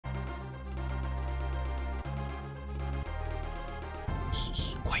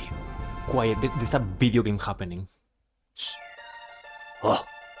Shh, quiet. Quiet. There's a video game happening. Shh. Oh.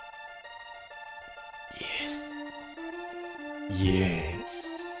 Yes.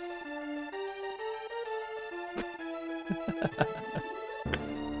 Yes.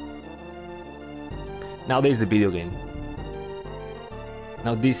 Now there's the video game.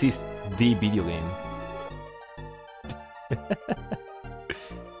 Now this is the video game.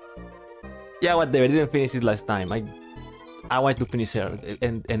 Yeah, whatever. I didn't finish it last time. I want to finish it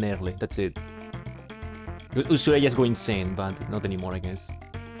and early. That's it. Should I just go insane? But not anymore, I guess.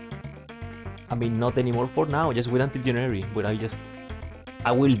 I mean, not anymore for now. Just wait until January. But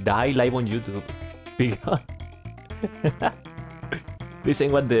I will die live on YouTube. Because this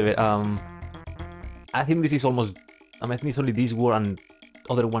ain't whatever. I think this is almost. I think it's only this war and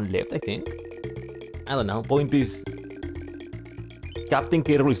other one left. I think. I don't know. Point is, Captain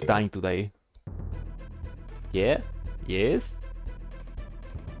Carroll is dying today. Yeah. Yes.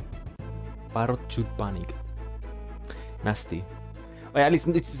 Parrot should panic. Nasty. Oh yeah,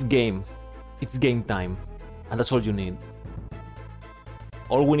 listen, it's game. It's game time. And that's all you need.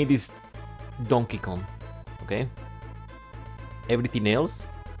 All we need is Donkey Kong. Okay? Everything else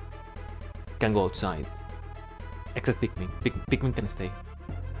can go outside. Except Pikmin. Pikmin can stay.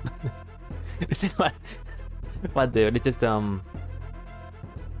 But there, let's just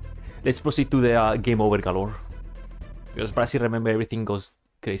let's proceed to the game over galore. Because as far as I remember, everything goes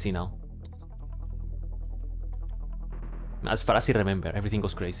crazy now. As far as I remember, everything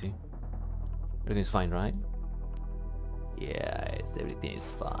goes crazy. Everything's fine, right? Yes, everything is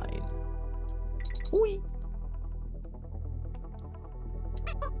fine. Hui.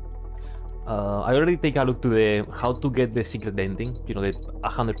 I already take a look to the how to get the secret ending. You know, the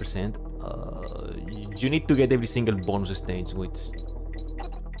 100%. You need to get every single bonus stage, which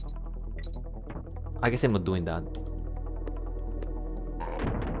I guess I'm not doing that.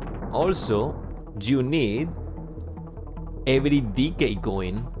 Also, you need every decay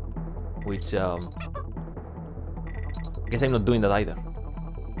coin, which I guess I'm not doing that either.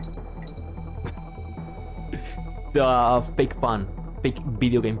 So fake fan, fake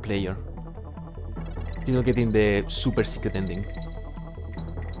video game player. He's not getting the super secret ending.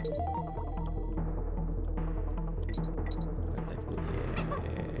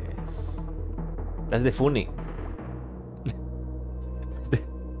 Yes. That's the funny.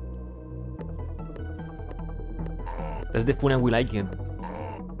 That's the fun and we like it.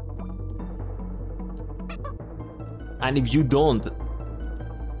 And if you don't,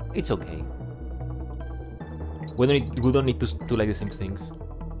 it's okay. We don't need to like the same things.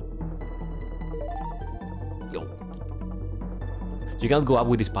 Yo. You can't go up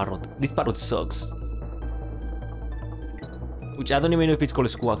with this parrot. This parrot sucks. Which I don't even know if it's called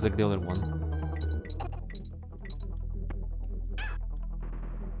Squawks like the other one.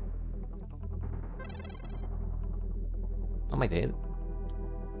 Am I dead?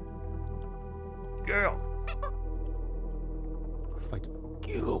 Girl! Fight.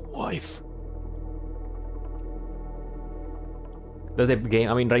 Kill wife. That's the game.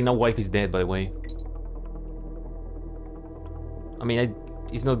 I mean, right now, wife is dead, by the way. I mean,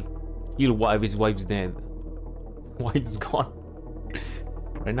 it's not kill wife, his wife's dead. Wife's gone.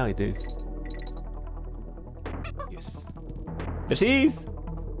 Right now, it is. Yes. There she is!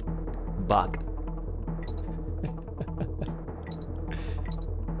 Back.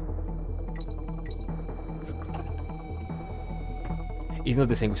 It's not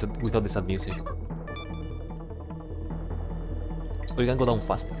the same without the sad music. Or you can go down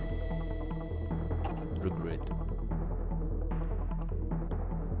faster. Regret.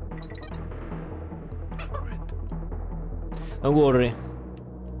 Regret. Don't worry.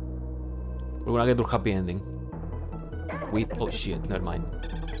 We're gonna get to a happy ending. With... oh shit, never mind.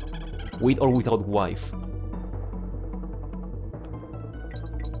 With or without wife.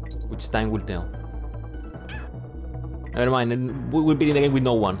 Which time will tell. Never mind, we'll be in the game with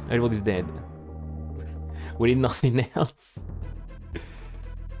no one. Everybody's dead. We need nothing else.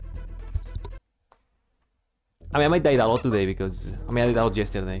 I mean, I might die a lot today because... I mean, I did a lot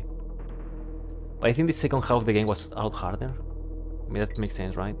yesterday. But I think the second half of the game was a lot harder. I mean, that makes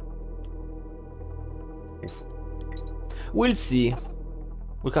sense, right? Oof. We'll see.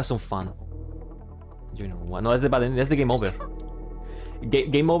 We'll have some fun. You know what? No, that's the bad end. That's the game over.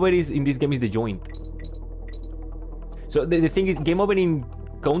 Game over is in this game is the joint. So the thing is, game over in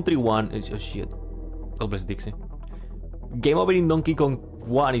Country 1 is... oh shit. God bless Dixie. Game over in Donkey Kong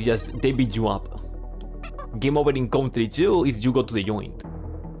 1 is just they beat you up. Game over in Country 2 is you go to the joint.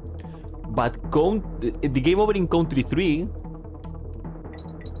 But the game over in Country 3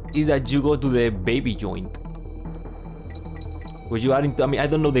 is that you go to the baby joint. Which you are into, I mean, I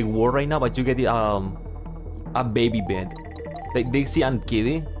don't know the word right now, but you get a baby bed. They see Aunt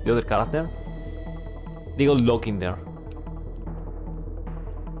Kitty, the other character. They go lock in there.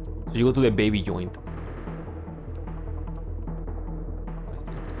 So you go to the baby joint.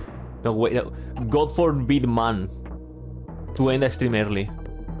 No, wait, no. God forbid man to end the stream early.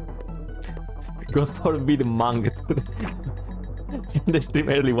 God forbid man to end the stream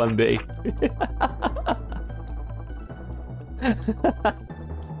early one day.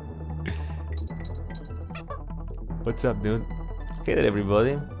 What's up, dude? Hey there,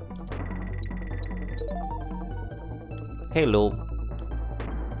 everybody. Hello.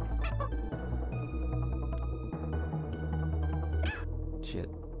 Shit.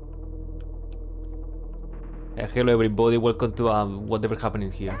 Hello, everybody. Welcome to whatever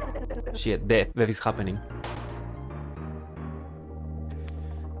happening here. Shit, death is happening.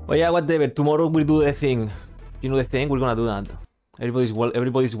 But yeah, whatever. Tomorrow we'll do the thing. You know the thing? We're gonna do that.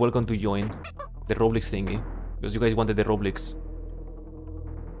 Everybody's welcome to join the Roblox thingy because you guys wanted the Roblox.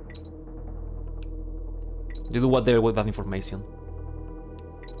 You do whatever with that information.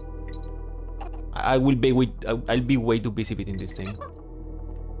 I'll be way too busy beating this thing.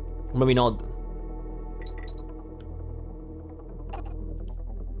 Maybe not.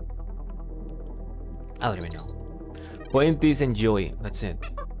 I don't even know. Point is enjoy. That's it.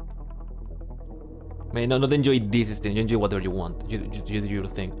 Man, no, not enjoy this thing. You enjoy whatever you want. You do your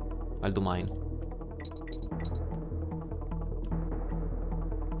thing. I'll do mine.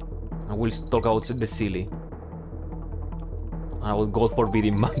 And we'll talk about the silly. And I will go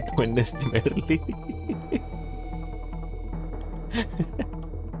forbidding man to end this early.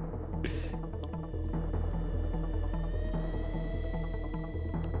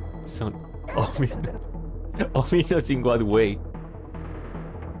 So ominous. Ominous in what way?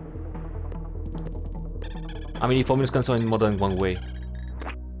 I mean, if ominous can sound in more than one way.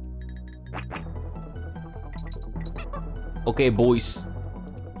 Okay, boys.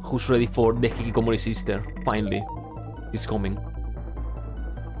 Who's ready for the Hikikomori sister? Finally. She's coming.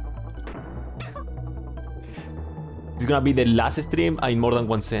 It's gonna be the last stream in more than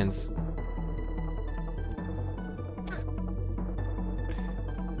one sense.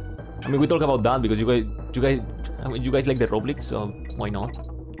 I mean, we talk about that because you guys like the Roblox, so why not?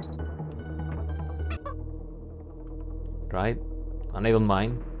 Right? And I don't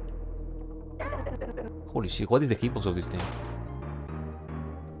mind. Holy shit, what is the hitbox of this thing?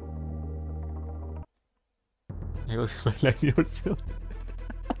 You like yourself.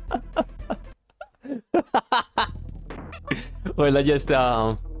 Well, I just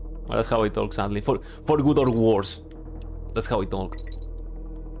well, that's how I talk, sadly. For good or worse, that's how I talk.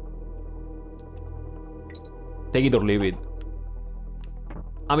 Take it or leave it.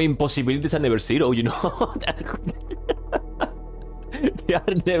 I mean, possibilities are never zero, you know. They are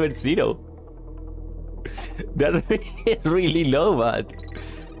never zero. They're really low, but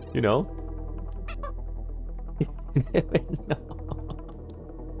you know. You never know.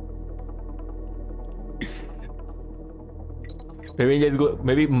 Maybe just go.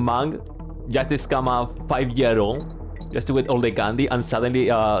 Maybe Mang just scam a 5-year-old just to get all the candy, and suddenly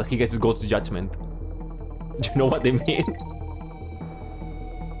he gets God's judgment. Do you know what I mean?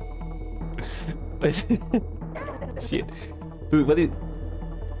 Shit, dude. What is?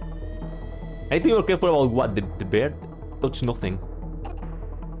 I think you're careful about what the bird touch nothing.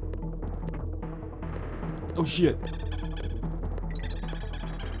 Oh shit.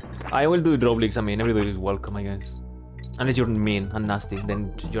 I will do Roblox. I mean, everybody is welcome, I guess. Unless you're mean and nasty,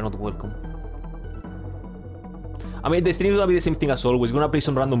 then you're not welcome. I mean, the stream is gonna be the same thing as always. We're gonna play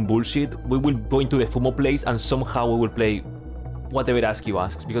some random bullshit. We will go into the FUMO place and somehow we will play whatever ask you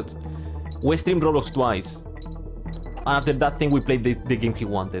asks. Because we streamed Roblox twice. And after that thing, we played the game he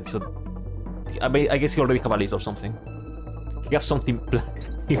wanted. So I guess he already have a list or something. He has something planned.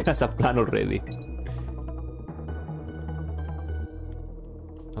 He has a plan already.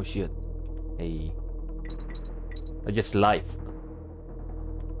 Oh shit. Hey. I just live.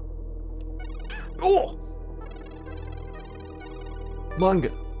 Oh! Manga.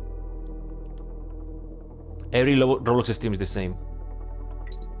 Every Roblox stream is the same.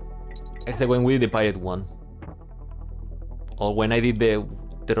 Except when we did the pirate one. Or when I did the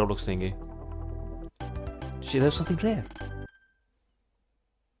Roblox thingy. Shit, there's something there.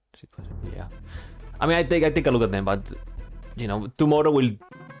 Yeah. I mean, I take a look at them, but you know, tomorrow we'll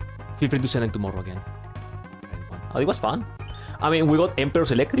feel free to send them tomorrow again. Oh, it was fun. I mean, we got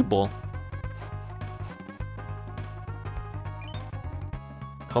Emperor's Electric Ball.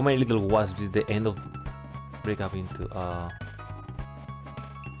 How many little wasps did the end of break up into?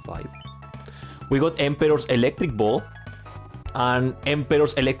 5. We got Emperor's Electric Ball. And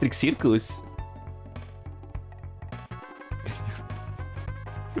Emperor's Electric Circus.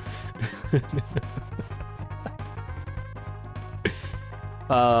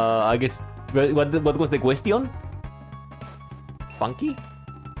 I guess. What was the question? Funky?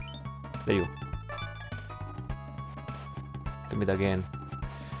 There you go. Tell me it again.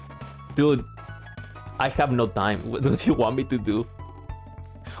 Dude, I have no time. What do you want me to do?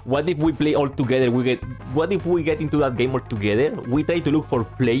 What if we play all together? What if we get into that game all together? We try to look for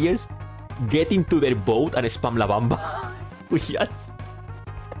players, get into their boat, and spam La Bamba.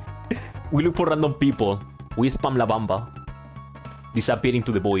 We look for random people. We spam La Bamba. Disappear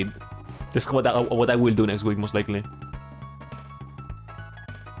into the void. That's what I will do next week, most likely.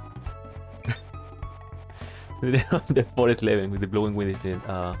 The forest 11 with the blowing wind is in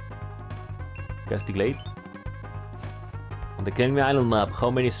Castiglade. On the Caribbean Island map, how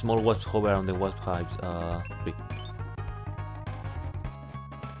many small wasps hover on the wasp hives? 3.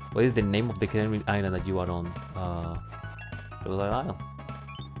 What is the name of the Caribbean Island that you are on? Island.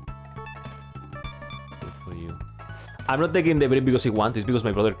 Good for you. I'm not taking the break because I want, it's because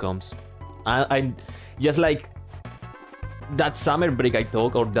my brother comes. I just like that summer break I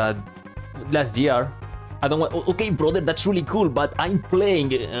took, or that last year. I don't want. Okay, brother, that's really cool, but I'm playing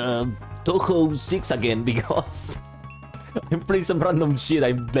Toho 6 again because I'm playing some random shit.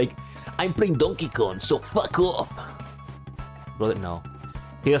 I'm playing Donkey Kong, so fuck off. Brother, no.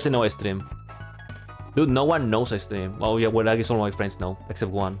 He doesn't know I stream. Dude, no one knows I stream. Oh yeah, well, I guess all my friends know,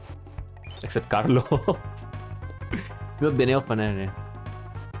 except one. Except Carlo. It's not the name of Panere.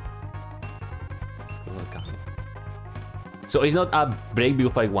 So it's not a break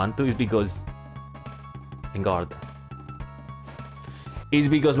because I want to, it's because... En guard. It's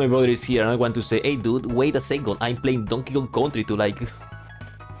because my brother is here and I want to say, hey dude, wait a second, I'm playing Donkey Kong Country to like...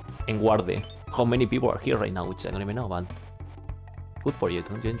 En guarde. How many people are here right now, which I don't even know, but... Good for you,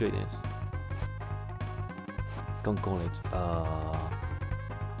 don't you enjoy this? Kong College.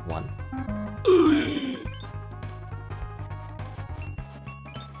 1.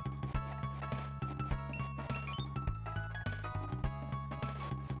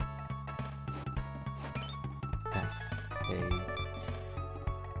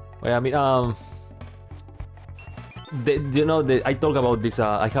 Well, I mean, I talk about this.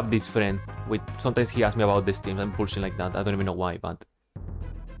 I have this friend. Sometimes he asks me about the streams and bullshit like that. I don't even know why, but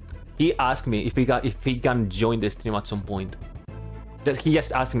he asked me if he can join the stream at some point. He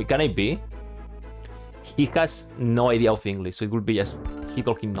just asked me, "Can I be?" He has no idea of English, so it would be just he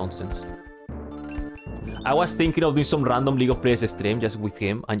talking nonsense. I was thinking of doing some random League of Legends stream just with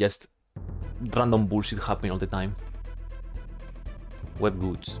him and just random bullshit happening all the time. Web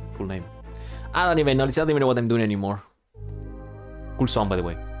Goods, full name. I don't even know. I don't even know what I'm doing anymore. Cool song, by the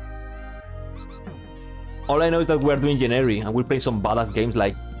way. All I know is that we're doing January and we're playing some badass games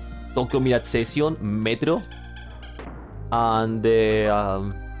like Tokyo Mirage Session, Metro, and the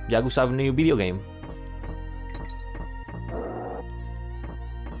Yakuza new video game.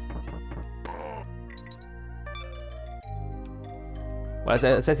 Well,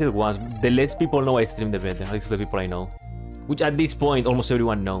 as I said once, the less people know I stream, the better. At least the people I know. Which at this point, almost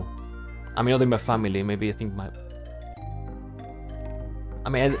everyone know. I mean, not in my family, maybe I think my... I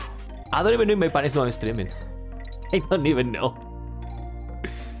mean, I don't even know if my parents know I'm streaming. I don't even know.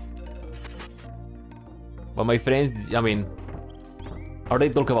 But my friends, I mean... How they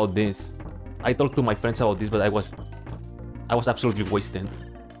talk about this? I talked to my friends about this, but I was absolutely wasted.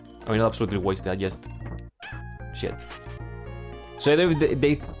 I mean, not absolutely wasted, I just... Shit. So either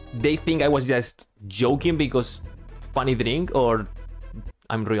they think I was just joking because funny drink, or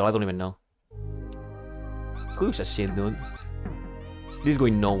I'm real, I don't even know. Who gives a shit, dude? This is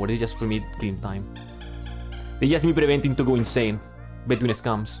going nowhere, it's just for me killing time. It's just me preventing to go insane between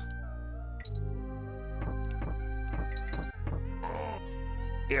scams.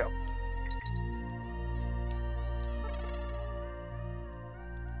 Yeah.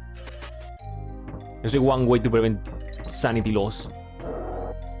 There's like one way to prevent sanity loss.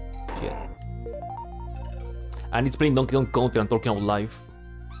 Shit. And it's playing Donkey Kong Country and talking about life.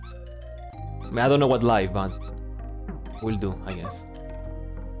 I mean, I don't know what life, but we'll do, I guess.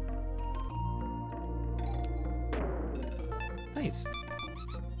 Nice.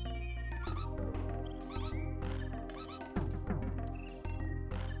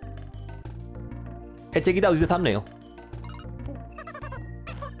 Hey, check it out, it's the thumbnail.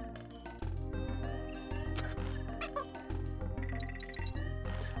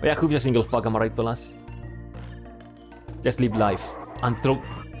 Oh yeah, who's a single fuck, am I right, fellas? Just live life and throw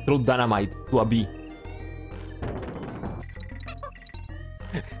dynamite to a bee.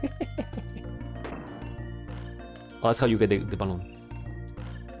 Oh, that's how you get the balloon.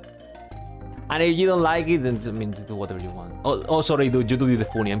 And if you don't like it, then I mean, do whatever you want. Oh, sorry, dude. You do the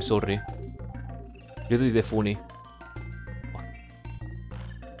funny. I'm sorry. You do the funny.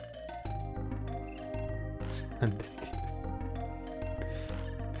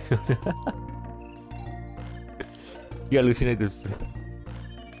 You hallucinated.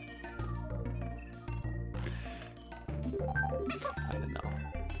 I don't know.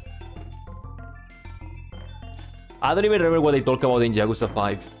 I don't even remember what they talk about in Yakuza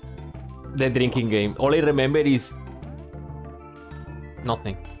 5. The drinking game. All I remember is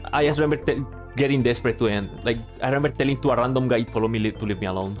nothing. I just remember getting desperate to end. Like, I remember telling to a random guy follow me to leave me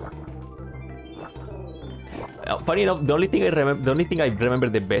alone. Funny enough, the only thing I remember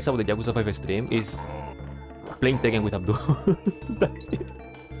the best about the Yakuza 5 stream is playing Tekken with Abdul. That's it.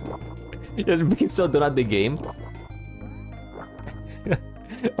 Just being so done at the game.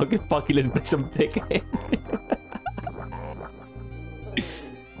 Okay, fuck it, let's play some Tekken.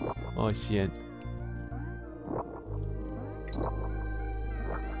 Oh shit.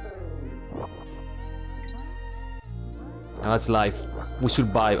 Now that's life. We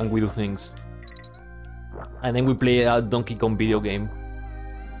survive and we do things. And then we play a Donkey Kong video game.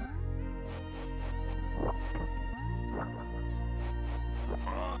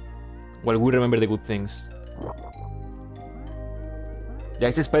 Well, we remember the good things. Yeah,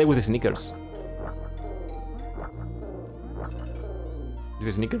 it's spider with the sneakers. Is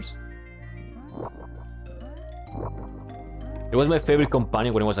it sneakers? It was my favorite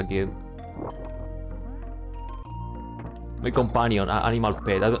companion when I was a kid. My companion, animal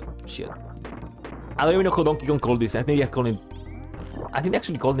pet. Shit. I don't even know how Donkey Kong called this. I think they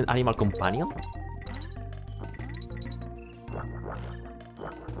actually called it animal companion.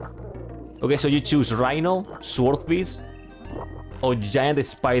 Okay, so you choose Rhino, Swordfish, or Giant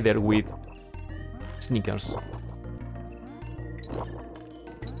Spider with sneakers.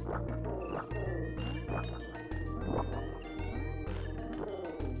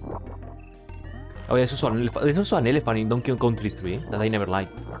 Oh, yeah, there's also an elephant in Donkey Kong Country 3 that I never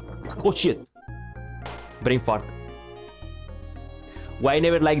liked. Oh shit! Brain fart. Why I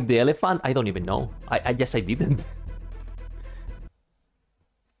never liked the elephant? I don't even know. I guess I didn't.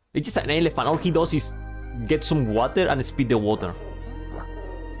 It's just an elephant. All he does is get some water and spit the water.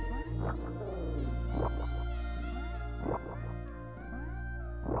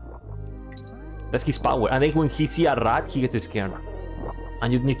 That's his power. And then when he sees a rat, he gets scared.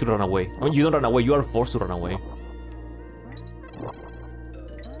 And you need to run away. I mean, you don't run away, you are forced to run away.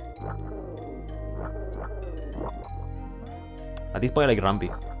 At this point, I like Rambi.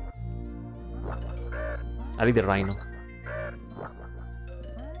 I like the Rhino.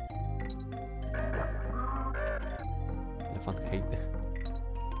 I fucking hate them.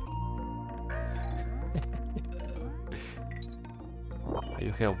 Are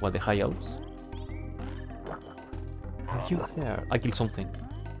you here? What, the high elves? Are you here? I killed something.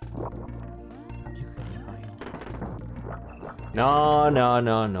 No, no,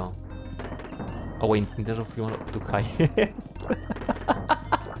 no, no. Oh wait, in terms of you want to high.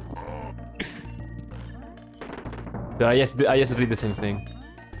 So I just read the same thing.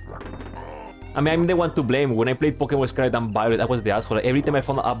 I mean, I'm the one to blame. When I played Pokemon Scarlet and Violet, I was the asshole. Every time I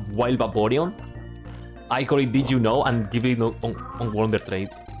found a wild Vaporeon, I call it "Did you know?" and give it on Wonder Trade.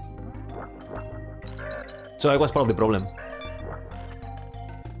 So I was part of the problem.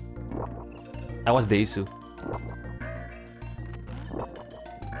 I was the issue.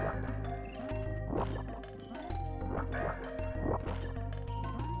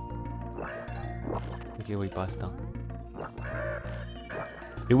 Okay, we passed down.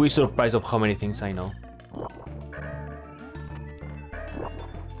 You will be surprised of how many things I know.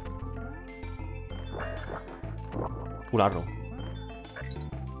 Cool arrow.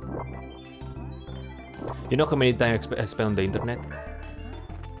 You know how many times I spent on the internet?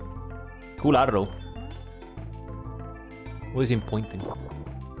 Cool arrow. What is he pointing?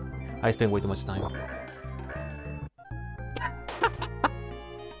 I spent way too much time.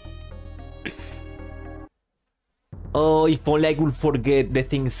 Oh, if only I could forget the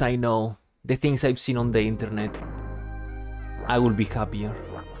things I know, the things I've seen on the internet, I would be happier.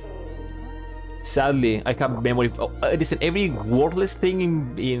 Sadly, I have memory. Listen, every worthless thing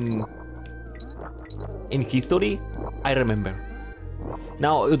in history, I remember.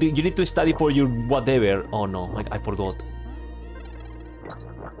 Now, you need to study for your whatever. Oh no, I forgot.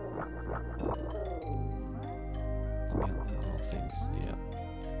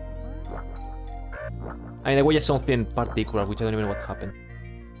 I mean, there was just something particular, which I don't even know what happened.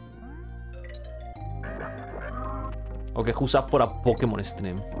 Okay, who's up for a Pokemon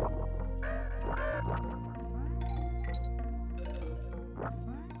stream?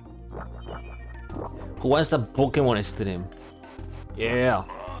 Who wants a Pokemon stream? Yeah.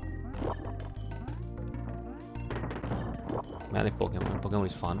 Man, the Pokemon. Pokemon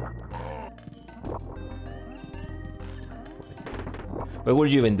is fun. Why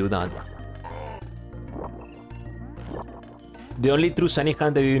would you even do that? The only true Shiny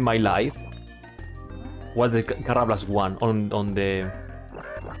Hunt I did in my life was the Carablast one on the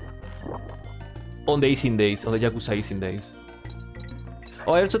Acing days, on the Yakuza Acing days.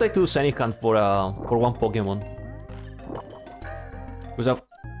 Oh, I also tried to do Shiny Hunt for one Pokemon.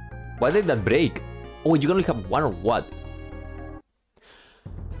 Why did that break? Oh, you can only have one or what?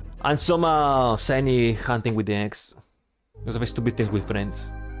 And some Shiny hunting with the X. Because of stupid things with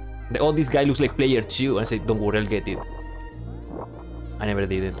friends. Oh, this guy looks like player 2, and I said, don't worry, I'll get it. I never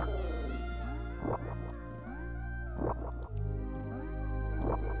did it.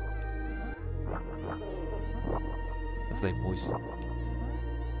 That's like boys.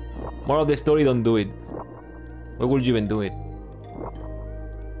 More of the story, don't do it. Why would you even do it?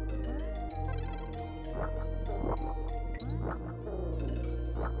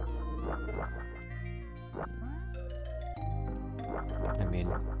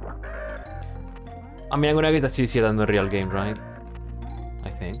 I mean, I'm gonna guess that's easier than the real game, right? I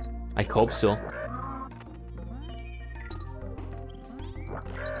think. I hope so.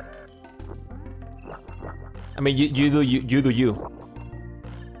 I mean, you do you.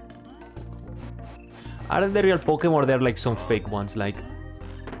 Are they real Pokemon or they're like some fake ones, like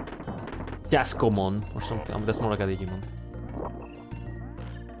Jascomon or something? I mean, that's more like a Digimon.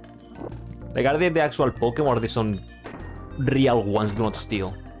 Like, are they the actual Pokemon or are they some real ones do not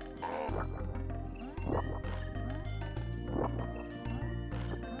steal?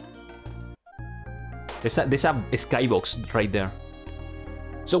 There's a skybox right there.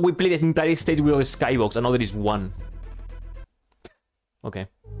 So we play this entire stage with a skybox and now there is one. Okay.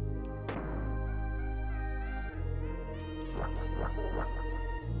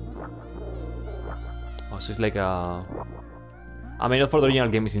 Oh, so it's like a... I mean, not for the original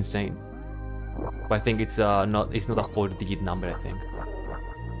game is insane. But I think it's not a 4-digit number, I think.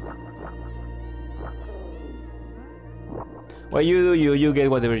 Well, you get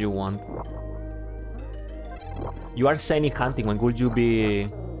whatever you want. You are Shiny hunting. When would you be?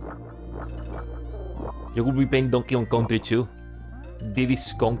 You could be playing Donkey Kong Country 2.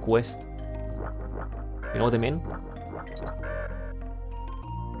 Diddy's Conquest. You know what I mean?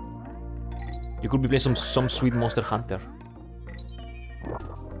 You could be playing some sweet Monster Hunter.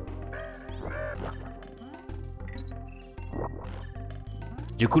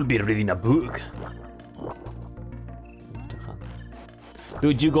 You could be reading a book.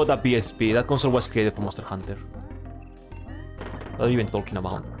 Dude, you got a PSP. That console was created for Monster Hunter. What are you even talking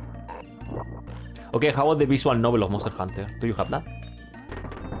about? Okay, how about the visual novel of Monster Hunter? Do you have that?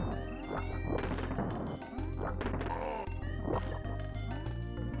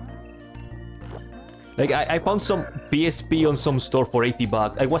 Like, I found some PSP on some store for 80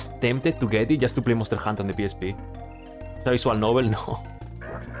 bucks. I was tempted to get it just to play Monster Hunter on the PSP. The visual novel? No.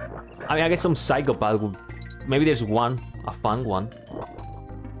 I mean, I guess some psychopath would... Maybe there's one. A fun one.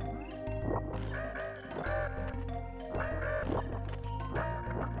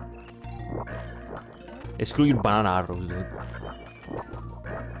 Screw your banana arrows, dude.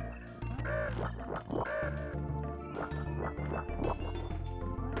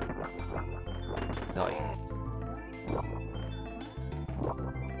 Die.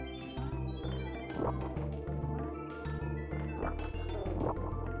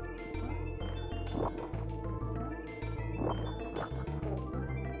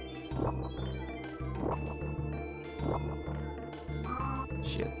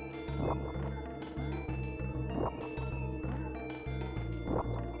 Shit.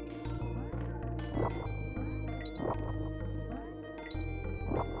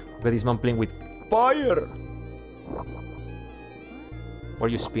 Look at this man playing with fire! Why are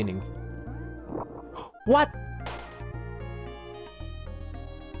you spinning? What?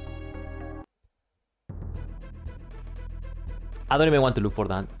 I don't even want to look for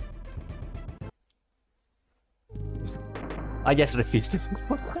that. I just refuse to look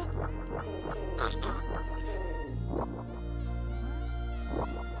for that.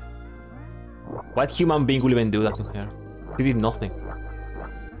 What human being will even do that to her? He did nothing.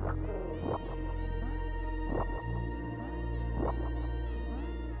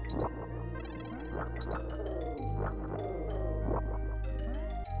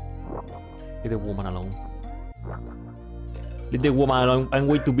 Leave the woman alone. Leave the woman alone. I'm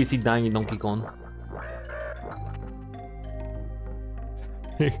way too busy dying in Donkey Kong.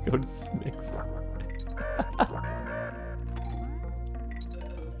 Here goes next.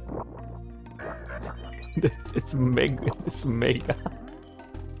 It's mega. It's mega.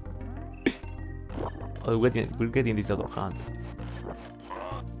 Oh, we're getting this out of hand.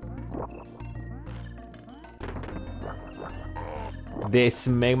 This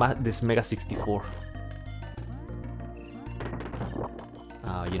Mega 64.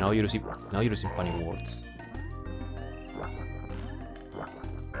 You know you're using funny words.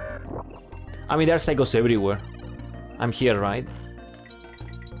 I mean, there are psychos everywhere. I'm here, right?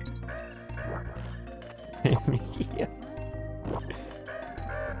 I'm here.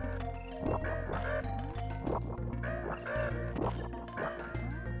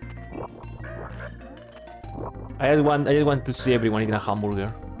 I just want to see everyone eating a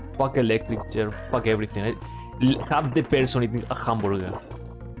hamburger. Fuck electric chair, fuck everything. Have the person eating a hamburger.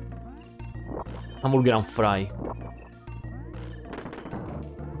 Hamburger and fry.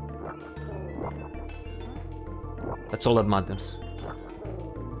 That's all that matters.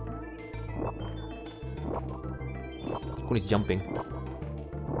 Who is jumping?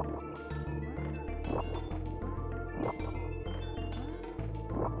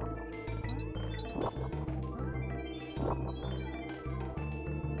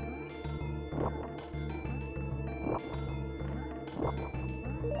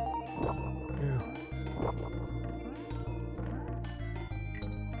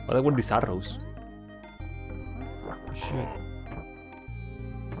 What were these arrows? Oh, shit.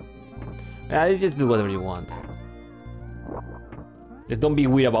 Yeah, you just do whatever you want. Just don't be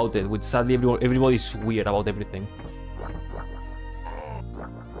weird about it, which sadly everybody's weird about everything.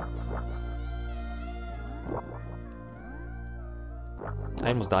 I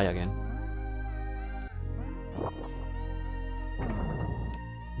almost die again.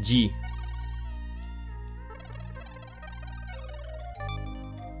 G.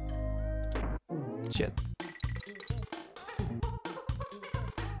 Shit.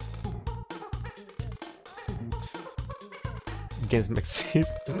 Games exist.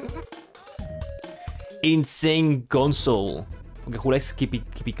 Insane console. Okay, who likes Keepy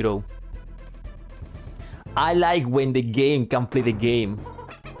Crow? I like when the game can play the game.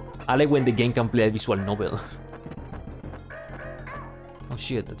 I like when the game can play a visual novel. Oh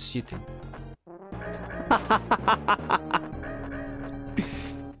shit, that's cheating.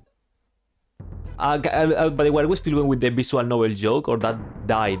 By the way, are we still going with the visual novel joke, or that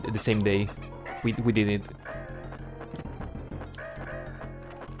died the same day we did it?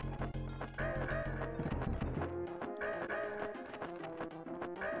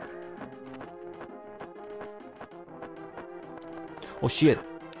 Oh shit.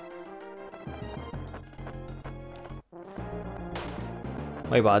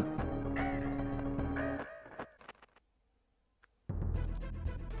 My bad.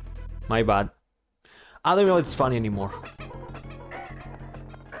 My bad. I don't know if it's funny anymore.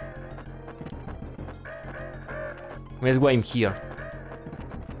 That's why I'm here.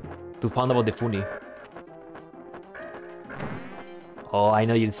 To find about the funny. Oh, I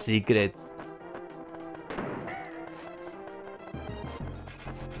know your secret.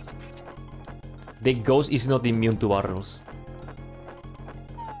 The ghost is not immune to barrels.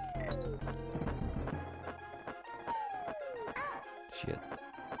 Shit.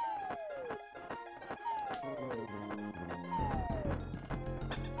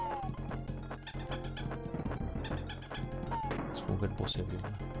 Fungal boss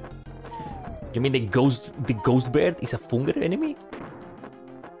everywhere. You mean the ghost bird is a fungal enemy?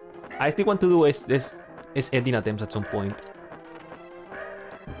 I still want to do S editing attempts at some point.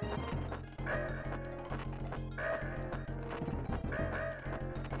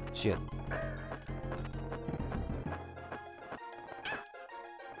 Shit.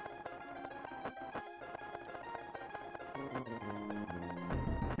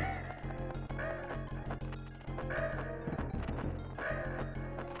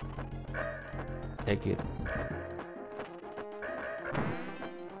 Take it.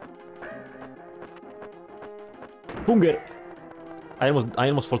 Bunger! I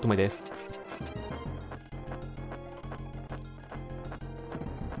almost fall to my death.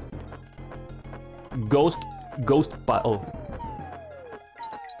 Oh.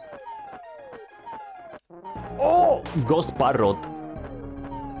 Oh! Ghost Parrot.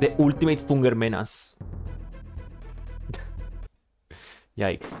 The ultimate Funger menace.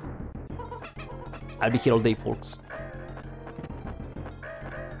 Yikes. I'll be here all day, folks.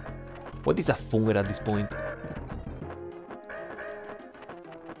 What is a Funger at this point?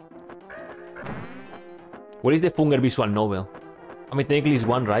 What is the Funger visual novel? I mean, technically it's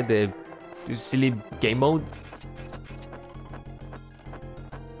one, right? The silly game mode?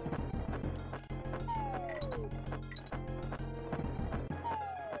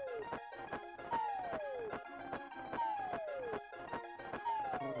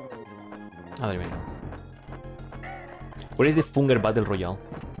 I don't even know. Where is the Funger Battle Royale?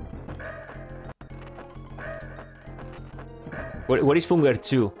 Where is Funger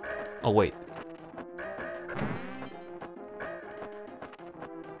 2? Oh, wait.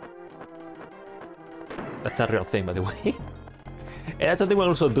 That's a real thing, by the way. And that's something we'll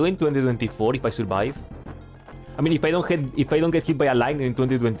also do in 2024 if I survive. I mean, if I don't get hit by a lightning in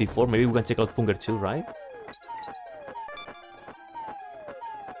 2024, maybe we can check out Funger 2, right?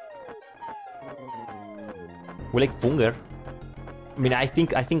 We like Funger. I mean, I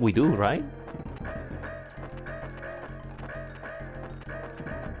think we do, right?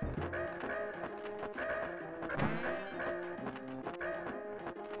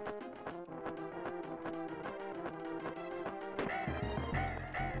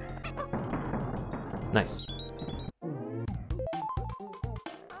 Nice. And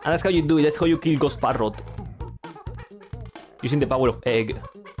that's how you do it. That's how you kill Ghost Parrot. Using the power of Egg.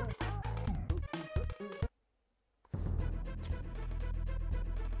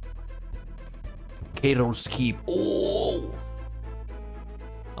 Carol skip. Oh!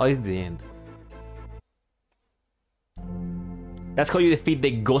 Oh, it's the end. That's how you defeat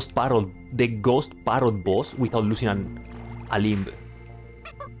the Ghost Parrot boss without losing a limb.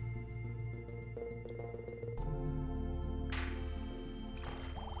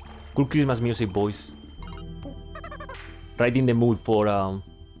 Cool Christmas music, boys. Right in the mood for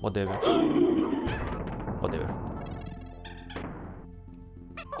whatever. Whatever.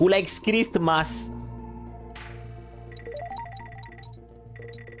 Who likes Christmas?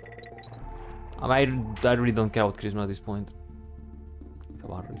 I really don't care about Christmas at this point.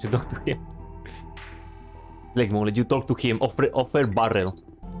 You talk to him. Like Mole, you talk to him. Offer barrel.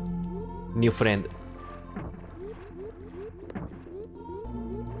 New friend.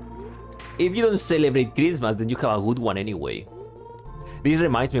 If you don't celebrate Christmas, then you have a good one anyway. This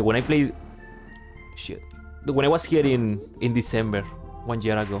reminds me, when I played... Shit. When I was here in December, 1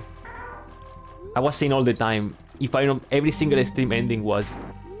 year ago, I was saying all the time, if I know every single stream ending was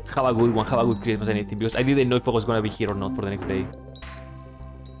have a good one, have a good Christmas, anything, because I didn't know if I was gonna be here or not for the next day.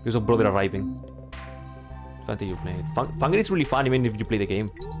 Because of brother arriving. So until you play it. Funger is really fun even if you play the game.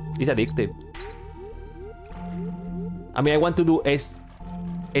 It's addictive. I mean, I want to do S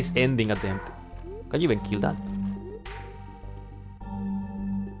ending attempt. Can you even kill that?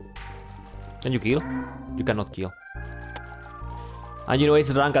 Can you kill? You cannot kill. And you know,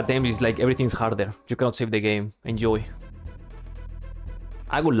 it's rank attempt is like everything's harder. You cannot save the game. Enjoy.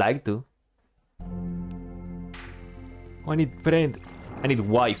 I would like to. Oh, I need friend. I need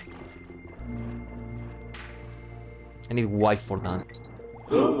wife. I need wife for that.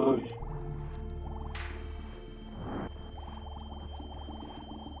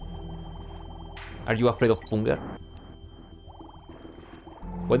 Are you afraid of Funger?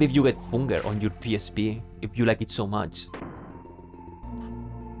 What if you get Funger on your PSP if you like it so much?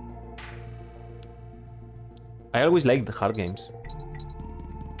 I always like the hard games.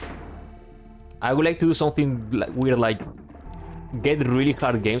 I would like to do something weird like get really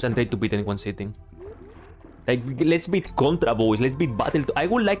hard games and try to beat in one sitting. Like, let's beat Contra Boys, let's beat Battletoads. I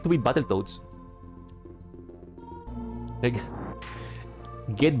would like to beat Battletoads. Like,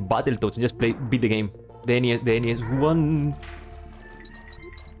 get Battletoads and just beat the game. The NES one.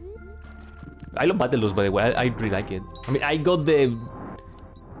 I love Battletoads, by the way. I really like it. I mean, I got the...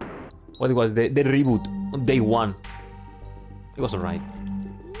 What it was? The reboot on day one. It was alright.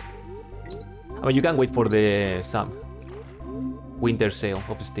 I mean, you can't wait for the winter sale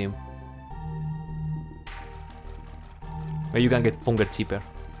of Steam. Where you can get Funger cheaper.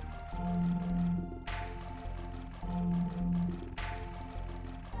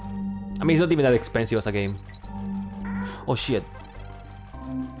 I mean, it's not even that expensive as a game. Oh shit.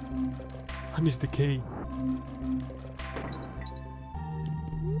 I missed the K.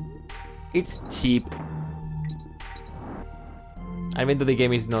 It's cheap. I mean that the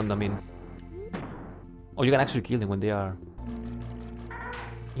game is not, I mean... Oh, you can actually kill them when they are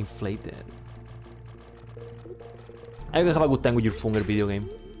inflated. I can have a good time with your Funger video game.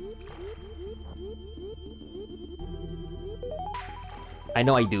 I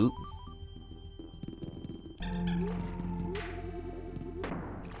know I do.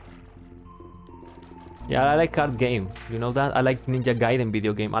 Yeah, I like card game. You know that? I like Ninja Gaiden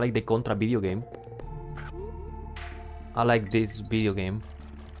video game. I like the Contra video game. I like this video game.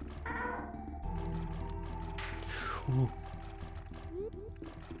 Ooh.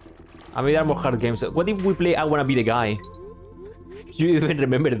 I mean, there are more hard games. What if we play I Wanna Be the Guy? You even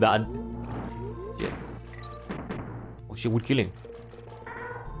remember that? Yeah. Oh shit, we're killing.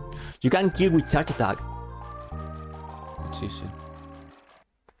 You can kill with charge attack. It's easy.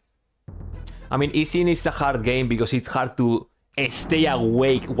 I mean, Isin is a hard game because it's hard to stay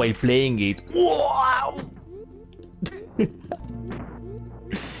awake while playing it. Wow!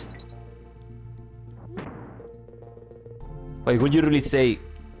 But would you really say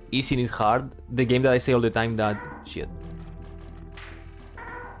Isin is hard? The game that I say all the time that... Shit.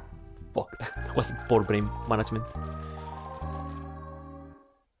 Fuck. That was poor brain management.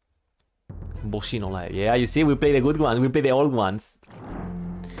 Boshino Live. Yeah, you see, we play the good ones, we play the old ones.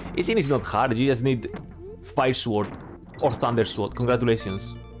 Isin is not hard, you just need Fire Sword or Thunder Sword.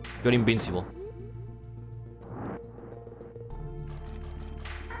 Congratulations. You're invincible.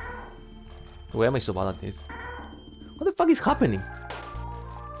 Why am I so bad at this? What the fuck is happening?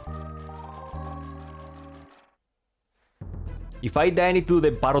 If I die, I need to do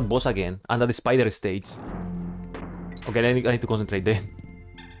the Parrot boss again, and at the spider stage. Okay, I need to concentrate then.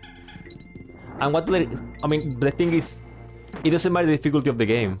 And what I mean, the thing is, it doesn't matter the difficulty of the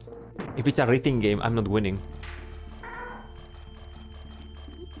game. If it's a rating game, I'm not winning.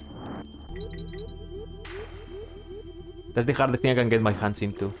 That's the hardest thing I can get my hands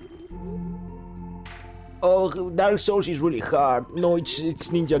into. Oh, Dark Souls is really hard. No, it's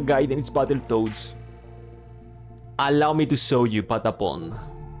Ninja Gaiden, it's Battletoads. Allow me to show you, Patapon.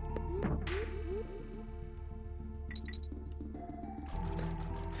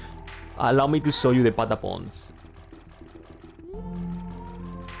 Allow me to show you the Patapons.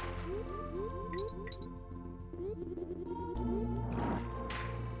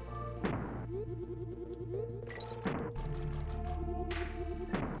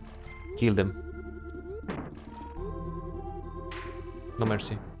 Kill them. No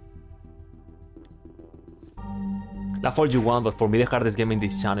mercy. Laugh all you want, but for me the hardest game in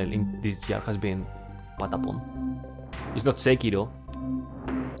this channel, in this year, has been Patapon. It's not Sekiro.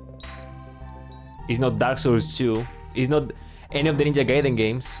 It's not Dark Souls 2. It's not any of the Ninja Gaiden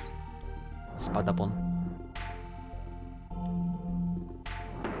games. It's Patapon.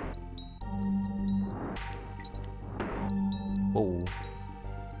 Oh.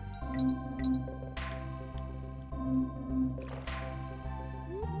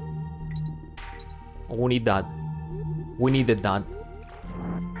 We need that. We needed that.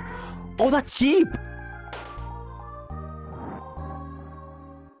 Oh, that's cheap!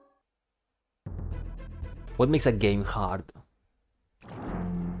 What makes a game hard?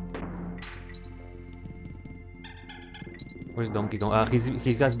 Where's Donkey Kong?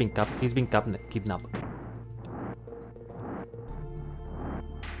 He has been kidnapped.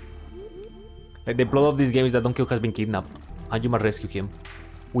 Like, the plot of this game is that Donkey Kong has been kidnapped, and you must rescue him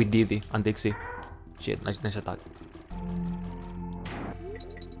with Diddy and Dixie. Shit, nice attack.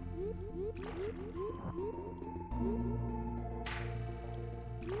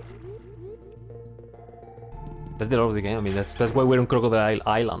 That's the lore of the game. I mean, that's why we're on Crocodile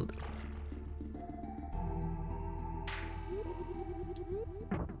Island.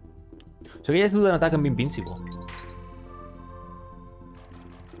 So you guys do an attack and be invincible.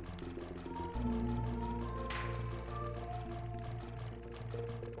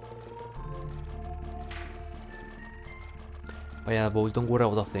 But yeah, boys, don't worry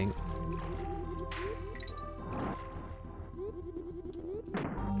about a thing.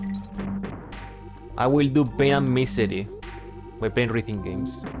 I will do Pain and Misery by playing rhythm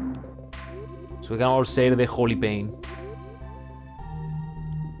games. So we can all share the holy pain.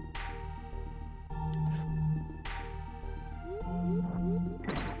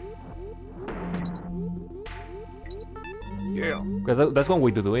 Yeah, because that's one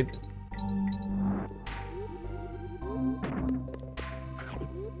way to do it.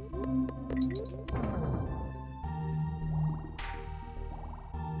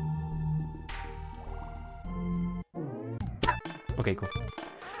 Okay, cool.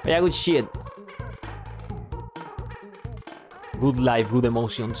 Yeah, good shit. Good life, good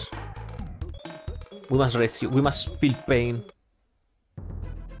emotions. We must rescue, we must feel pain.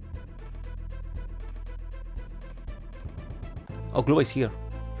 Oh, Kluva is here.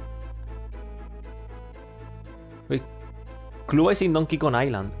 Wait, Kluva is in Donkey Kong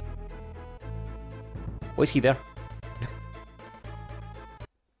Island. Why is he there?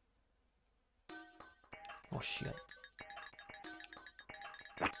 Oh shit.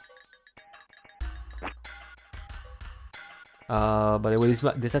 By the way,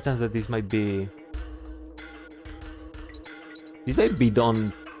 there's a chance that this might be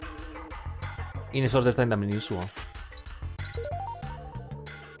done in a shorter time than usual.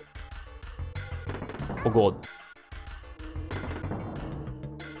 Oh god.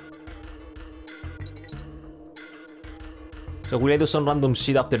 So will I do some random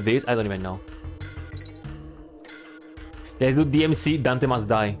shit after this? I don't even know. Let's do DMC, Dante must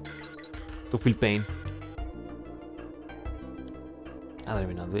die. to feel pain. I don't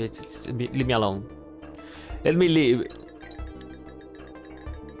even know. Leave me alone. Let me live.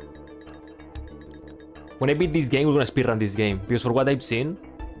 When I beat this game, we're gonna speedrun this game. Because for what I've seen,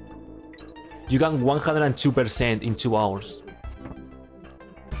 you can 102% in 2 hours.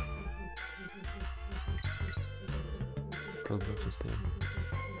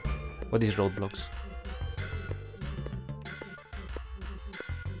 What is roadblocks?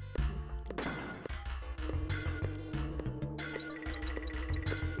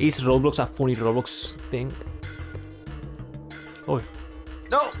 Is Roblox a funny Roblox thing? Oh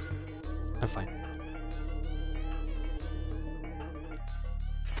no! I'm fine.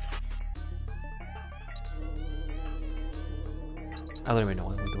 I don't even know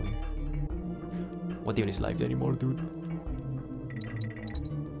what we're doing. What even is life anymore, dude?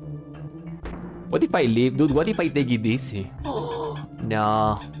 What if I leave? Dude, what if I take it easy?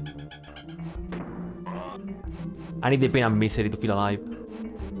 No. I need the pain and misery to feel alive.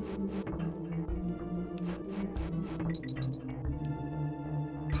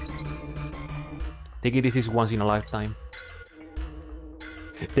 Take it easy is once in a lifetime.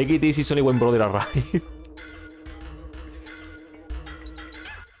 Take it easy is only when brother arrives.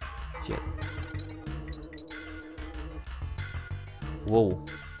 Shit. Whoa.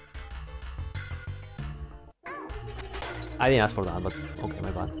 I didn't ask for that, but okay, my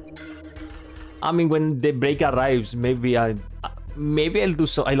bad. I mean, when the break arrives, maybe I'll do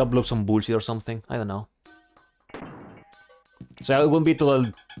so. I'll upload some bullshit or something. I don't know. So I won't be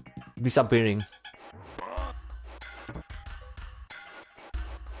total disappearing.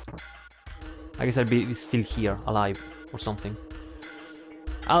 I guess I'll be still here, alive, or something.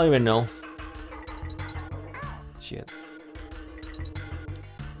 I don't even know. Shit.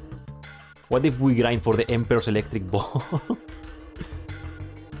 What if we grind for the Emperor's electric ball?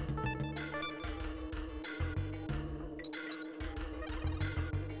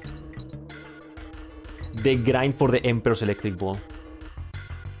 The grind for the Emperor's electric ball.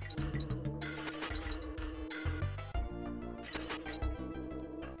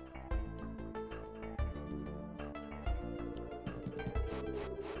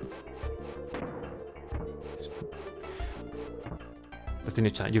 That's the new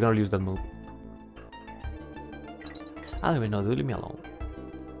challenge. You're gonna lose that move. I don't even know, dude. Leave me alone.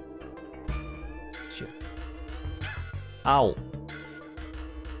 Shit. Ow.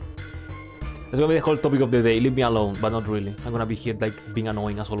 That's gonna be the whole topic of the day. Leave me alone, but not really. I'm gonna be here, like, being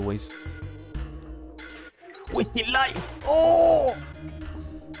annoying as always. Wasting life! Oh!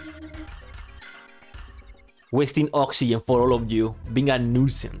 Wasting oxygen for all of you. Being a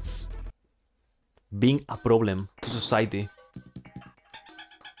nuisance. Being a problem to society.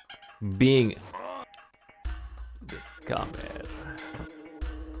 Being... the scammer.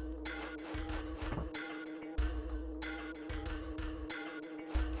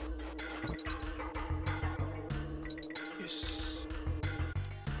 Yes.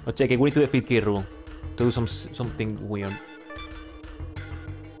 Oh, check it. We need to defeat Kiru to do something weird.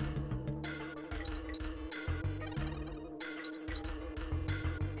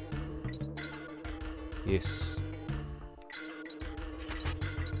 Yes.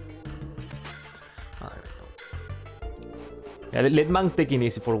 I don't know. Yeah, let man take it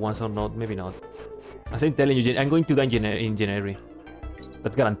easy for once or not. Maybe not. As I'm telling you, I'm going to die in January.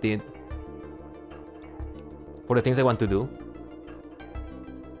 That's guaranteed. For the things I want to do,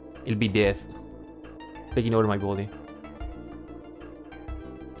 it'll be death taking over my body.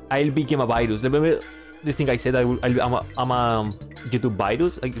 I'll become a virus. Remember this thing I said? I'm a YouTube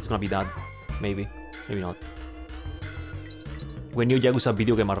virus. It's gonna be that. Maybe. Maybe not. When new Yakuza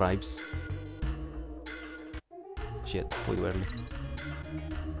video game arrives. Shit, way too early.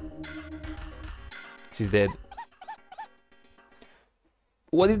 She's dead.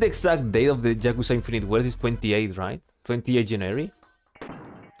 What is the exact date of the Yakuza Infinite Wealth? It's 28, right? 28 January?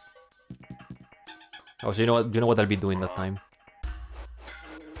 Oh, so you know what I'll be doing that time.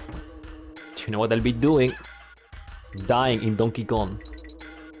 You know what I'll be doing? Dying in Donkey Kong.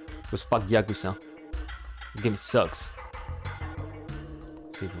 Because fuck Yakuza. The game sucks.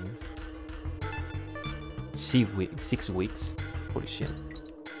 6 weeks. 6 weeks? Holy shit.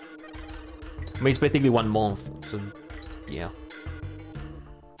 I mean, it's practically 1 month, so yeah.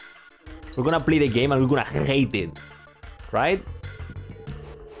 We're gonna play the game and we're gonna hate it. Right?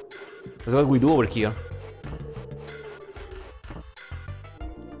 That's what we do over here.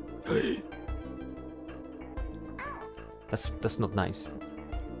 That's not nice.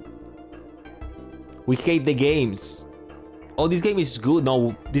 We hate the games. Oh, this game is good.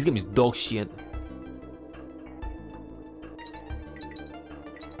 No, this game is dog shit.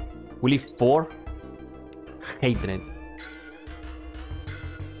 We leave 4. Hatred.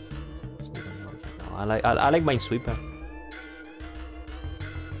 No, I like Minesweeper.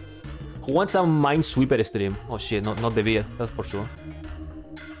 Who wants a Minesweeper stream? Oh shit, not the beer, that's for sure.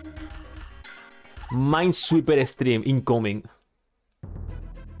 Minesweeper stream incoming.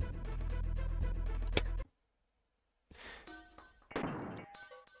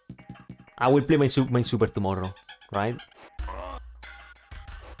 I will play Minesweeper tomorrow, right?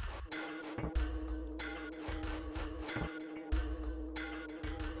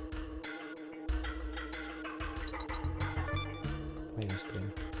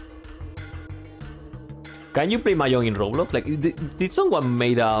 Can you play Mahjong in Roblox? Like, did someone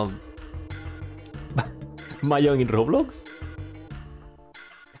made a Mahjong in Roblox?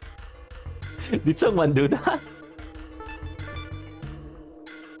 Did someone do that?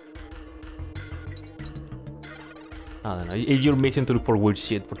 I don't know. You're missing to look for weird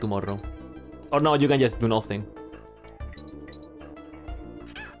shit for tomorrow. Or no, you can just do nothing.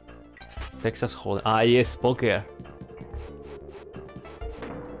 Texas Hold'em. Ah, yes, poker.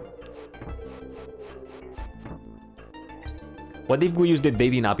 What if we use the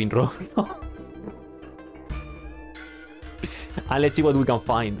dating app in Roblox? And let's see what we can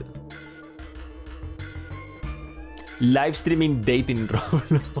find. Live streaming dating in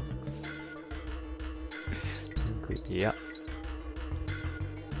Roblox. Yeah.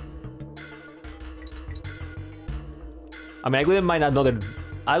 I mean, I wouldn't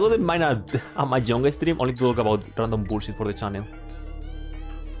mind a Mahjong stream only to talk about random bullshit for the channel.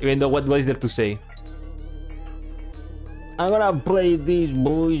 Even though, what is there to say? I'm gonna play this,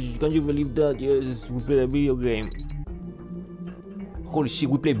 boys. Can you believe that? Yes, we play a video game. Holy shit,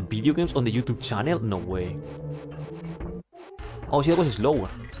 we play video games on the YouTube channel? No way. Oh, see, that was slower.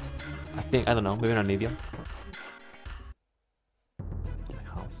 I don't know, maybe I'm an idiot. My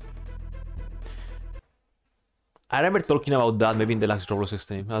house. I remember talking about that maybe in the last Roblox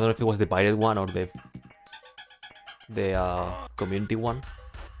stream. I don't know if it was the pirate one or the community one.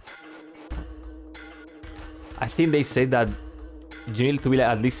 I think they said that you need to be like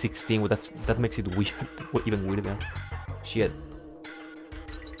at least 16, but that makes it weird, even weirder. Shit.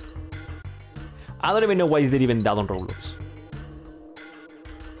 I don't even know why is there even that on Roblox.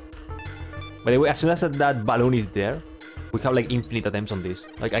 By the way, as soon as that balloon is there, we have like infinite attempts on this.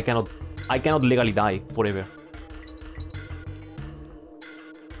 Like I cannot legally die forever.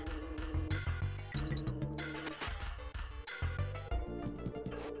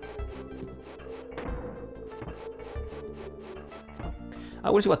 I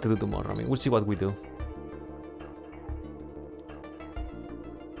will see what to do tomorrow. I mean, we'll see what we do.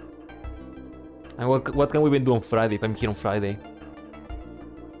 And what can we even do on Friday if I'm here on Friday?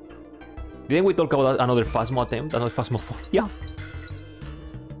 Didn't we talk about another Phasmo attempt? Another Phasmophobia?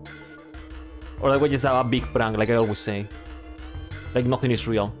 Or that we just have a big prank, like I always say. Like nothing is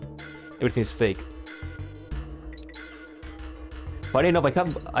real. Everything is fake. Funny enough,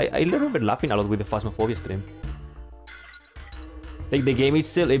 I remember laughing a lot with the Phasmophobia stream. Like the game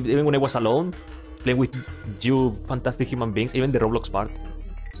itself, even when I was alone, playing with you fantastic human beings, even the Roblox part.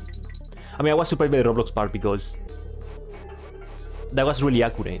 I mean, I was surprised by the Roblox part because that was really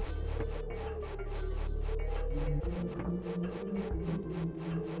accurate.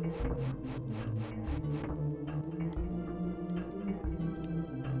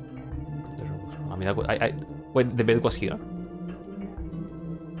 I mean, wait, the bed was here.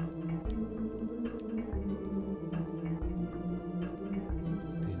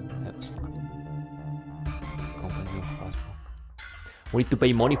 We need to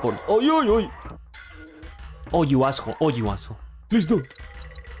pay money for it. Oh, you asshole. Oh, you asshole. Please don't.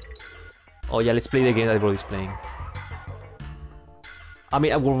 Oh, yeah, let's play the game that everybody's playing. I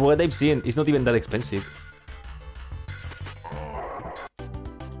mean, what I've seen, it's not even that expensive.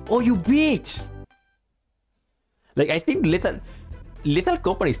 Oh, you bitch! Like, I think Lethal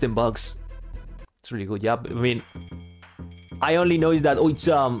Company is $10. It's really good, yeah. I mean, I only know is that, oh, it's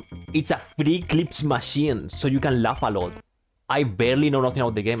a free clips machine, so you can laugh a lot. I barely know nothing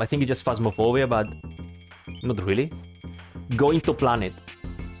about the game. I think it's just Phasmophobia, but not really. Go into planet.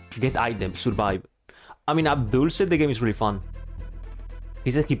 Get items. Survive. I mean, Abdul said the game is really fun.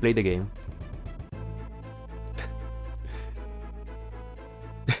 He said he played the game.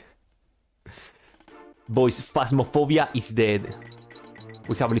 Boys, Phasmophobia is dead.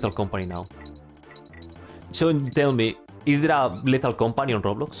 We have a Lethal Company now. So tell me, is there a Lethal Company on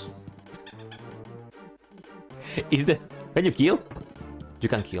Roblox? Is there... Can you kill? You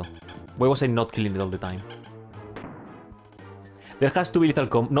can kill. Why was I not killing it all the time? There has to be Lethal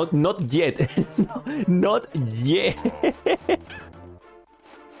Company. Not yet. No, not yet.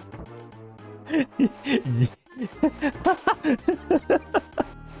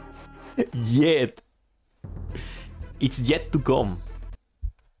 Yet. It's yet to come.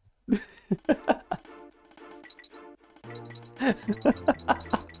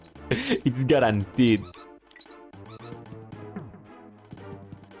 It's guaranteed.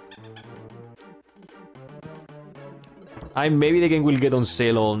 Maybe the game will get on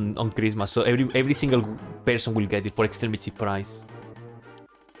sale on Christmas, so every single person will get it for extremely cheap price.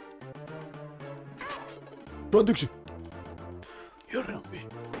 Production. You're me.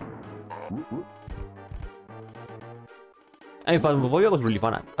 I mean, Phasmophobia was really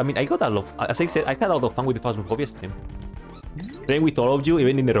fun. I mean, I got a lot of, as I said, I had a lot of fun with the Phasmophobia stream. Playing with all of you,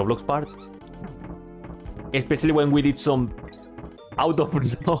 even in the Roblox part. Especially when we did some out of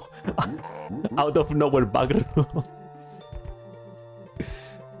nowhere background.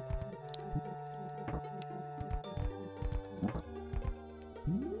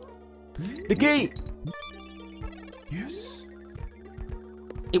 The key! Yes.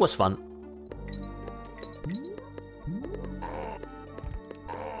 It was fun.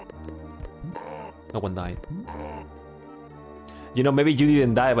 No one died. You know, maybe you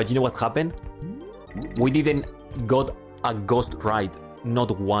didn't die, but you know what happened? We didn't got a ghost ride.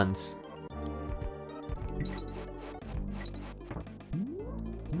 Not once.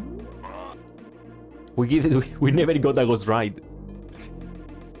 We never got a ghost ride.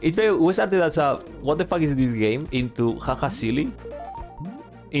 We started as a what the fuck is this game into haha silly,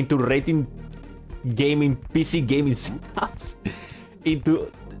 into rating gaming PC gaming setups,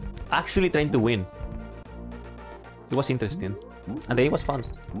 into actually trying to win. It was interesting, and the game was fun.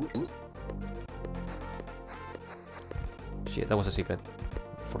 Shit, that was a secret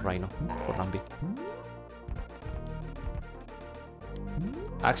for Rhino, for Rambi.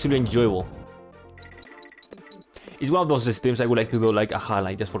 Actually enjoyable. It's one of those streams I would like to do like a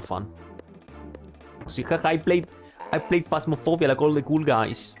highlight just for fun. See, I played Phasmophobia like all the cool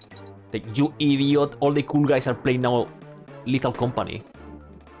guys. Like, you idiot, all the cool guys are playing now Lethal Company.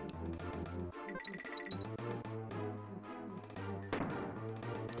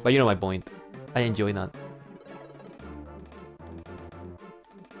 But you know my point. I enjoy that.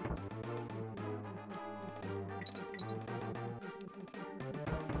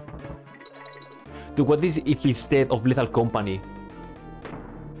 Dude, what is if instead of Lethal Company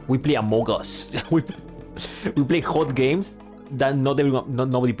we play Among Us? we play hot games that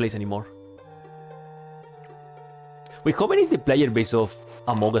nobody plays anymore. Wait, how many is the player base of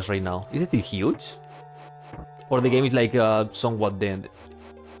Among Us right now? Is it huge? Or the game is like somewhat dead?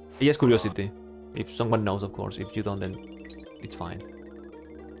 It's just curiosity. If someone knows, of course. If you don't, then it's fine.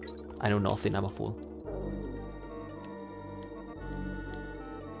 I know nothing, I'm a fool.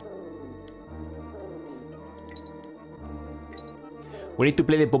 We need to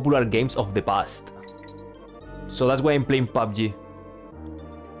play the popular games of the past. So that's why I'm playing PUBG.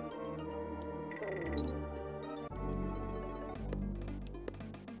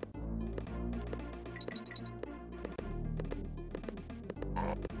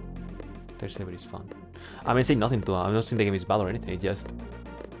 Their server is fun. I mean, saying nothing to I'm not saying the game is bad or anything,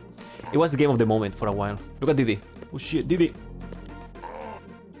 it was the game of the moment for a while. Look at Diddy. Oh shit, Diddy.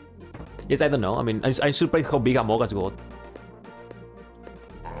 Yes, I don't know. I mean, I'm surprised how big Among Us got.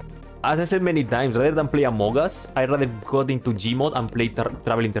 As I said many times, rather than play Among Us, I'd rather go into Gmod and play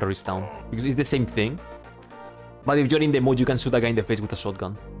Traveling Terrorist Town. Because it's the same thing. But if you're in the mode, you can shoot a guy in the face with a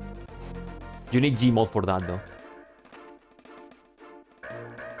shotgun. You need Gmod for that, though.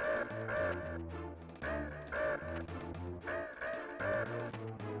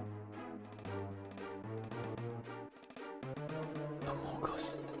 Among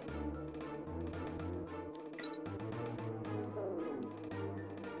Us.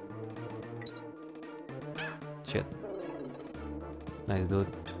 Shit. Nice dude.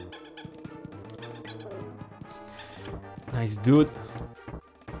 Nice dude.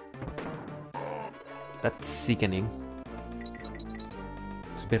 That's sickening.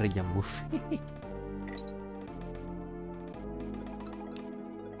 It's very yummy.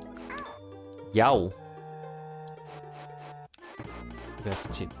 Yow. That's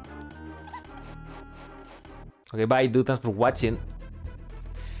cheap. Okay, bye dude. Thanks for watching.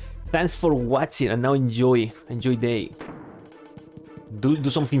 Thanks for watching, and now enjoy day. Do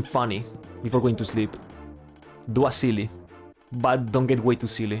something funny before going to sleep. Do a silly, but don't get way too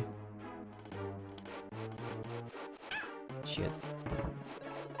silly. Shit.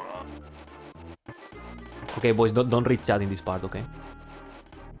 Okay, boys, don't read chat in this part, okay?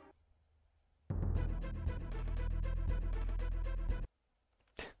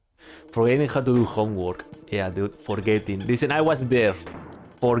 Forgetting how to do homework. Yeah, dude, forgetting. Listen, I was there.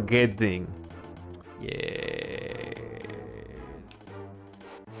 Forgetting. Yes.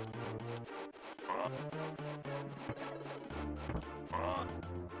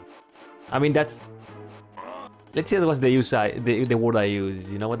 I mean, that's... Let's see what's the word I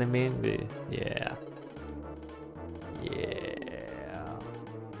use. You know what I mean? Yeah. Yeah.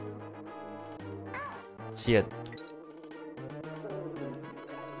 Shit.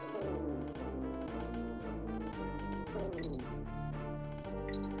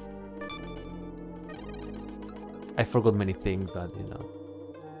 I forgot many things, but you know.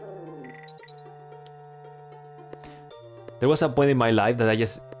 There was a point in my life that I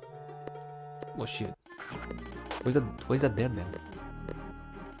just... Oh shit. Why is that there then?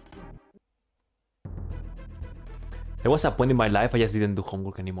 There was a point in my life I just didn't do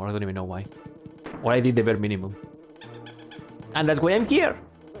homework anymore. I don't even know why. Or I did the bare minimum. And that's why I'm here!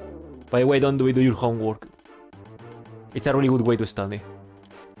 By the way, don't do your homework. It's a really good way to study.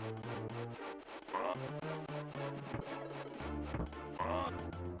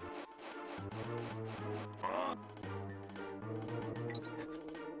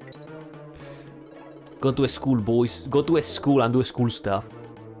 Go to a school, boys. Go to a school and do school stuff.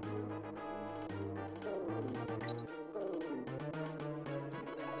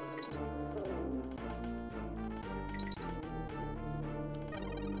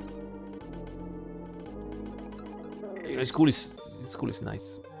 You know, school is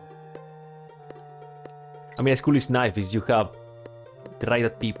nice. I mean, school is nice if you have the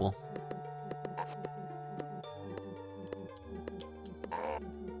right people.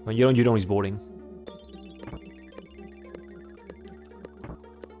 When you're on your own, it's boring.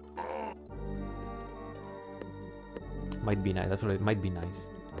 Might be nice. That's what it might be nice.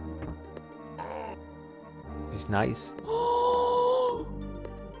 It's nice.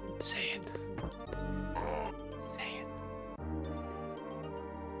 Say it. Say it.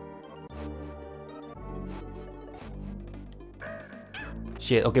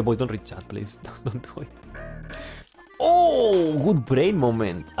 Shit. Okay, boys, don't read chat, please. Don't do it. Oh, good brain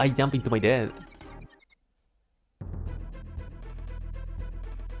moment. I jump into my death.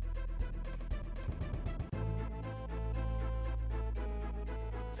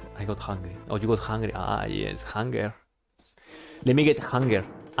 I got hungry. Oh, you got hungry. Ah, yes, hunger. Let me get hunger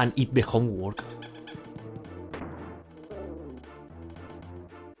and eat the homework.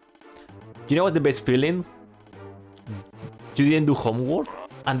 You know what's the best feeling? You didn't do homework,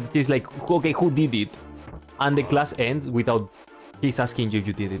 and it's like, okay, who did it? And the class ends without he's asking you if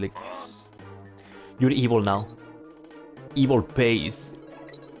you did it. Like, yes. You're evil now. Evil pays.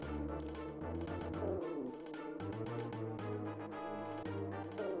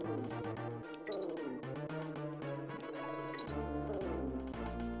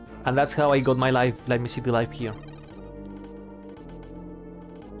 And that's how I got my life, like my city life here.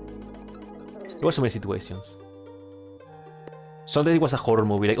 There were so many situations. Sometimes it was a horror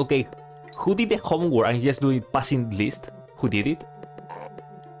movie, like, okay, who did the homework? And you just do a passing list. Who did it?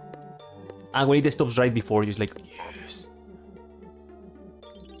 And when it stops right before you, it's like, yes.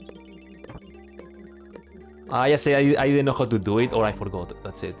 I just say I didn't know how to do it, or I forgot.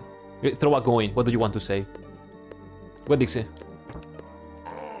 That's it. Throw a coin. What do you want to say? What, Dixie?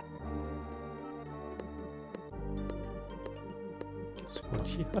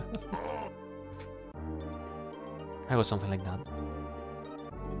 I got something like that.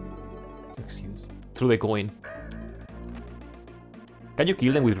 Excuse. Through the coin. Can you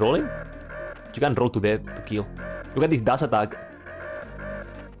kill them with rolling? You can roll to death to kill. Look at this dash attack.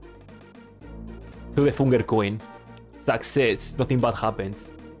 Through the Funger coin. Success. Nothing bad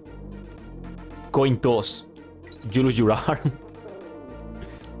happens. Coin toss. You lose your arm.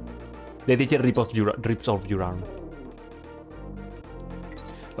 The teacher rips off your arm.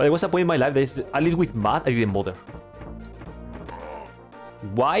 But there was a point in my life that, at least with math, I didn't bother.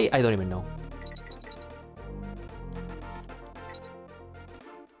 Why? I don't even know.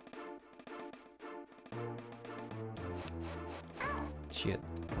 Shit.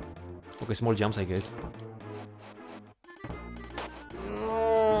 Okay, small jumps, I guess.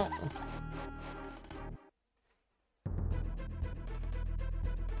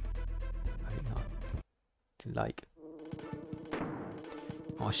 Like.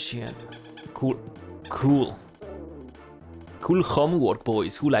 Oh shit. Cool. Cool. Cool homework,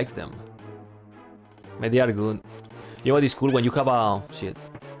 boys. Who likes them? But they are good. You know what is cool? When you have a... Shit.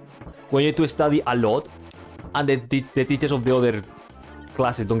 When you have to study a lot, and the teachers of the other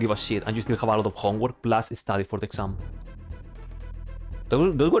classes don't give a shit, and you still have a lot of homework, plus study for the exam.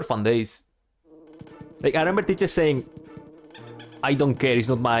 Those were fun days. Like, I remember teachers saying, I don't care, it's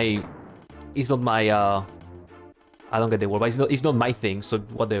not my... I don't get the word, but it's not my thing, so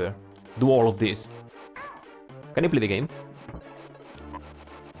whatever. Do all of this. Can you play the game?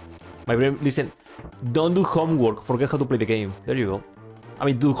 My brain, listen, don't do homework, forget how to play the game. There you go. I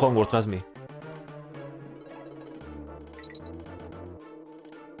mean, do homework, trust me.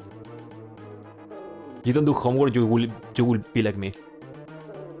 You don't do homework, you will be like me.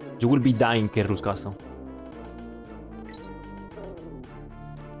 You will be dying, Kerrus Castle.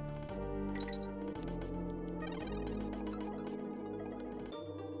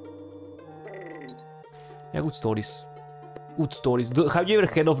 Yeah, good stories. Good stories. Have you ever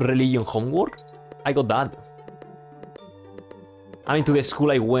heard of religion homework? I got that. I mean, to the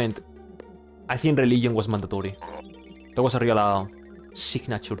school I went, I think religion was mandatory. That was a real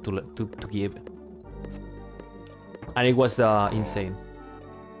signature to give. And it was insane.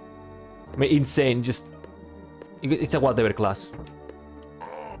 I mean, insane, just... It's a whatever class.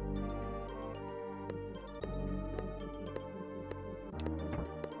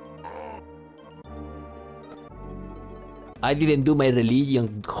 I didn't do my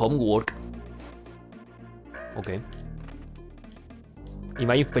religion homework. Okay.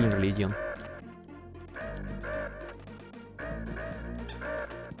 Imagine failing religion.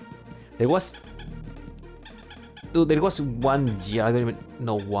 There was... Dude, there was one year, I don't even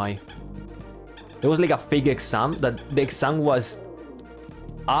know why. There was like a fake exam, that the exam was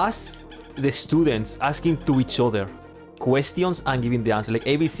us, the students, asking to each other questions and giving the answer, like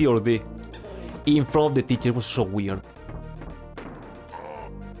A, B, C, or D, in front of the teacher. It was so weird.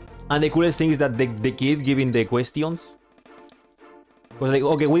 And the coolest thing is that the kid giving the questions was like,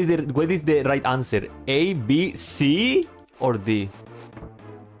 okay, what is the right answer? A, B, C, or D?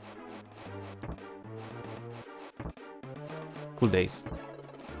 Cool days.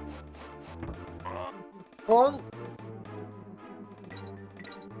 Oh.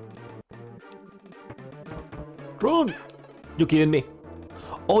 Run! You kidding me?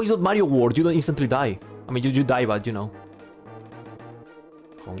 Oh, it's not Mario World. You don't instantly die. I mean, you die, but you know.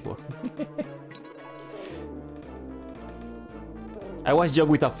 Homework. I was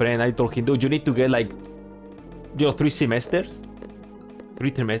joking with a friend. I told him, dude, you need to get like, 3 semesters,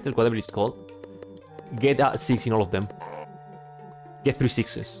 3 trimesters, whatever it's called. Get a 6 in all of them. Get 3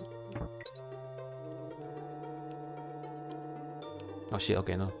 6s. Oh shit,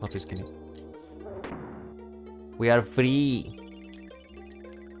 okay, no, not risking it. We are free.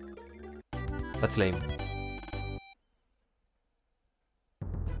 That's lame.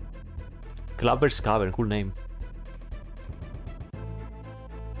 Clubber's Cavern, cool name.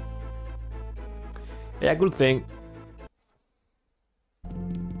 Yeah, good thing.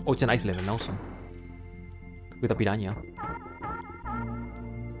 Oh, it's a nice level, awesome. With a piranha.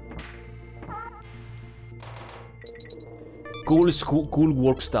 Cool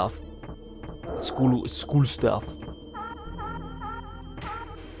work stuff. School stuff.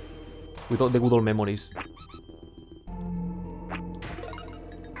 With all the good old memories.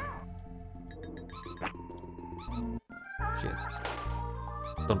 Shit.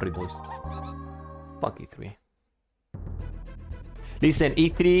 Don't read, boys. Fuck E3. Listen,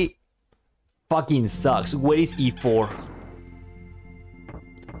 E3 fucking sucks. Where is E4?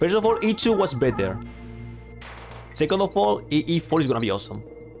 First of all, E2 was better. Second of all, E4 is gonna be awesome.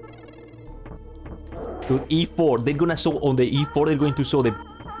 Dude, E4, they're gonna show on the E4, they're going to show the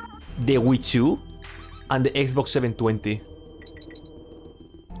Wii 2 and the Xbox 720.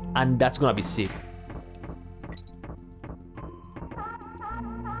 And that's gonna be sick.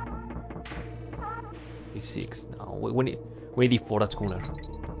 E6 now. We need E4, that's cooler.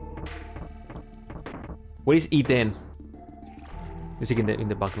 Where is E10? Music in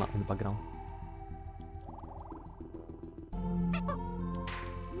the background.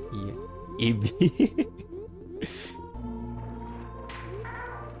 EV.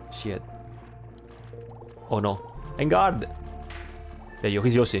 Shit. Oh no. Engard! There you go,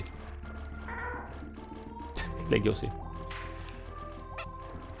 he's Yoshi. He's like Yoshi.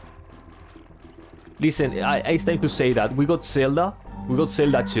 Listen, it's time to say that we got Zelda. We got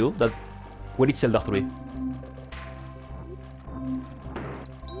Zelda 2. Where is Zelda 3?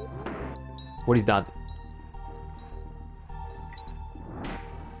 What is that?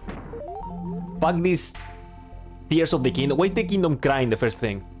 Fuck this Tears of the Kingdom. Why is the kingdom crying, the first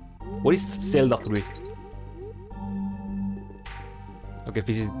thing? What is Zelda 3? Okay,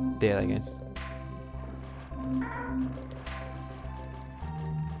 Fish is dead, I guess.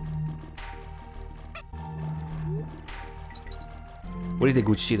 What is the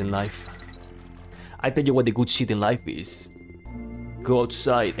good shit in life? I tell you what the good shit in life is. Go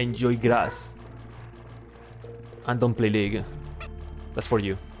outside, enjoy grass. And don't play League. That's for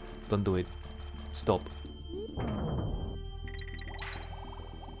you. Don't do it. Stop.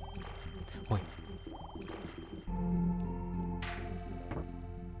 Wait.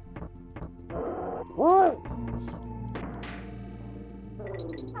 I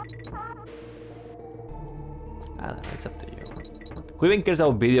don't know, it's up to you. Who even cares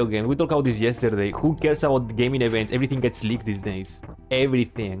about video games? We talked about this yesterday. Who cares about gaming events? Everything gets leaked these days.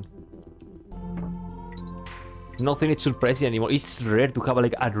 Everything. Nothing is surprising anymore. It's rare to have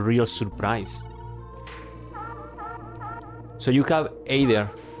like a real surprise. So you have either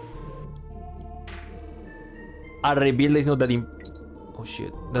a reveal that is not that oh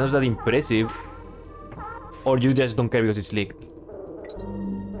shit, that's not that impressive, or you just don't care because it's leaked.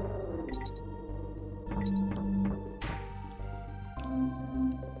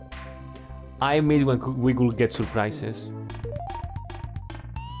 I miss when we could get surprises.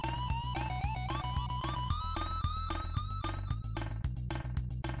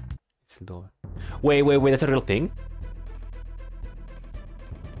 It's the door. Wait, that's a real thing?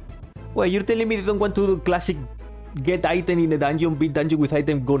 Wait, you're telling me they don't want to do classic get item in the dungeon, beat dungeon with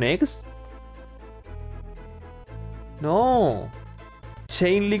item, go next? No.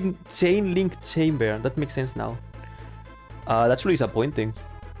 Chain link chamber. That makes sense now. That's really disappointing.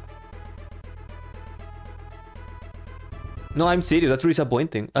 No, I'm serious. That's really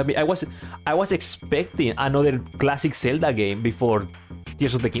disappointing. I mean, I was expecting another classic Zelda game before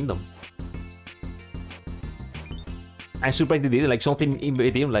Tears of the Kingdom. I'm surprised they did like something in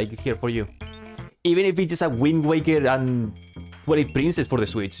between, like here for you. Even if it's just a Wind Waker and Twilight Princess for the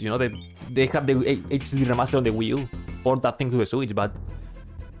Switch, you know, they have the HD remaster on the Wii U, port that thing to the Switch, but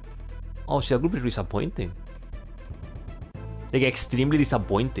oh shit, that would be disappointing. Like extremely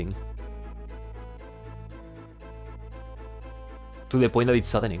disappointing. To the point that it's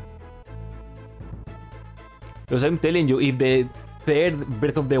saddening. Because I'm telling you, if the third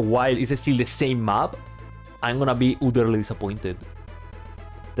Breath of the Wild is still the same map, I'm gonna be utterly disappointed.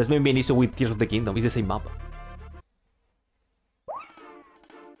 That's maybe an issue with Tears of the Kingdom, it's the same map.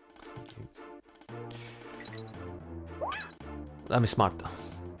 I'm smart.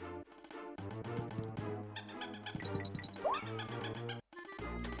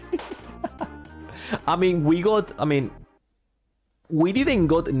 We didn't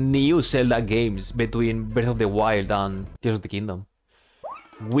got new Zelda games between Breath of the Wild and Tears of the Kingdom.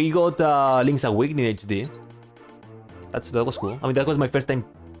 We got Link's Awakening HD. That was cool. I mean, that was my first time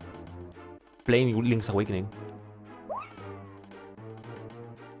playing Link's Awakening.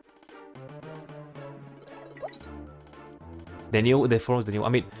 The form was the new. I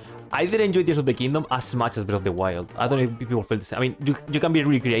mean, I didn't enjoy Tears of the Kingdom as much as Breath of the Wild. I don't know if people felt the same. I mean, you can be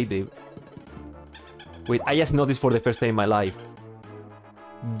really creative. Wait, I just noticed for the first time in my life.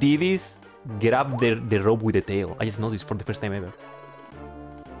 Diddy's grab the rope with the tail. I just noticed for the first time ever.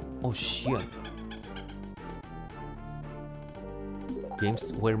 Oh shit.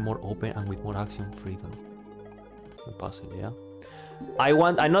 Games were more open and with more action freedom. Impossible, yeah. I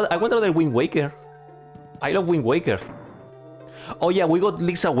want another Wind Waker. I love Wind Waker. Oh yeah, we got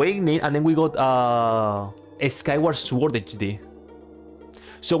Link's Awakening and then we got a Skyward Sword HD.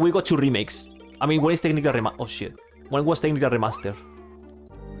 So we got two remakes. I mean, one is technically a oh shit. One was technically a remaster.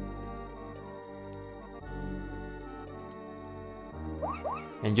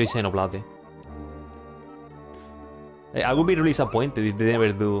 Enjoy Xenoblade. I would be really disappointed if they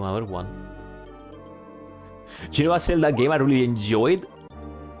never do another one. You know what Zelda game I really enjoyed?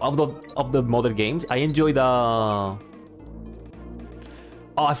 Of the modern games? I enjoyed oh,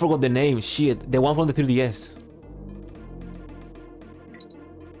 I forgot the name. Shit. The one from the 3DS.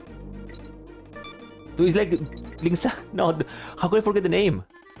 Dude, it's like Link's... No, how could I forget the name?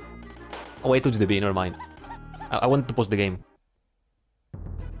 Oh, I touched the B, never mind. I want to post the game.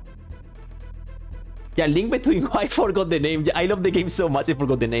 Yeah, Link Between... I forgot the name. I love the game so much, I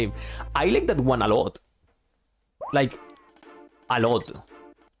forgot the name. I like that one a lot. Like, a lot.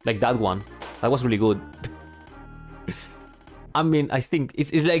 Like that one. That was really good. I mean, I think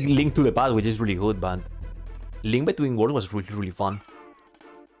it's like Link to the Past, which is really good, but Link Between Worlds was really, really fun.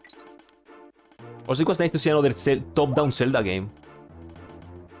 Also, it was nice to see another top-down Zelda game.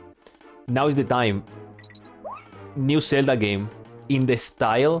 Now is the time. New Zelda game in the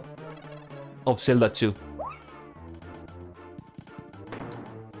style of Zelda 2.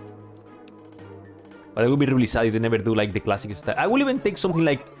 But I would be really sad if they never do like the classic style. I will even take something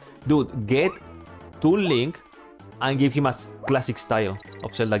like, dude, get Toon Link and give him a classic style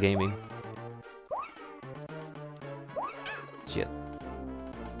of Zelda gaming. Shit.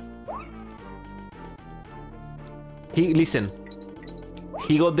 Listen.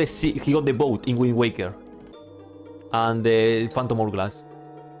 He got the boat in Wind Waker and the Phantom Hourglass.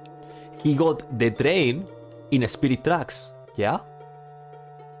 He got the train in Spirit Tracks. Yeah.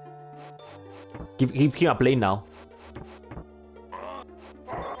 Give him a plane now.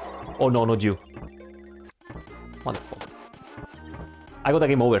 Oh no, not you. What the fuck? I got a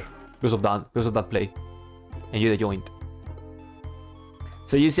game over because of that play. And you the joint.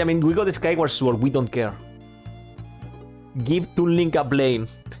 So you see, I mean, we got the Skyward Sword, we don't care. Give to Link a plane.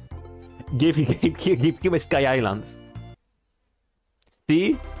 give him Sky Islands.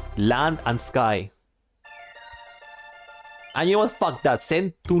 Sea, land, and sky. And you know what? Fuck that.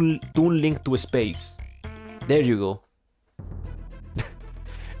 Send Toon Link to space. There you go.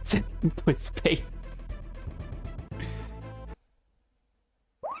 Send him to space.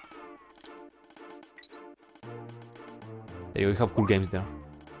 There you have cool games there.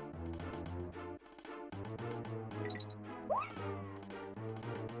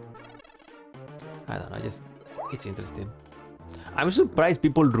 I don't know, it's interesting. I'm surprised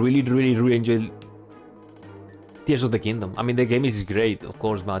people really enjoy Tears of the Kingdom. I mean, the game is great, of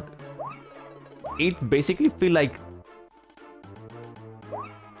course, but it basically feels like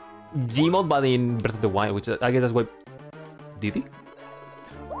Gmod, but in Breath of the Wild, which I guess that's why... Diddy?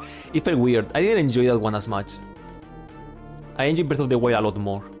 It felt weird. I didn't enjoy that one as much. I enjoyed Breath of the Wild a lot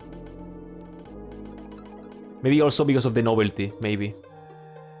more. Maybe also because of the novelty, maybe.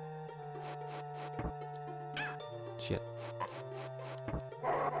 Shit.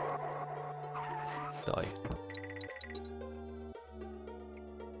 Die.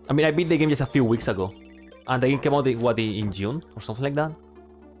 I mean, I beat the game just a few weeks ago. And the game came out, in June? Or something like that?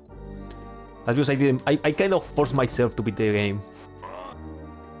 That's because I didn't... I kind of forced myself to beat the game.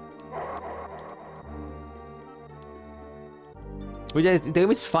 But yeah, the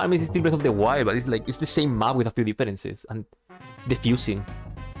game is fun, it's still Breath of the Wild, but it's the same map with a few differences. And the fusing.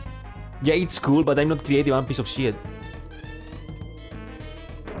 Yeah, it's cool, but I'm not creative, I'm a piece of shit.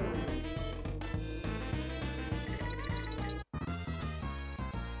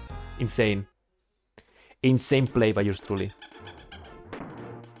 Insane. Insane play by yours truly.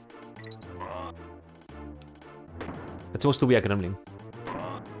 That's supposed to be a gremlin.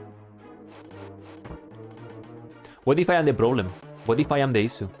 What if I am the problem? What if I am the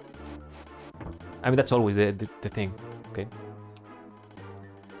issue? I mean, that's always the thing, okay?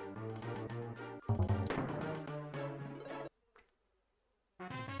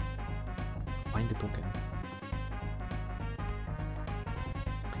 Find the token.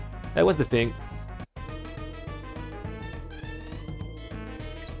 That was the thing.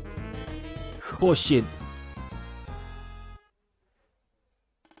 Oh shit.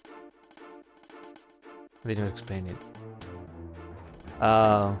 They didn't explain it.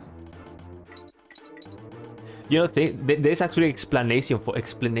 You know, there's actually explanation for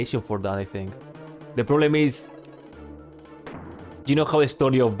that, I think. The problem is, you know how the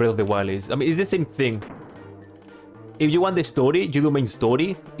story of Breath of the Wild is. I mean, it's the same thing. If you want the story, you do main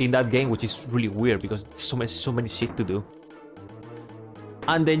story in that game, which is really weird because so many shit to do.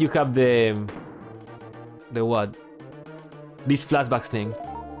 And then you have the what? This flashbacks thing.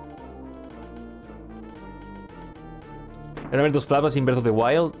 Remember those flashbacks in Breath of the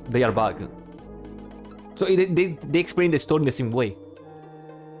Wild? They are back. So they explain the story in the same way.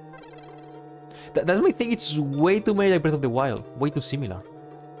 That's my thing, it's way too much like Breath of the Wild. Way too similar.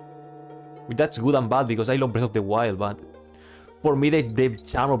 But that's good and bad because I love Breath of the Wild, but for me the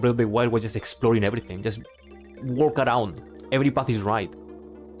charm of Breath of the Wild was just exploring everything. Just walk around. Every path is right.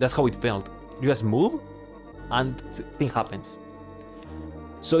 That's how it felt. You just move and thing happens.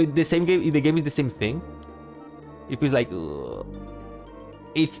 So in the game is the same thing. It feels like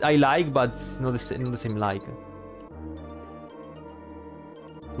I like, but it's not the same like.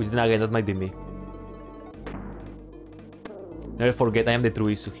 Which then again, that might be me. Never forget, I am the true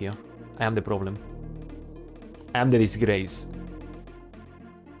issue here. I am the problem. I am the disgrace.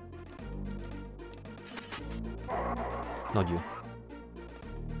 Not you.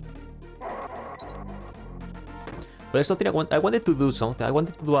 But there's something I wanted to do something. I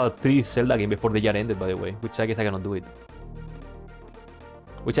wanted to do a 3 Zelda game before the year ended, by the way. Which I guess I cannot do it.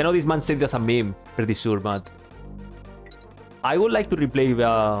 Which I know this man said that's a meme, pretty sure, but... I would like to replay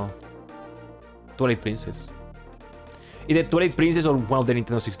Twilight Princess. Either Twilight Princess or one of the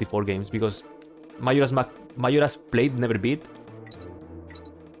Nintendo 64 games, because Majora's Played never beat.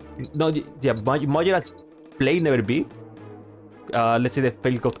 No, yeah, Majora's Played never beat. Let's say the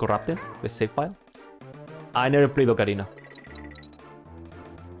file got corrupted, the save file. I never played Ocarina.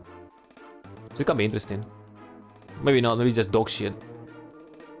 So it can be interesting. Maybe not, maybe it's just dog shit.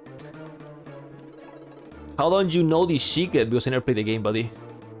 How don't you know this secret? Because I never played the game, buddy.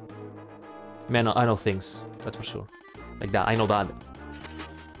 Man, I know things. That's for sure. Like that, I know that.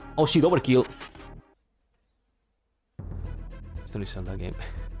 Oh shit, overkill. It's only Zelda game.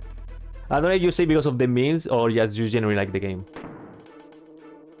 I don't know if you say because of the memes or just you generally like the game.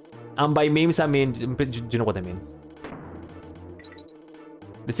 And by memes, I mean, you know what I mean.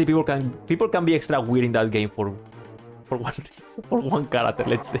 Let's say people can be extra weird in that game for one reason, for one character,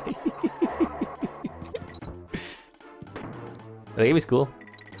 let's say. The game is cool.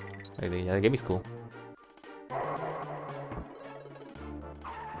 Yeah, the game is cool.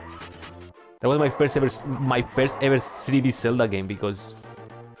 That was my first ever 3D Zelda game because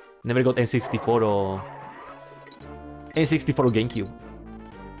never got N64 or GameCube.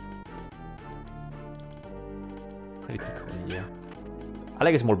 Pretty cool, yeah. I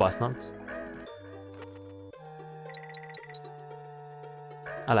like small bastards.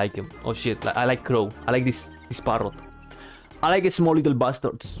 I like him. Oh shit! I like Crow. I like this parrot. I like small little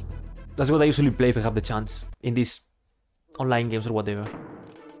bastards. That's what I usually play if I have the chance in these online games or whatever.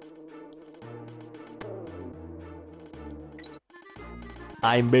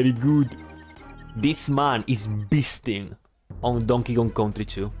 I'm very good. This man is beasting on Donkey Kong Country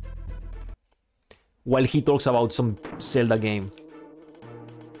 2 while he talks about some Zelda game.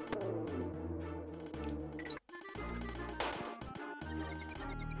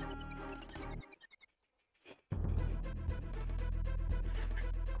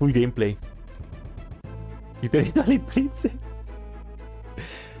 Cool gameplay. Literally princess.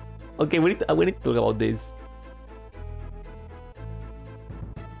 Okay, we need to talk about this.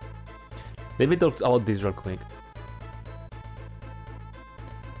 Let me talk about this real quick.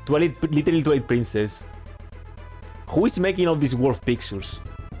 Literally Twilight Princess. Who is making all these wolf pictures?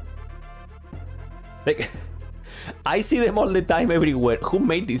 Like, I see them all the time everywhere. Who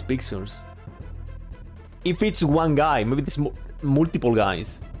made these pictures? If it's one guy, maybe there's multiple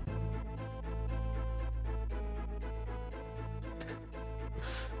guys.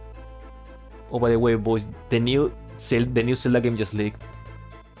 Oh, by the way, boys, the new Zelda game just leaked.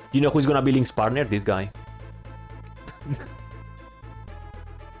 You know who's gonna be Link's partner? This guy.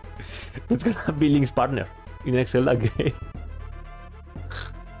 That's gonna be Link's partner in the next Zelda game.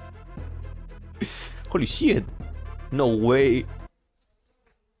 Holy shit! No way!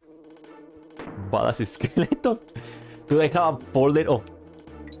 Badass skeleton. Do I have a folder of?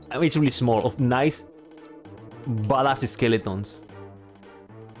 I mean, it's really small of nice badass skeletons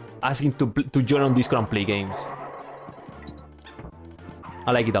asking to join on Discord and play games.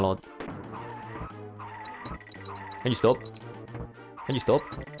 I like it a lot. Can you stop? Can you stop?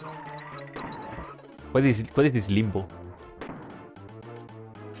 What is this limbo?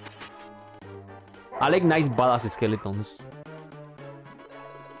 I like nice badass skeletons.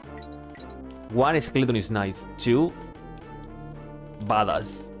 One skeleton is nice. Two,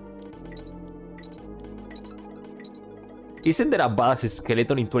 badass. Isn't there a badass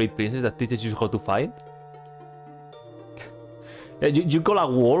skeleton in Twilight Princess that teaches you how to fight? You call a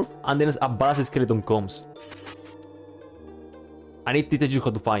wolf, and then a badass skeleton comes. And it teaches you how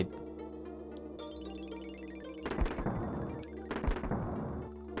to fight.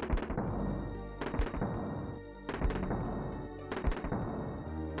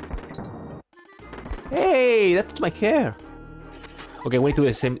 Hey, that's my hair. Okay, we need to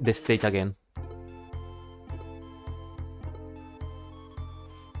do the stage again.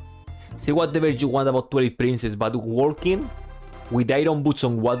 Say whatever you want about Twilight Princess, but walking with iron boots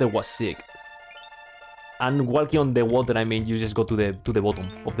on water was sick. And walking on the water, I mean, you just go to the bottom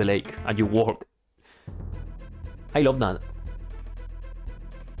of the lake and you walk. I love that.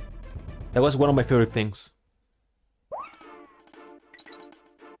 That was one of my favorite things.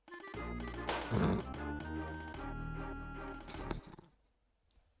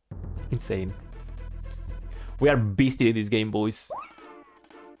 Insane. We are beasted in this game, boys.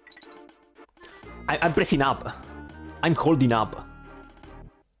 I'm pressing up. I'm holding up.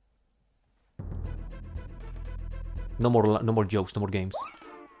 No more jokes, no more games.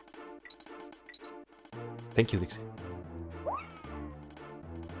 Thank you, Dixie.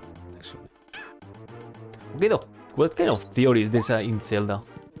 What kind of theory is there in Zelda?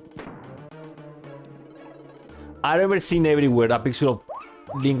 I remember seeing everywhere a picture of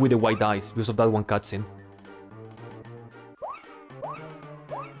Link with the white eyes because of that one cutscene.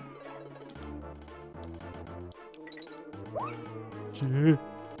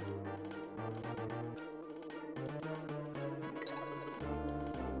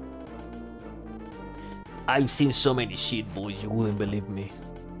 I've seen so many shit, boys, you wouldn't believe me.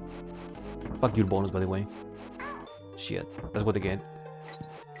 Fuck your bonus, by the way. Shit, that's what they get.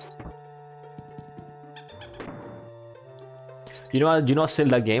 You know a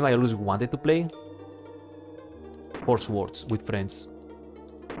Zelda game I always wanted to play? Force Wars with friends.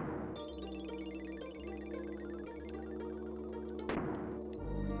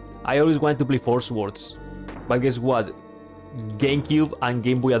 I always wanted to play Force Wars, but guess what? GameCube and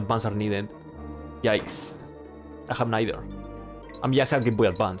Game Boy Advance are needed. Yikes. I have neither. I mean, I have Game Boy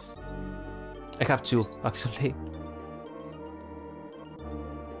Advance. I have two, actually.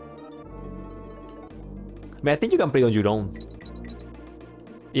 I mean, I think you can play on your own.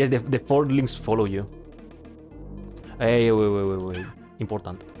 Yes, the four links follow you. Hey, wait.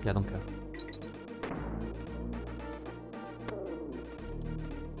 Important. Yeah, I don't care.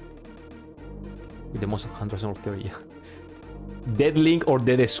 With the most 100% of theory. Dead Link or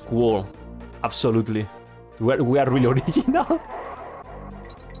Dead Squall? Absolutely. We are really original.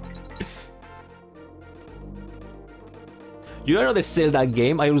 You know the Zelda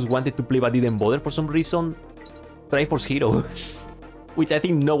game I always wanted to play but didn't bother for some reason? Triforce Heroes. Which I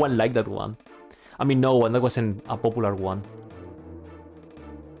think no one liked that one. I mean, no one. That wasn't a popular one.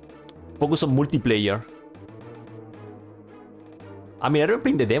 Focus on multiplayer. I mean, I remember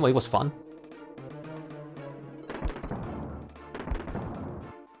playing the demo. It was fun.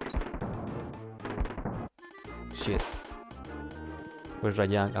 Shit. Where's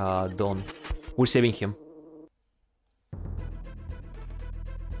Ryan? Don. We're saving him.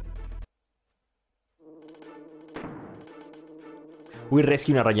 We're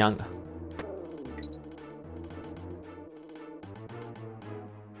rescuing a Ryan.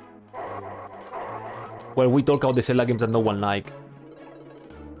 Well, we talk about the Zelda games that no one like.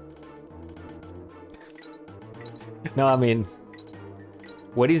 No, I mean...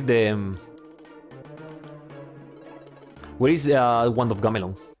 Where is the... Where is Wand of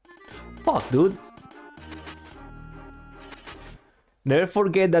Gamelon? Fuck, dude. Never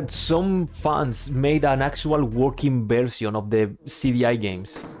forget that some fans made an actual working version of the CDI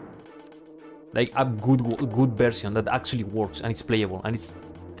games. Like a good version that actually works and it's playable and it's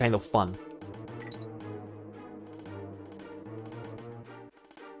kind of fun.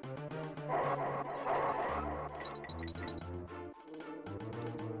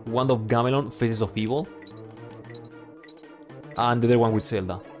 Wand of Gamelon, Faces of Evil. And the other one with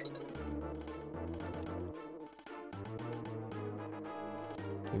Zelda.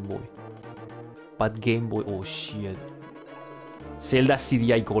 Game Boy. But Game Boy, oh shit. Zelda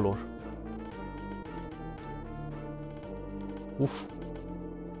CDI color. Oof.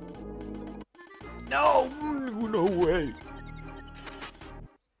 No! No way.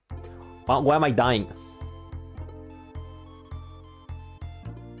 Why am I dying?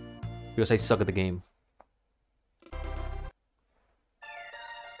 Because I suck at the game.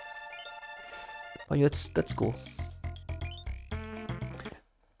 Oh, yeah, that's cool.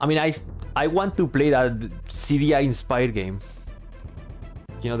 I mean, I want to play that CDI inspired game.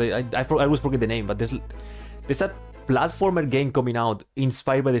 You know, I always forget the name, but there's a platformer game coming out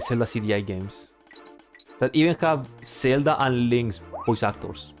inspired by the Zelda CDI games that even have Zelda and Link's voice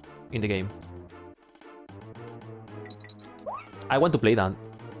actors in the game. I want to play that.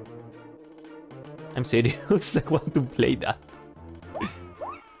 I'm serious. I want to play that.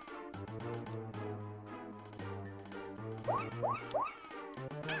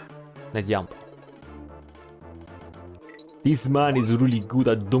 Let's jump. This man is really good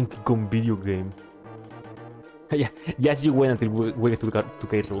at Donkey Kong video game. Yeah, yes, you wait until we get to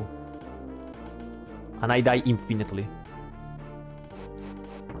K. Rool. And I die infinitely.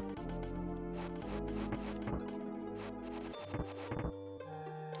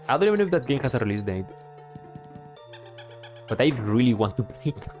 I don't even know if that game has a release date. But I really want to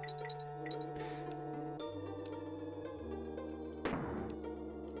play it.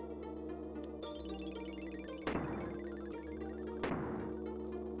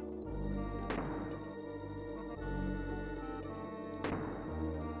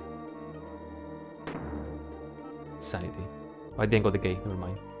 Sanity. Oh, I didn't got the K, never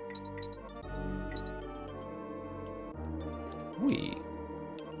mind. Wee.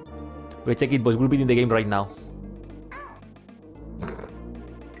 Okay, check it, boys. We're beating the game right now.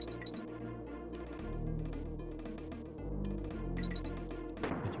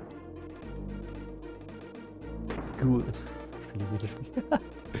 Good.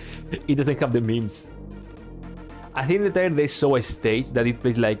 It doesn't have the memes. I think that they saw a stage that it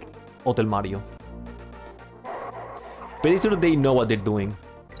plays like Hotel Mario. Pretty sure they know what they're doing.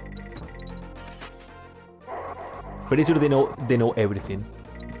 Pretty sure they know everything.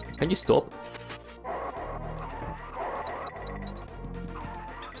 Can you stop?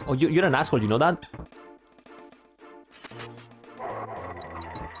 Oh, you're an asshole, you know that?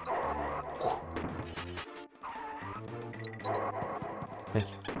 Thank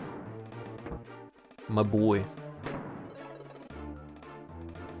you. My boy.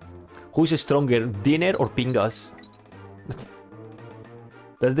 Who's stronger, Dinner or Pingas?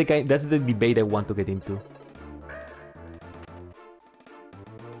 That's the debate I want to get into.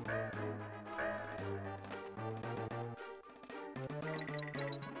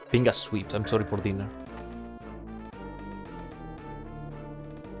 Pinga sweeps. I'm sorry for dinner.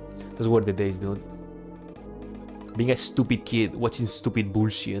 Those were the days, dude. Being a stupid kid, watching stupid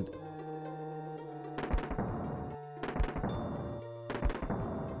bullshit.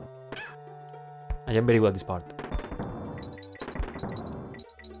 I am very good at this part.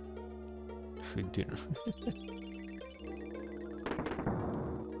 Free dinner.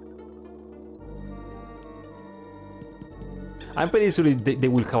 I'm pretty sure they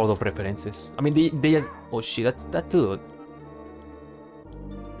will have a lot of references. I mean, they just... Oh shit, that's dude.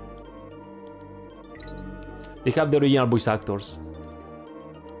 They have the original voice actors.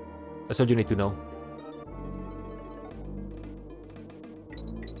 That's all you need to know.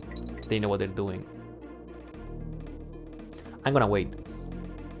 They know what they're doing. I'm gonna wait.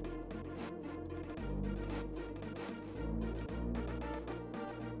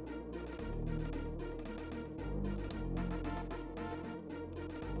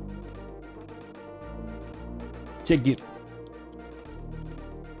 Check it.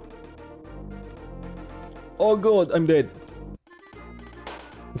 Oh god, I'm dead.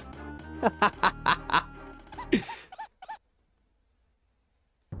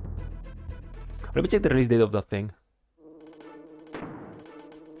 Let me check the release date of that thing.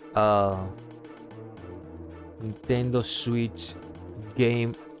 Nintendo Switch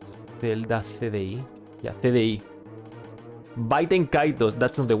game Zelda CDI. Yeah, CDI. Baiten Kaitos,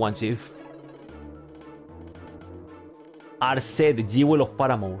 that's not the one, chief. Arced, Jewel of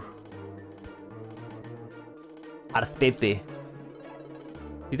Paramore. Arcete.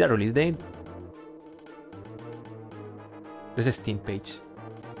 Is that release date? There's a Steam page.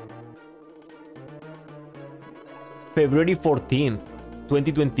 February 14th,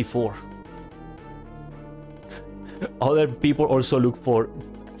 2024. Other people also look for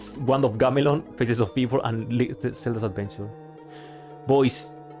Wand of Gamelon, Faces of People, and Zelda's Adventure.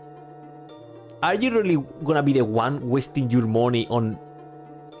 Boys, are you really gonna be the one wasting your money on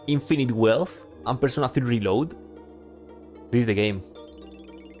Infinite Wealth and Persona 3 Reload? This is the game.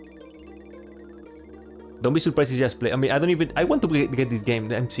 Don't be surprised if you just play. I mean, I want to get this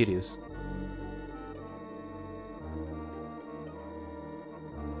game. I'm serious.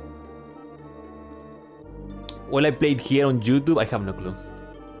 Well, I played here on YouTube. I have no clue.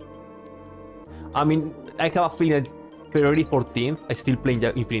 I mean, I have a feeling that February 14th, I'm still playing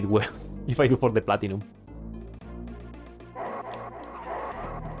Infinite Wealth if I go for the Platinum.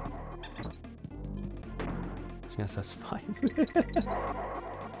 That's 5.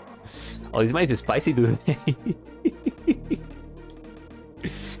 Oh, this might is spicy today.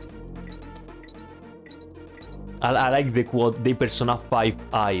 I like the quote, they Persona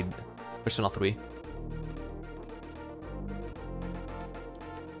 5-eyed Persona 3.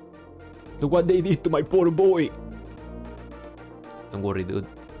 Look what they did to my poor boy. Don't worry, dude.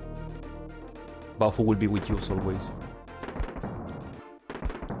 Bafu will be with you as always.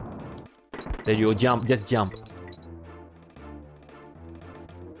 There you go, jump, just jump.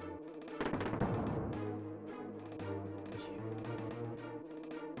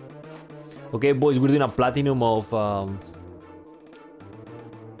 Okay, boys, we're doing a platinum of a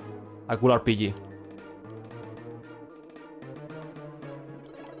cool RPG.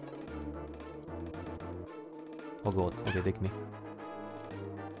 Oh god, okay, take me.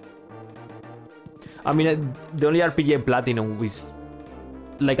 I mean, the only RPG I platinum is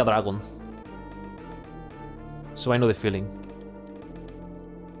like a dragon. So I know the feeling.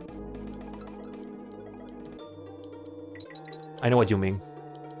 I know what you mean.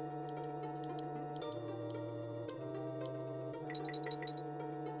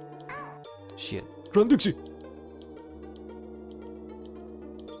 Shit. Run, Dixie!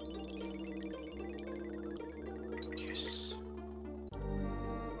 Yes.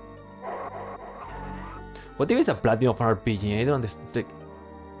 What if it's a platinum of an RPG? I don't understand. It's like,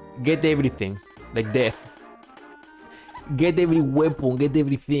 get everything. Like death. Get every weapon, get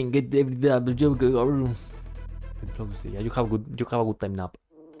everything, get every... Yeah, you have a good time nap.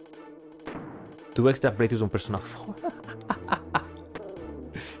 2 extra playthroughs on Persona 4.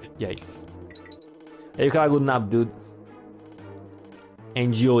 Yikes. Yeah, you have a good nap, dude.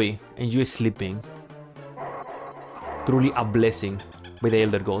 Enjoy sleeping. Truly a blessing by the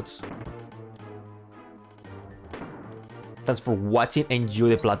Elder Gods. Thanks for watching. Enjoy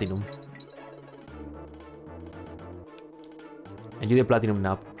the platinum. Enjoy the platinum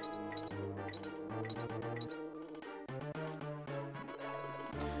nap.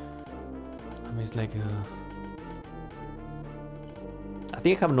 I mean, it's like I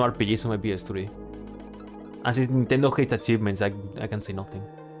think I have no RPGs on my PS3. And since Nintendo hates achievements, I can say nothing.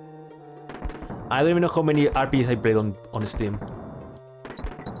 I don't even know how many RPGs I played on Steam.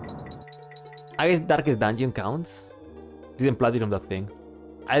 I guess Darkest Dungeon counts. Didn't platinum that thing.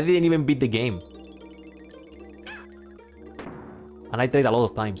 I didn't even beat the game. And I tried a lot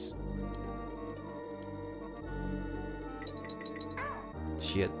of times.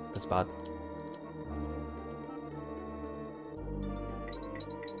 Shit, that's bad.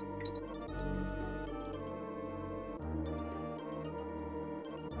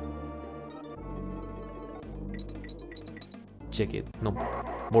 Check it. No.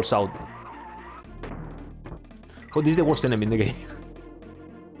 Balls out. Oh, this is the worst enemy in the game.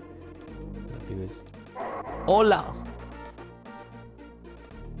 Hola.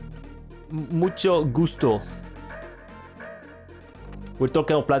 Mucho gusto. We're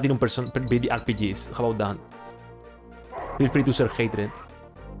talking about platinum RPGs. How about that? Feel free to share hatred.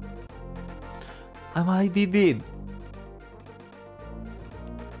 I did it.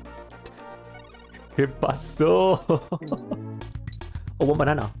 ¿Qué pasó? Oh, one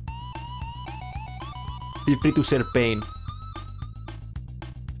banana. Feel free to share pain.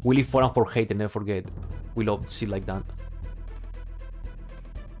 We live for and for hate and never forget. We love shit like that.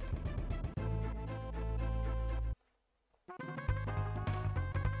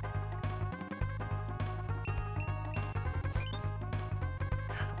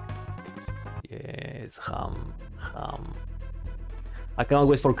 Yes, ham. I cannot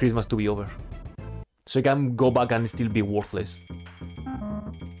wait for Christmas to be over. So I can go back and still be worthless.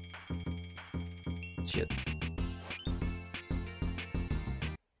 Shit.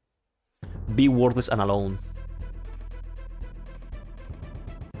 Be worthless and alone.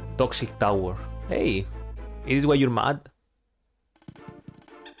 Toxic Tower. Hey, is this why you're mad?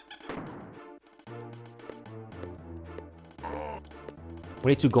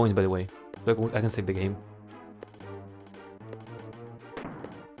 We need 2 coins, by the way. So I can save the game.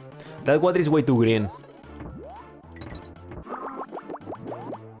 That water is way too green.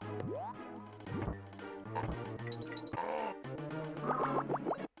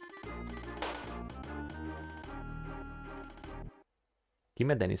 Give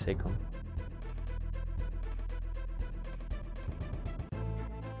me a Danny second.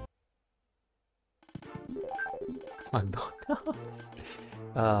 McDonald's.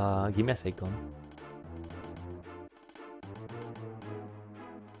 Give me a second.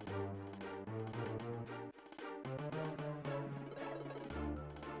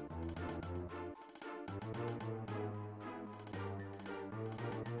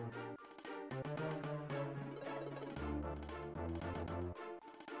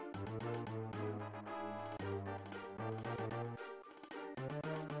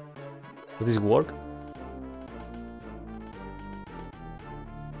 Does this work?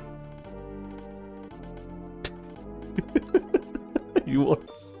 It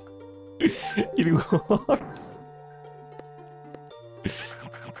works. It works.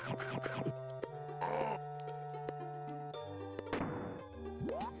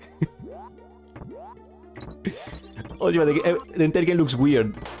 Oh, yeah, the entire game looks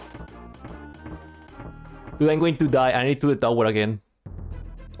weird. Dude, I'm going to die. I need to the tower again.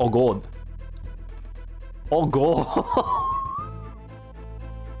 Oh god. Oh god.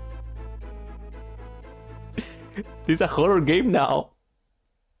 This is a horror game now.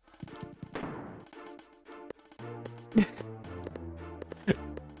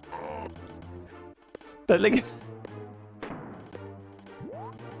 That's like...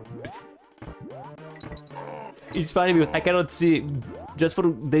 It's funny because I cannot see... Just for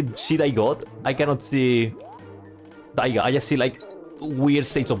the shit I got, I cannot see... Taiga. I just see like weird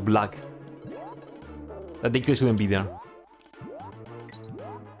shades of black. That they clearly shouldn't be there.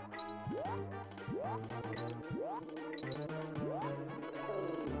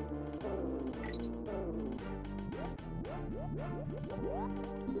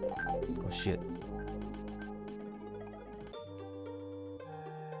 Oh shit.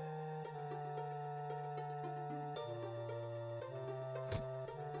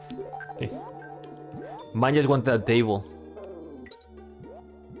 Yes. Man just wanted a table.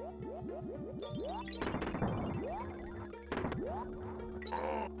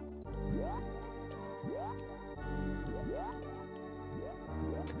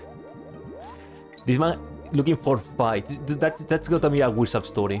 This man looking for fight. That's gonna be a weird sub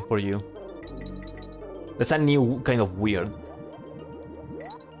story for you. That's a new kind of weird.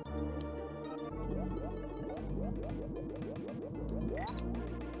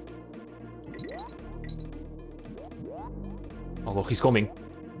 Oh god, he's coming.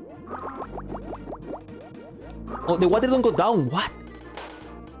 Oh, the water don't go down. What?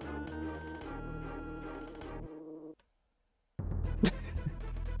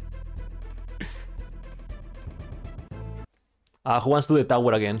 Who wants to do the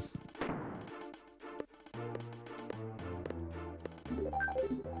tower again?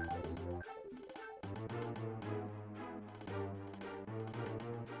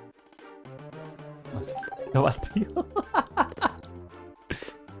 No vacío.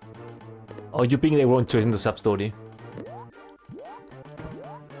 Oh, you picked the wrong choice in the sub story.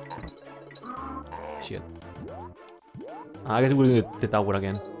 Shit. I guess we're doing the tower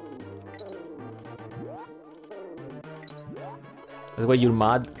again. That's why you're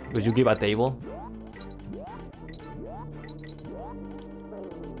mad, because you give a table.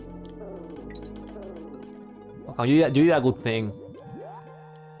 Okay, you did a good thing,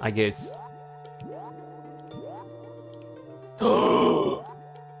 I guess.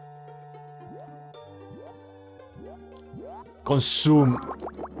 Consume.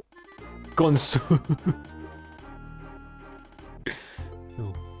 Consume.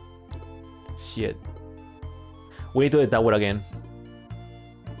 Oh. Shit. Wait to the tower again.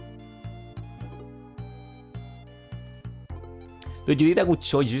 Dude, you did a good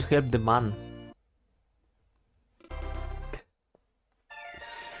choice. You just helped the man.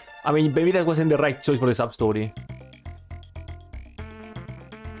 I mean, maybe that wasn't the right choice for the sub story.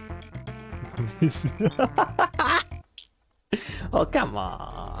 Oh, come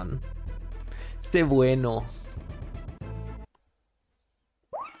on. Sé bueno.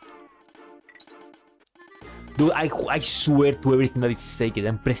 Dude, I swear to everything that is sacred.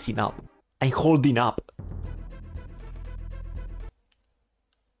 I'm pressing up. I'm holding up.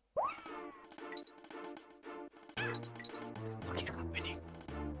 What is happening?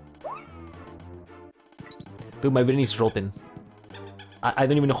 Dude, my brain is rotten. I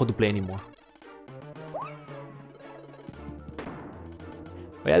don't even know how to play anymore.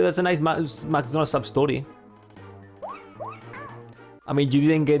 But yeah, that's a nice McDonald's sub-story. I mean, you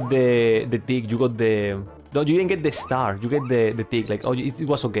didn't get the tick, you got the... No, you didn't get the star, you get the tick, like, oh, it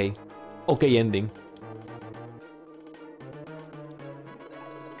was okay. Okay ending.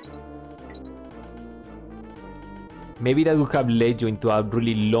 Maybe that would have led you into a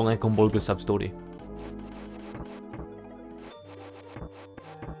really long and convoluted sub-story.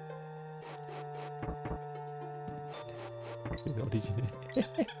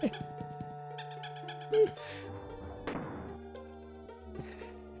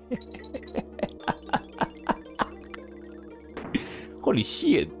 Holy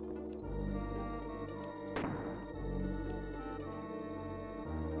shit.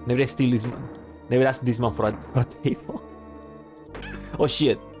 Never steal this man. Never ask this man for a table. Oh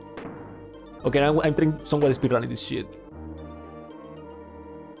shit. Okay, now I'm trying somewhat speedrunning this shit.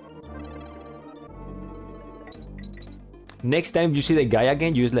 Next time you see the guy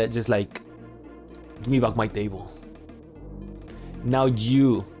again, you just like, give me back my table. Now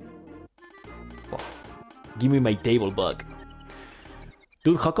you, give me my table back.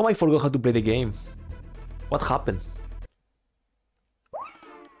 Dude, how come I forgot how to play the game? What happened?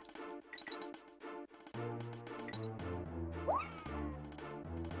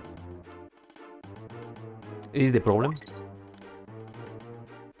 Is the problem?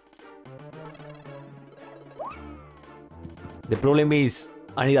 The problem is,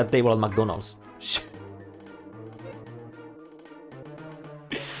 I need a table at McDonald's.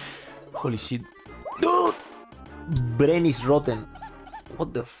 Holy shit. Dude! Brain is rotten.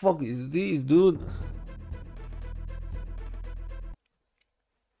 What the fuck is this, dude?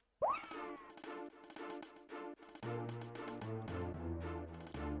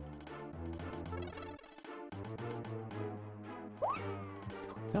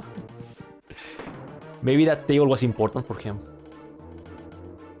 Maybe that table was important for him.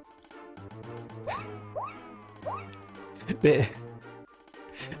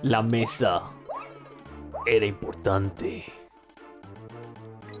 La mesa era importante.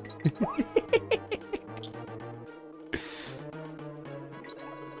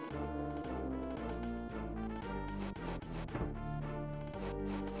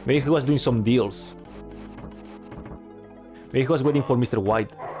 Maybe he was doing some deals. Maybe he was waiting for Mr.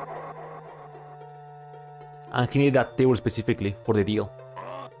 White. And he needed that table specifically for the deal.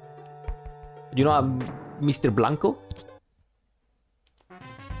 You know Mr. Blanco?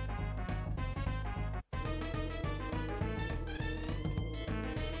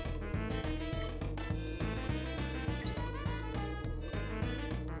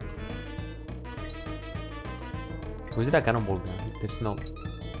 Was it a cannonball gun? There's no...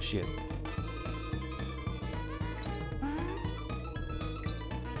 shit.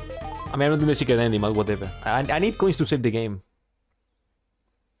 I mean, I'm not doing the secret ending, but whatever. I need coins to save the game.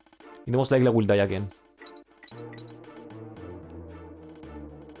 It most likely I will die again.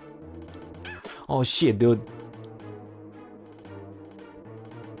 Oh shit, dude.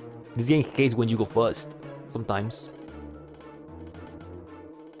 This game hates when you go first. Sometimes.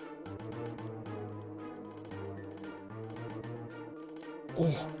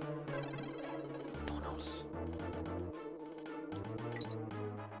 Oh.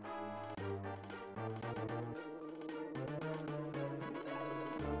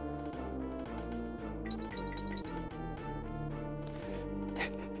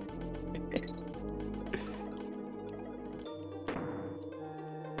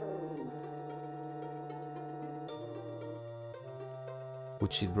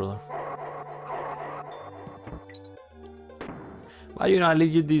 Good shit, brother. But you know, at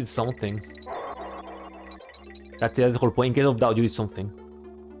least you did something. That's the whole point. In case of doubt, you did something.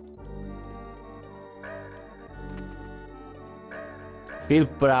 Feel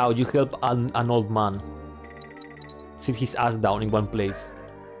proud, you helped an old man. Sit his ass down in one place.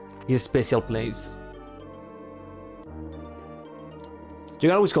 His special place. You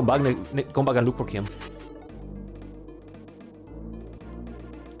can always come back and look for him.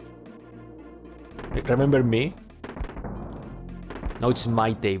 Remember me? Now it's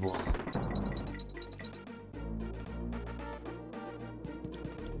my table.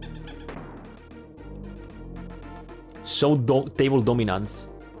 Show table dominance.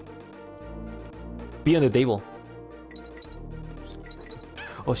 Be on the table.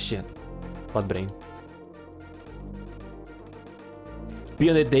 Oh shit. Bad brain. Be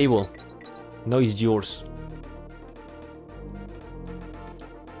on the table. No, it's yours.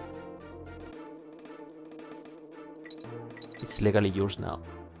 It's legally yours now.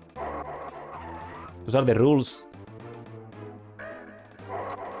 Those are the rules.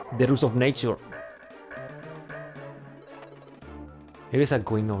 The rules of nature. Maybe there's a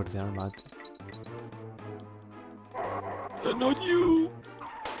queen over there, but... Not you!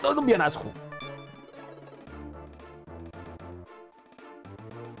 No, don't be an asshole.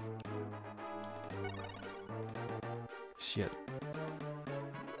 Shit.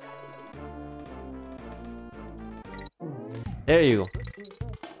 There you go.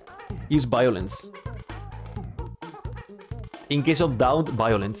 Use violence. In case of doubt,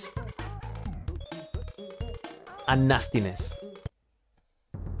 violence. And nastiness.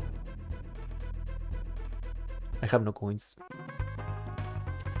 I have no coins.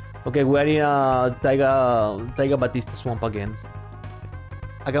 Okay, we're in a Taiga Batista swamp again.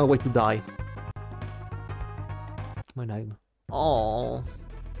 I can't wait to die. My nightmare. Oh.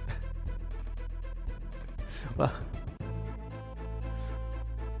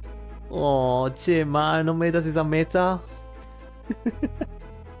 Oh, che, man, no me das esa mesa.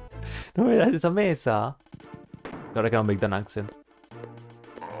 No me das esa mesa. Ahora I can make an accent.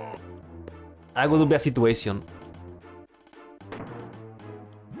 I will be a situation.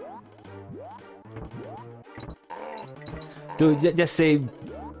 Dude, just say...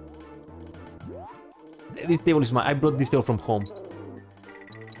 This table is mine. I brought this table from home.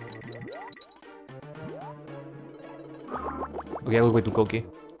 Okay, I will wait to Koki.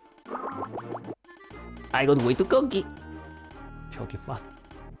 I got way to Koki. Okay, man.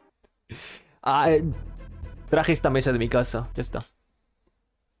 Traje esta mesa de mi casa. Ya está.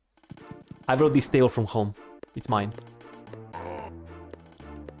 I brought this table from home. It's mine.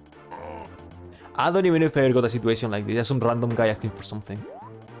 I don't even know if I ever got a situation like this. There's some random guy asking for something.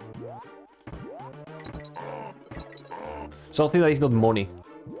 Something that is not money.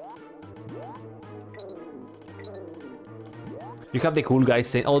 You have the cool guys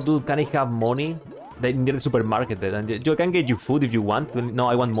saying, oh dude, can I have money? They need a supermarket there, and you can get you food if you want. No,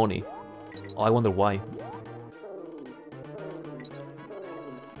 I want money. Oh, I wonder why.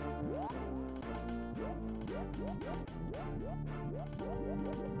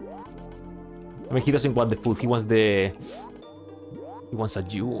 I mean, he doesn't want the food, he wants the... He wants a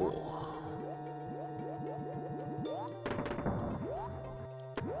jewel.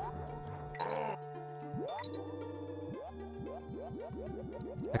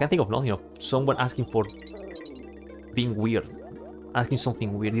 I can't think of nothing, of someone asking for being weird. Asking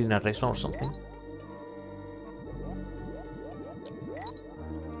something weird in a restaurant or something.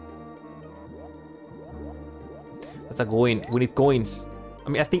 That's a coin. We need coins. I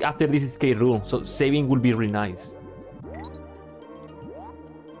mean, I think after this is K rule, so saving will be really nice.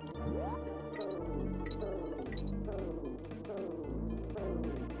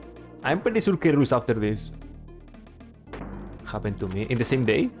 I'm pretty sure K rule is after this. Happened to me in the same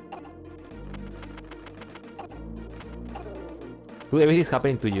day. Dude, everything's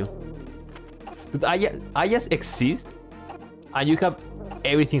happening to you. Dude, I just exist, and you have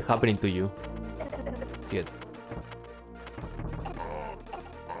everything happening to you. Shit.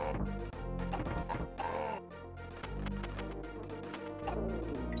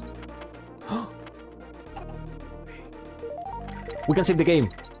 We can save the game.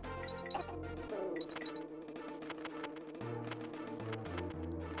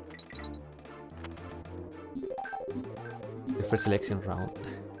 The first selection round.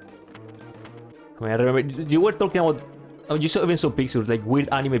 I mean, I remember you were talking about. Oh, you even saw pictures like weird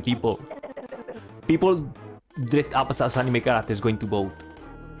anime people. People dressed up as anime characters going to vote.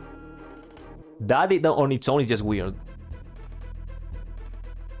 That on its own is just weird.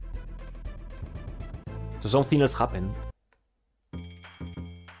 So something else happened.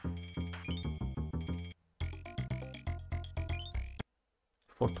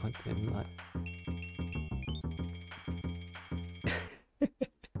 29.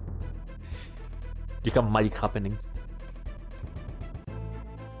 You have magic happening.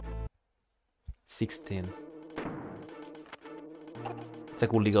 16. It's a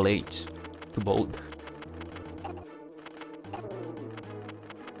good legal age to vote.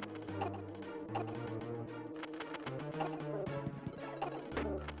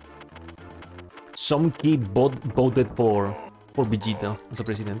 Some kid voted for Vegeta as a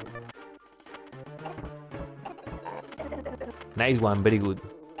president. Nice one, very good.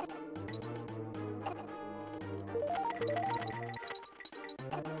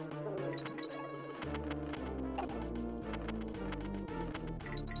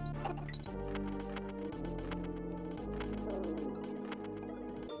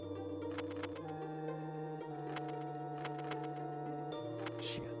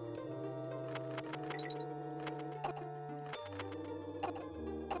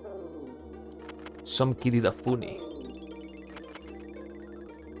 Some kid did a funny.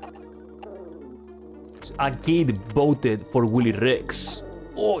 A kid voted for Willy Rex.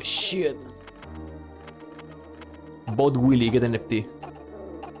 Oh shit. Vote Willy, get NFT.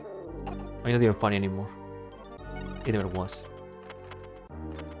 I'm not even funny anymore. It never was.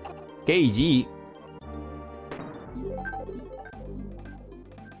 KG.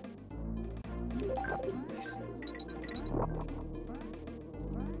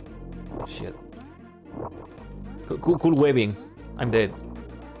 Shit. Cool webbing. I'm dead.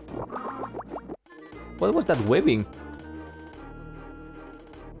 What was that webbing?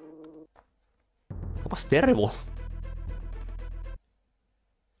 That was terrible.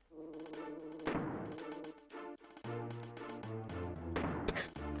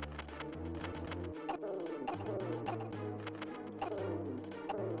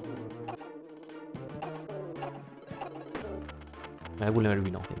 I will never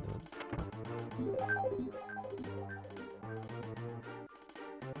be nothing.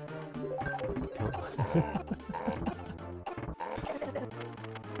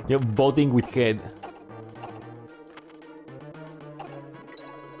 You're voting with head.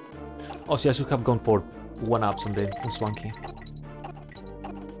 Oh, see, I should have gone for one-ups on the Swanky.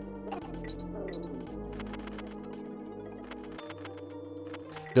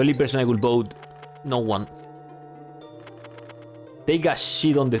 The only person I will vote, no one. Take a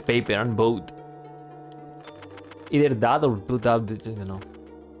shit on the paper and vote. Either that or put out, I don't know.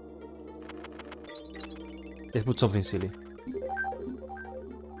 Let's put something silly.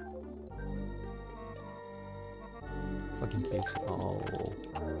 Fucking pigs. Oh.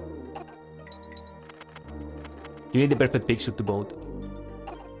 You need the perfect picture to vote.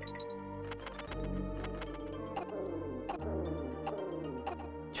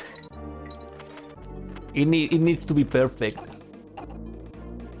 It needs to be perfect.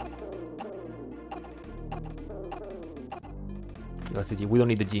 That's the G. We don't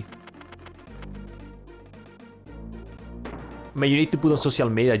need the G. Man, you need to put on social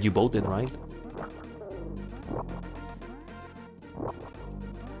media that you voted, right?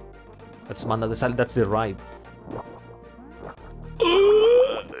 That's man. That's the right.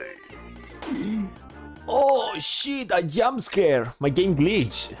 Oh shit! A jump scare. My game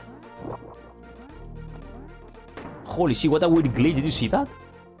glitched. Holy shit! What a weird glitch. Did you see that?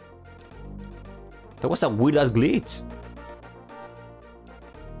 That was a weird ass glitch.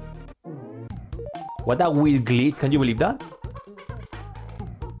 What a weird glitch. Can you believe that?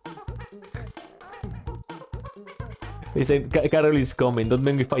 They said Carol is coming. Don't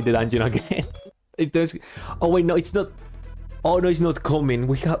make me fight the dungeon again. Oh wait, no, it's not. Oh no, it's not coming.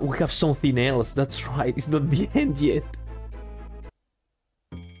 We have something else. That's right. It's not the end yet.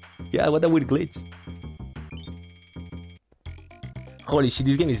 Yeah, what a weird glitch. Holy shit,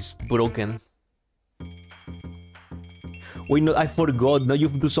 this game is broken. Wait, no, I forgot. Now you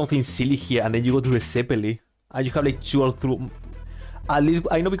do something silly here, and then you go to the Zeppeli, and you have like 2 or 3. At least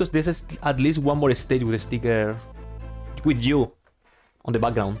I know, because there's at least one more stage with a sticker with you on the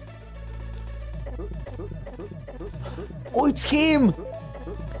background. Oh, it's him!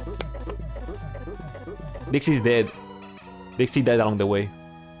 Dixie's dead. Dixie died along the way.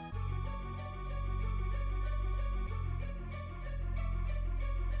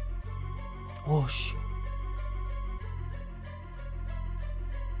 Oh shit.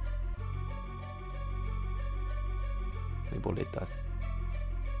 Boletas.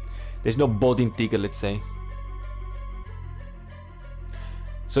 There's no voting ticket, let's say.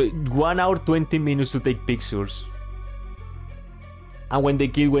 So 1 hour 20 minutes to take pictures. And when the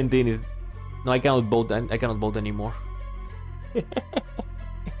kid went in, no, I cannot vote. I cannot vote anymore.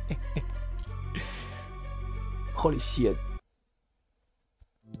 Holy shit.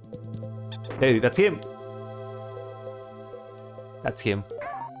 Hey, that's him. That's him.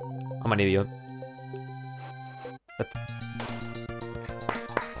 I'm an idiot.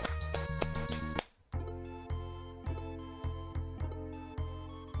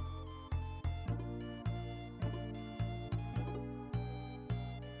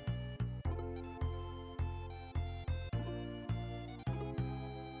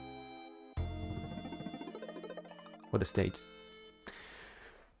 What the stage?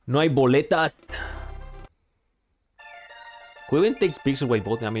 No hay boletas. Who even takes pictures while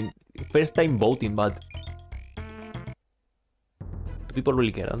voting? I mean, first time voting, but do people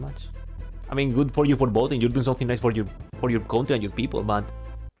really care that much? I mean, good for you for voting. You're doing something nice for your country and your people, but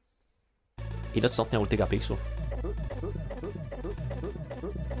it's not something I will take a picture.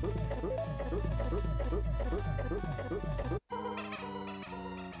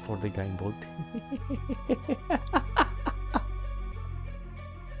 For the guy voting.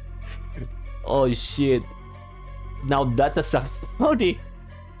 Oh shit. Now that's a sub story.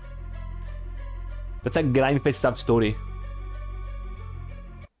 That's a grindfest sub story.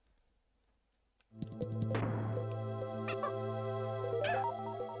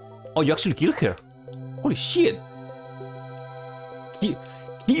 Oh, you actually killed her. Holy shit.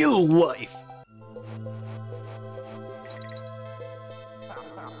 Kill wife.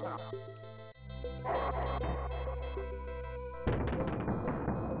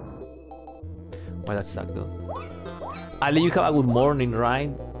 Why that sucked though. I'll let you have a good morning,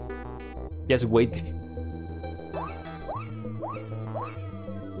 right? Just wait.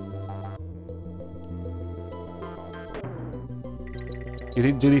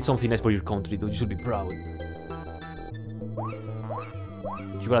 You did something nice for your country, though. You should be proud.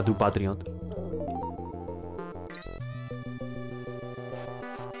 You gotta do Patreon.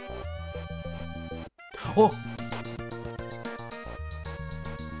 Oh!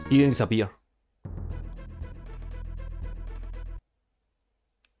 He didn't disappear.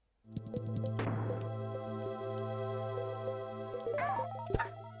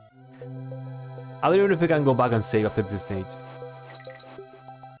 I don't even know if we can go back and save after this stage.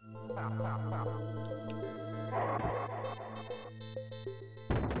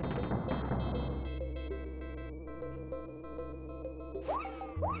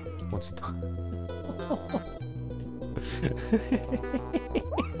 What's that?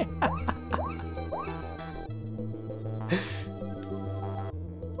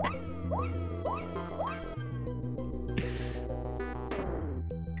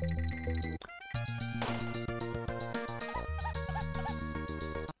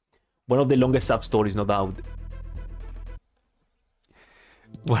 One of the longest sub stories, no doubt.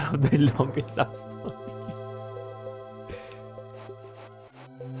 One of the longest sub stories.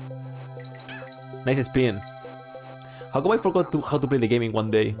 Nice spin. How come I forgot how to play the game in one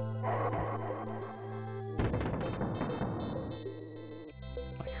day?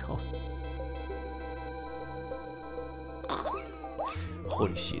 My God.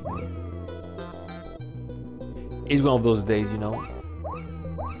 Holy shit, dude. It's one of those days, you know?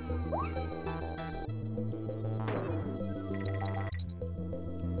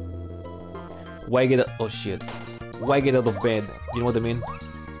 Why get out? Oh shit. Why get out of bed? You know what I mean?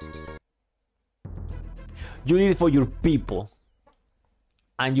 You did it for your people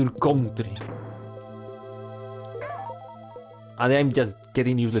and your country. And I'm just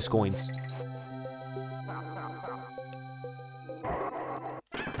getting useless coins.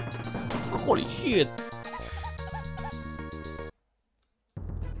 Holy shit.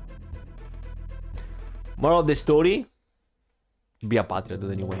 Moral of the story: be a patriot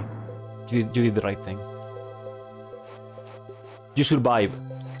anyway. You did the right thing. You survive.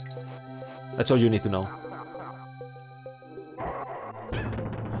 That's all you need to know.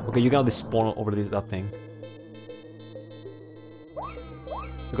 Okay, you're gonna despawn over that thing.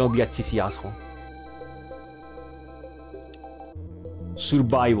 You're gonna be a cheesy asshole.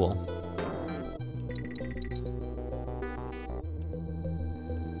 Survival.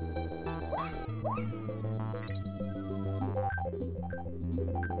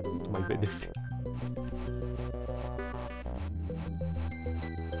 My benefit.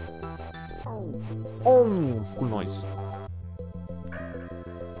 Oh, cool noise.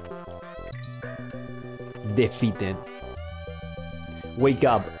 Defeated. Wake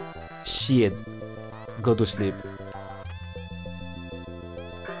up. Shit. Go to sleep.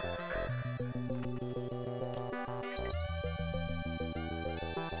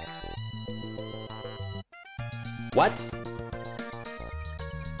 What?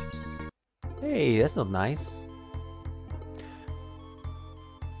 Hey, that's not nice.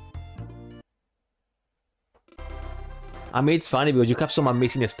 I mean, it's funny because you have some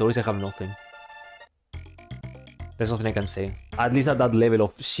amazing stories, I have nothing. There's nothing I can say. At least at that level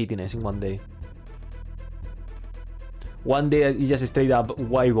of shittiness in one day. One day it's just straight up,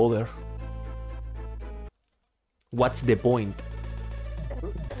 why bother? What's the point?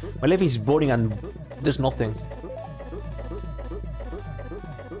 My life is boring and there's nothing.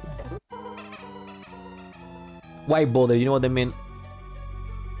 Why bother? You know what I mean?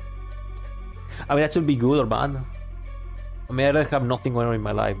 I mean, that should be good or bad. I mean, I'd rather have nothing going on in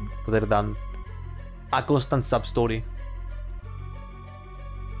my life other than a constant sub-story.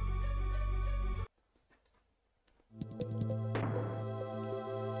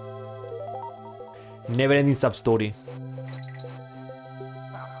 Never-ending sub-story.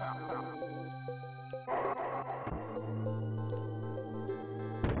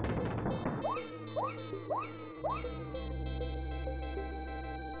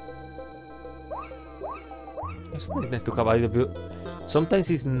 It's nice to have a little bit. Sometimes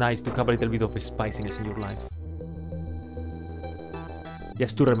it's nice to have a little bit of spiciness in your life.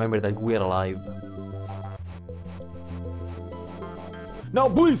 Just to remember that we're alive. No,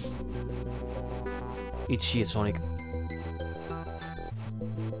 please! Eat shit, Sonic.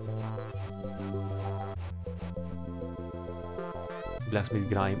 Blacksmith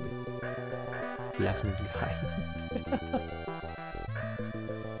grind. Blacksmith grind.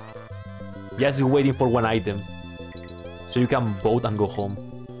 Just waiting for one item. So you can vote and go home.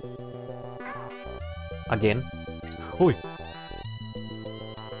 Again. Oi!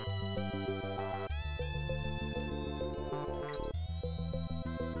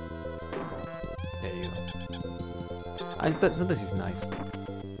 There you go. Sometimes it's nice.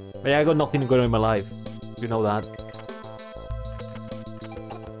 But I got nothing going on in my life. You know that.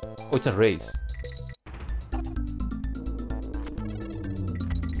 Oh, it's a race.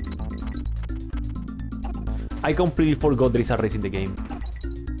 I completely forgot there is a race in the game.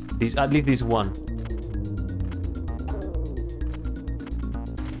 At least this one.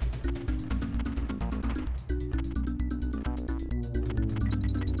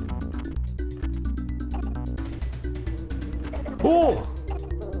 Oh!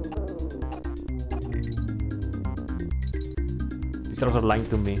 These are lying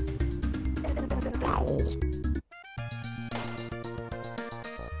to me.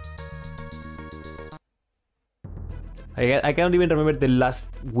 I cannot even remember the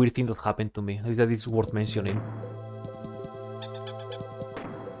last weird thing that happened to me. I think that is worth mentioning.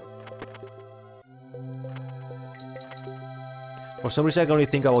 For some reason I can only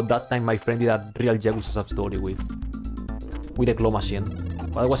think about that time my friend did a real Yakuza sub-story with a claw machine.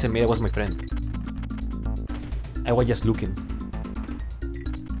 But that wasn't me, that was my friend. I was just looking.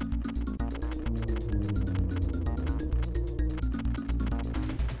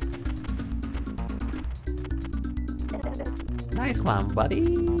 Nice one,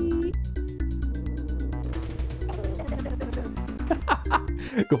 buddy.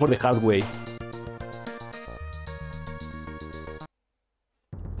 Go for the hard way.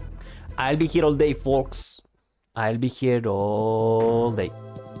 I'll be here all day, folks. I'll be here all day.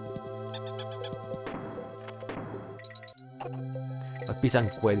 But peace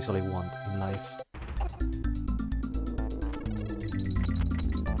and quiet is all I want in life.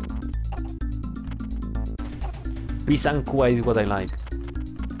 Peace and quiet is what I like.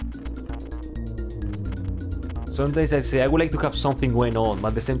 Sometimes I say I would like to have something going on, but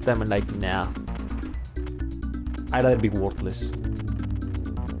at the same time I'm like, nah. I'd rather be worthless.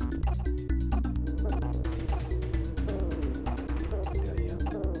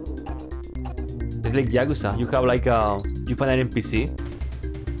 It's like Yakuza. You have like you find an NPC,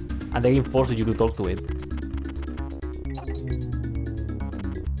 and the game forces you to talk to it.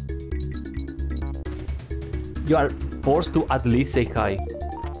 You are forced to at least say hi.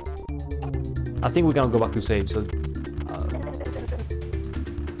 I think we cannot go back to save, so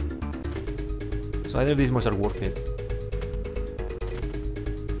I think these mods are worth it.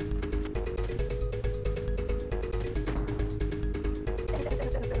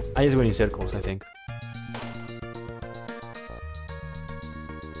 I just went in circles, I think.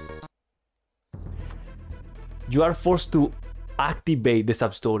 You are forced to activate the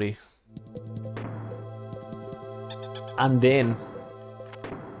sub-story. And then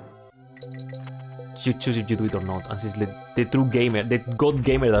you choose if you do it or not. And since the true gamer, the god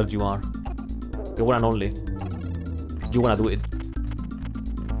gamer that you are, the one and only, you wanna do it.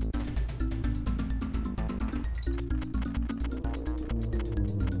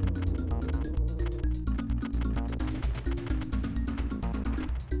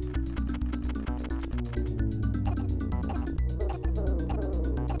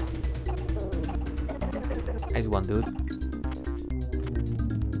 Nice one, dude.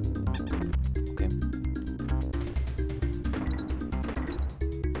 Okay.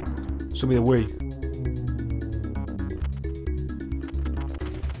 Show me the way.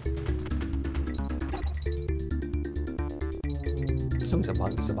 This song is a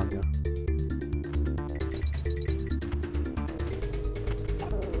banger.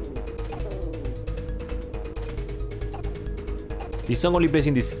 This song only plays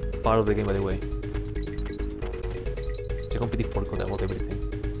in this part of the game, by the way. It's a competitive fork about everything.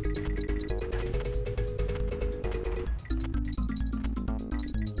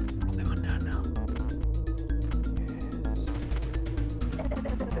 The banana. Yes.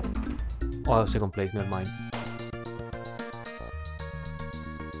 Oh, second place, never mind.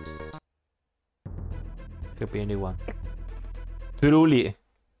 Could be anyone. Truly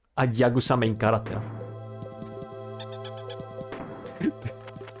a Yakuza main character.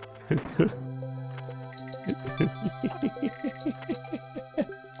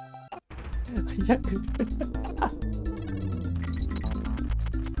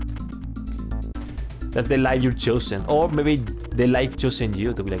 That's the life you're chosen, or maybe the life chosen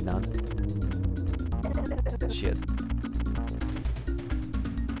you to be like that. Shit.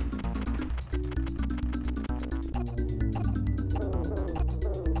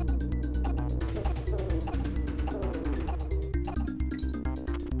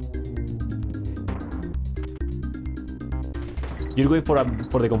 You're going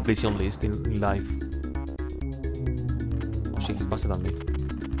for the completion list in life. Oh shit, he's faster than me.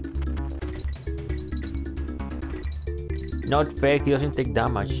 Not fair, he doesn't take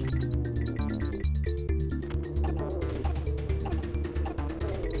damage.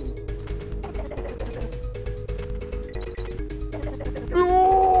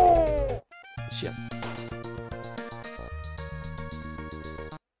 Shit.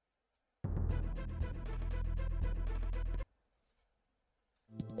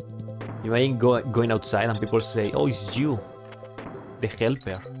 Imagine going outside and people say, oh, it's you, the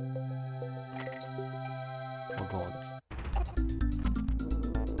helper. Oh god.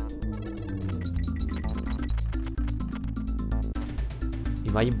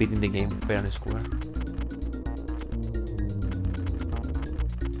 Imagine beating the game fair and square.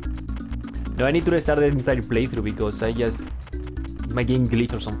 No, I need to restart the entire playthrough because my game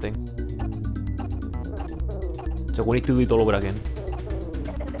glitched or something. So we need to do it all over again.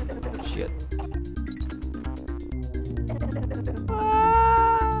 Shit.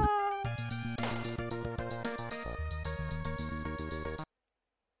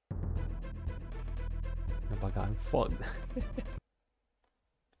 Oh my god, I'm fucked.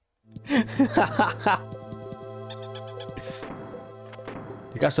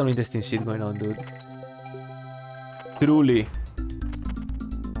 You got some interesting shit going on, dude. Truly.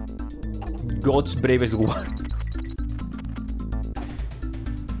 God's bravest one.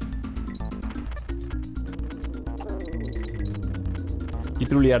 You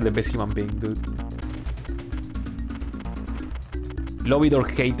truly are the best human being, dude. Love it or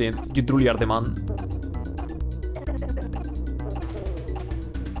hate it, you truly are the man.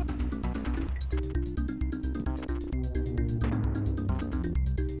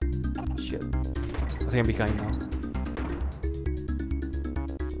 Shit. I think I'm behind now.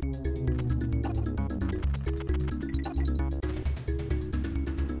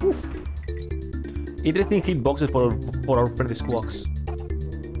 Oof. Interesting hitboxes for our friend Squawks.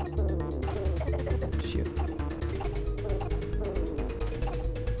 Shit.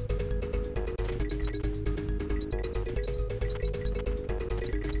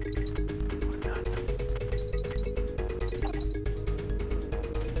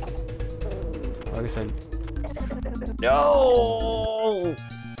 I guess no!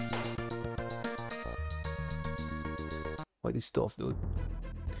 Why this stuff, dude?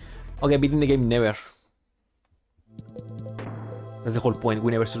 Okay, beating the game never. That's the whole point.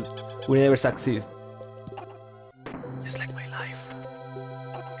 We never succeed. Just like my life.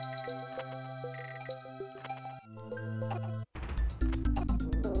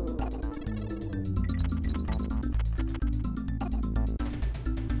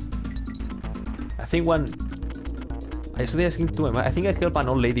 I think I started asking to him. I think I helped an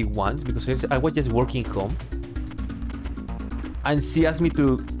old lady once because I was just working home, and she asked me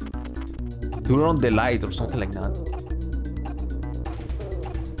to turn on the light or something like that.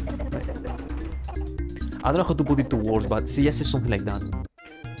 I don't know how to put it to words, but she just said something like that.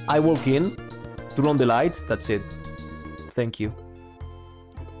 I walk in, turn on the lights, that's it. Thank you.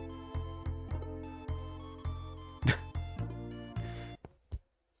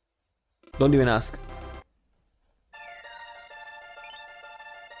 Don't even ask.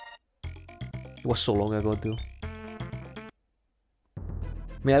 It was so long ago too.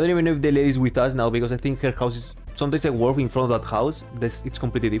 I mean, I don't even know if the lady's with us now because I think her house is... Sometimes I work in front of that house, it's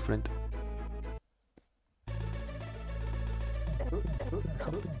completely different.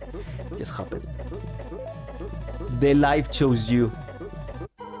 just happened? The life chose you.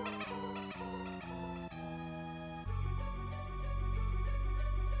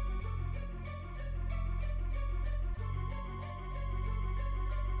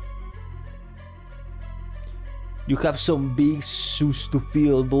 You have some big shoes to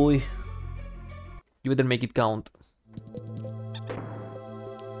fill, boy. You better make it count.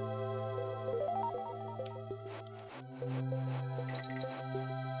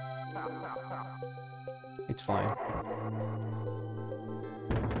 It's fine.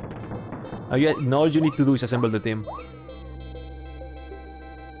 Now all you need to do is assemble the team.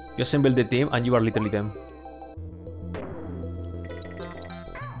 You assemble the team and you are literally them.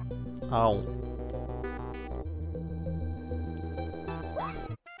 Ow.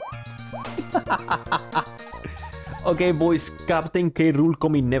 Okay, boys, Captain K rule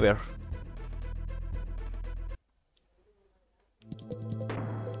coming never.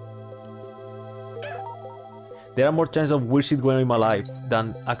 There are more chances of weird shit going on in my life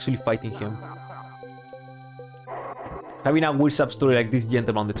than actually fighting him. Having a weird sub story like this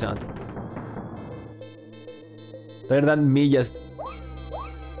gentleman on the chat. Better than me just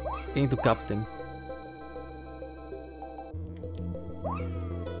getting to Captain.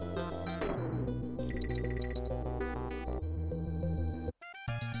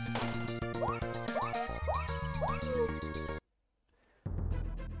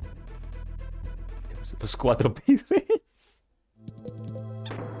 Los 4 pibes.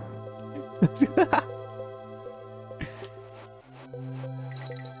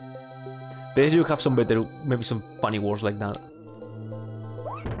 Bet you have some better, maybe some funny words like that.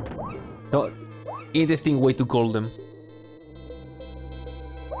 No, interesting way to call them.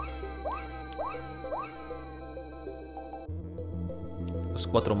 Los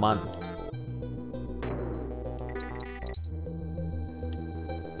 4 man.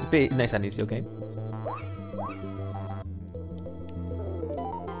 Nice and easy, okay?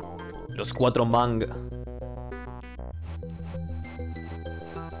 Los 4 man.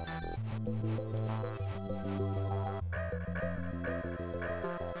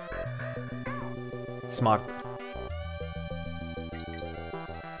 Smart.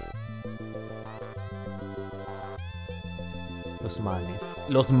 Los mames.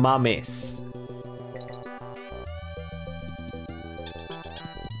 Los mames.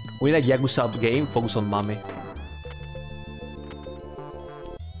 We need a Yakuza game focus on mame.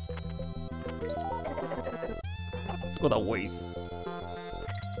 What a waste.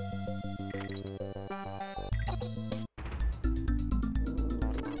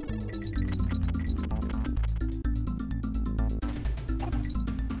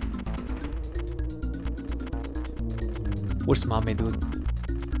 Where's Mame, dude?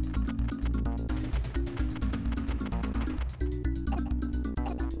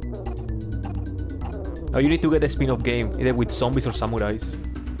 Oh, you need to get a spin-off game, either with zombies or samurais.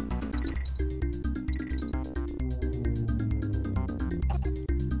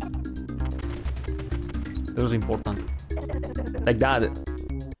 That was important. Like that.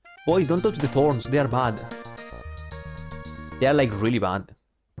 Boys, don't touch the thorns, they are bad. They are like really bad.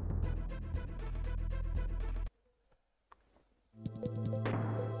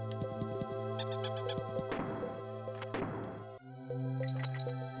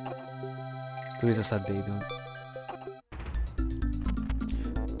 Today's a sad day, dude.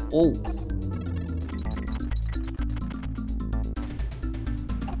 Oh!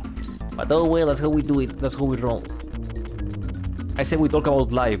 But oh well, that's how we do it. That's how we roll. I said we talk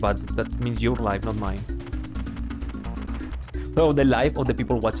about life, but that means your life, not mine. About the life of the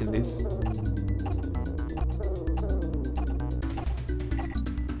people watching this.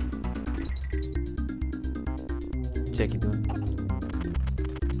 Check it, dude.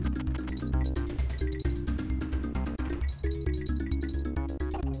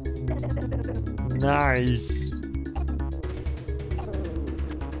 Nice.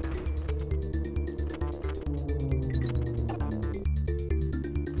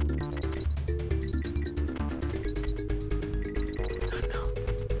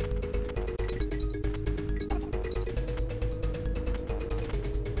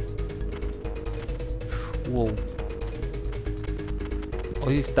 Whoa. Oh,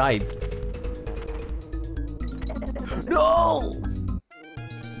 he's died. No!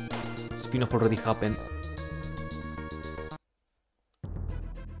 Spin-off already happened.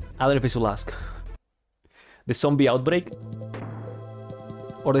 Other place will ask. The zombie outbreak?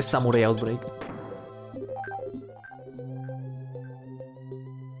 Or the samurai outbreak?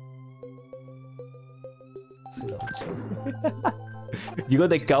 You got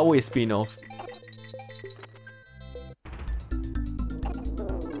the cowboy spin-off.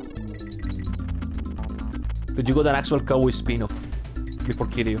 But you got an actual cowboy spin-off before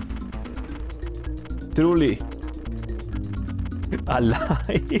Kiryu. Truly.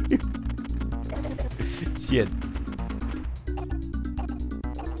 Alive. Shit.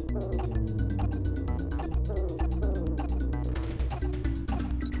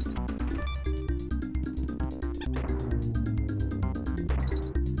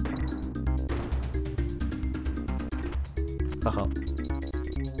 Haha.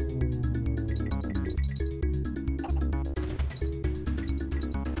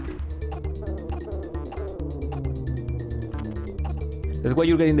 That's why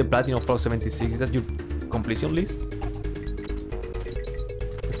you're getting the platinum Frog 76. Is that your completion list?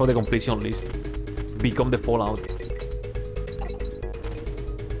 It's for the completion list. Become the Fallout.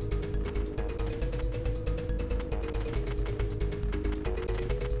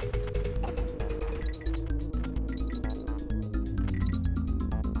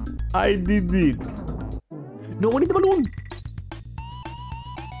 I did it. No one in the balloon.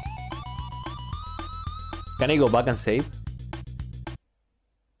 Can I go back and save?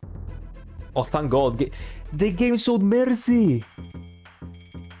 Oh, thank God. The game showed mercy.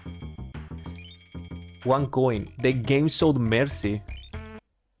 One coin. The game showed mercy.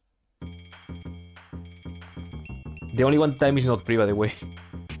 The only one time is not free, by the way.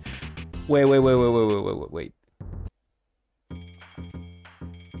 Wait.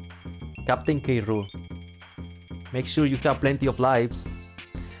 Captain K rule. Make sure you have plenty of lives.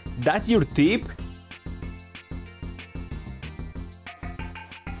 That's your tip?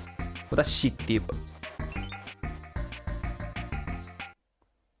 What a shit tip.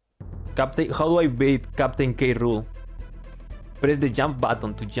 Captain, how do I bait Captain K rule? Press the jump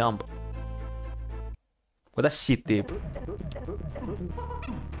button to jump. What a shit tip.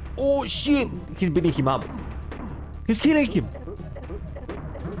 Oh shit! He's beating him up. He's killing him.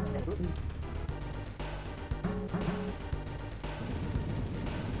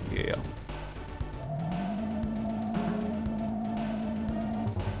 Yeah.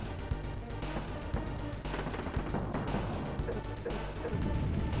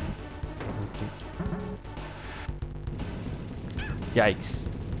 Yikes.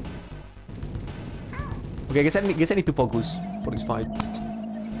 Okay, I guess I need to focus for this fight.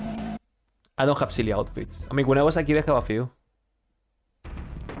 I don't have silly outfits. I mean, when I was a kid, I have a few.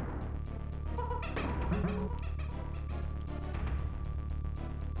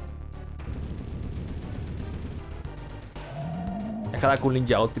 I had a cool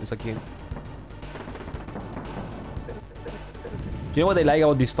ninja outfit as a kid. You know what I like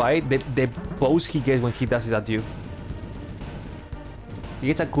about this fight? The pose he gets when he does it at you. He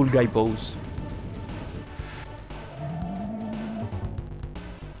gets a cool guy pose.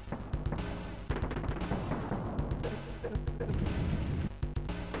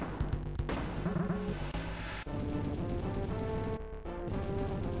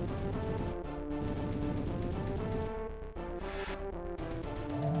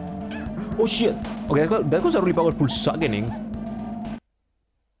 Oh shit! Okay, that was a really powerful suggening.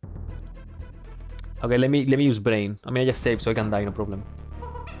 Okay, let me use brain. I mean, I just saved so I can die, no problem.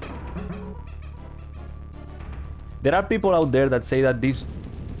 There are people out there that say that this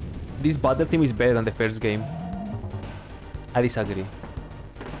battle theme is better than the first game. I disagree.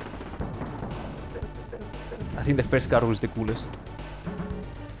 I think the first Carol is the coolest.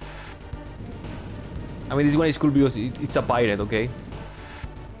 I mean, this one is cool because it's a pirate, okay?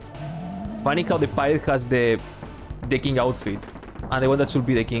 Funny how the pirate has the king outfit, and the one that should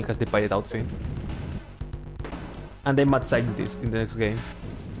be the king has the pirate outfit. And then mad scientist in the next game.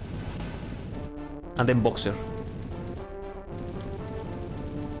 And then boxer.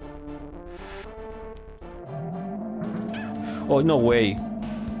 Oh, no way.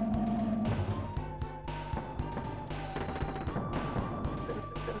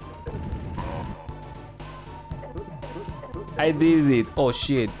 I did it. Oh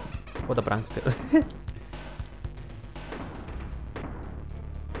shit. What a prankster.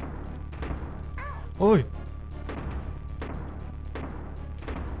 Oi.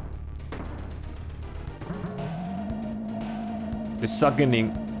 The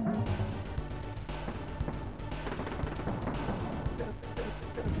suggening.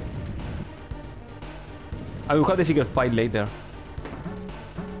 I will have the secret fight later.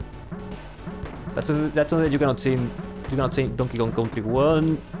 That's something that you cannot see in Donkey Kong Country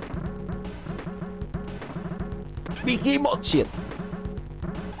 1. Behemoth shit.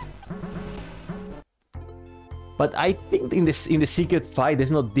 But I think in the secret fight there's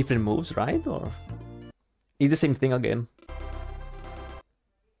no different moves, right? Or it's the same thing again.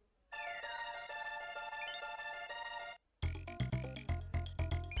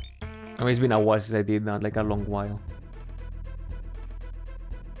 I mean, it's been a while since I did that, like a long while.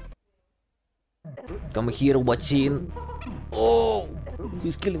 Come here, watching. Oh,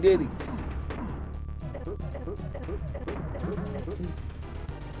 he's killing Diddy.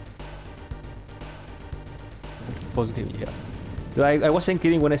 Post game, yeah. I wasn't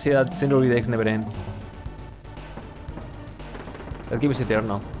kidding when I say that Central X never ends. That game is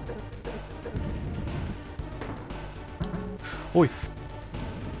eternal. Oi.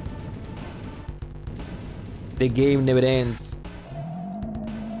 The game never ends.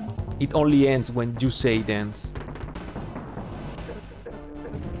 It only ends when you say it ends.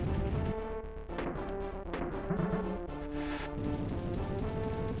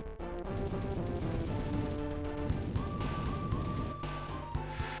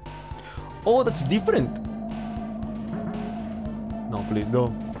 Oh, that's different. No, please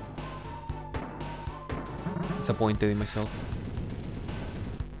don't. Disappointed in myself.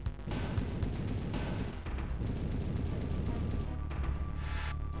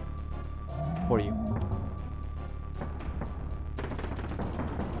 For you.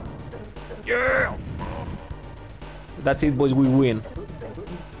 Yeah! That's it, boys, we win.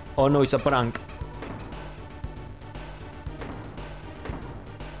 Oh no, it's a prank.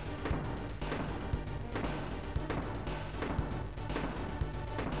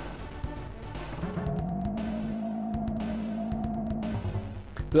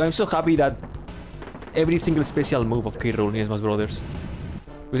 Dude, I'm so happy that every single special move of K-Rool in Smash Brothers,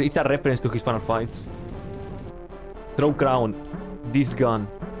 because it's a reference to his final fights. Throw crown, this gun,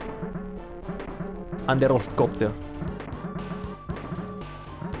 and the copter.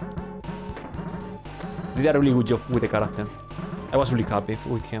 They did a really good job with the character. I was really happy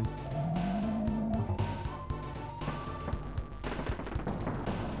with him.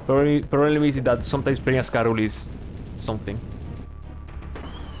 Probably means that sometimes playing as K-Rool is something.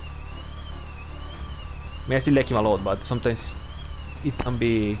 I mean, I still like him a lot, but sometimes it can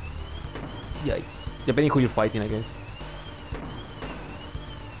be... Yikes. Depending who you're fighting, I guess.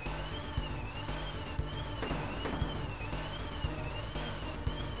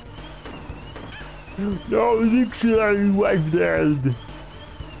 No, Dixie, wife dead.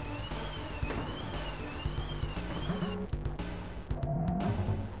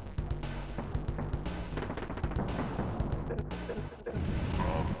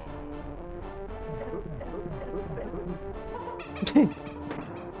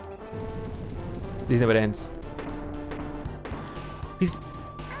 This never ends.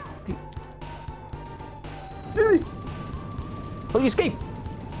 How do you escape?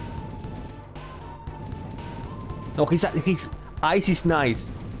 No, his ice is nice.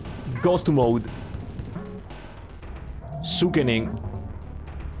 Ghost mode. Sukening.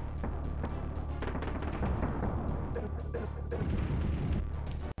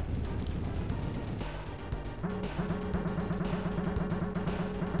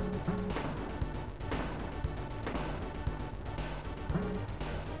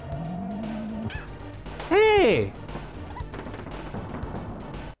 Hey!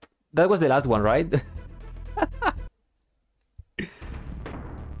 That was the last one, right?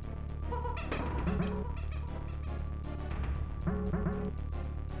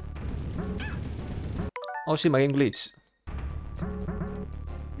 Oh shit, my game glitched.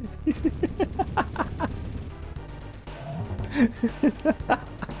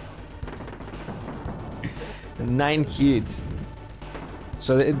 Nine hits.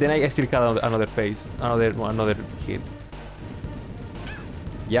 So then I still got another phase, another hit.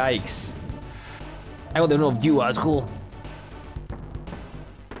 Yikes! I got the know of you, asshole.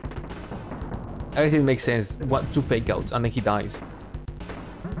 I guess it makes sense. Two fake outs and then he dies.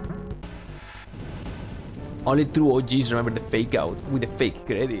 Only true OGs remember the fake out with the fake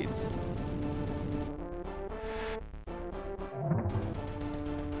credits.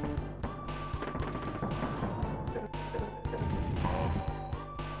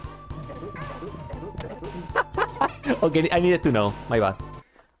 Okay, I needed to know. My bad.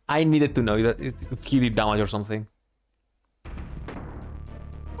 I needed to know that if he did damage or something.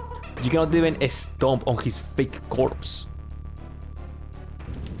 You cannot even stomp on his fake corpse.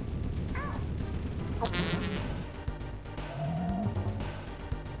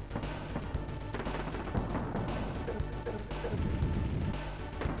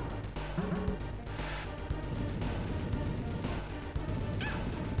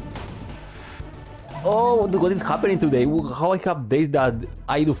 Oh, what is happening today? How I have days that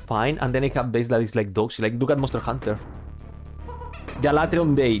I do fine, and then I have days that is like dog shit. Like, look at Monster Hunter. The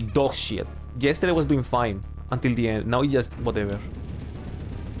Alatrion day, dog shit. Yesterday was doing fine until the end. Now it's just whatever.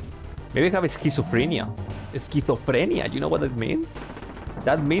 Maybe I have schizophrenia. Schizophrenia, you know what that means?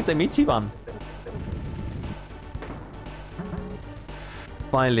 That means I'm Ichiban.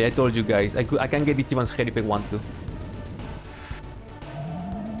 Finally, I told you guys, I can get Ichiban's head if I want to.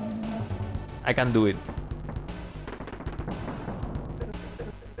 I can do it.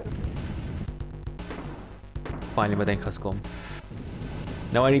 Finally, my time has come.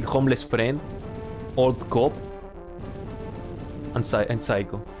 Now I need homeless friend, old cop, and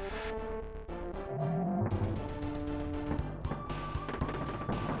psycho.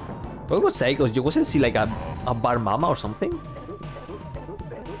 What was psycho? You wasn't see like a bar mama or something?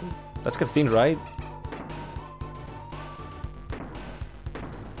 That's her thing, right?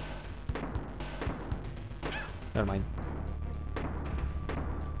 Never mind.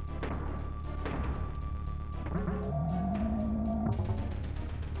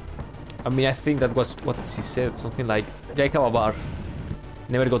 I mean, I think that was what she said. Something like, yeah, I have a bar.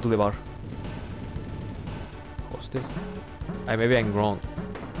 Never go to the bar. Hostess? Maybe I'm wrong.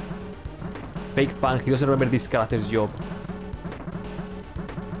 Fake fan, he doesn't remember this character's job.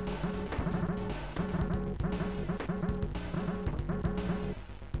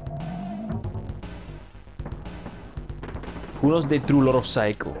 Who knows the true lore of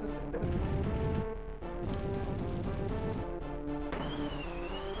Psycho?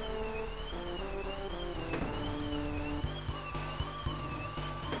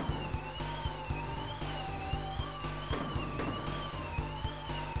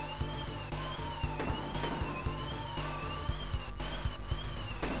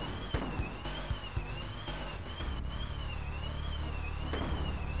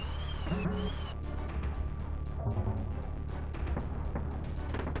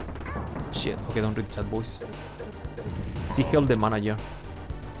 Shit, okay, don't read the chat, boys. She helped the manager.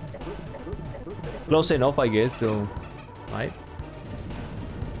 Close enough, I guess, though. Right?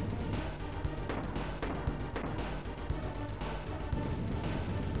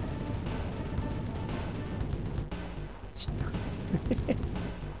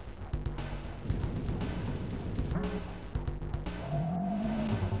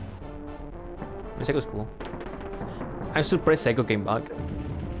 Psycho's cool. I'm surprised Psycho came back.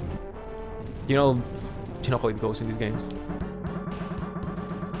 You know how it goes in these games.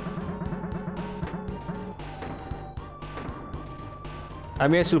 I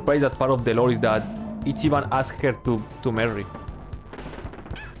mean, I'm surprised that part of the lore is that Ichiban asked her to marry.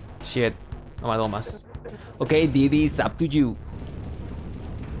 Shit. No my Thomas. Okay, Diddy, it's up to you.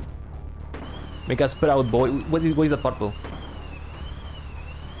 Make us proud, boy. What is that purple?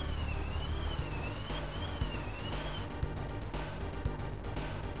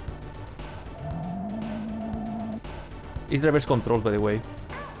 It's reverse control, by the way.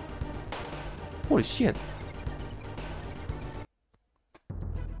 Holy shit.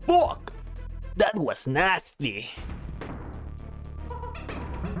 Fuck! That was nasty.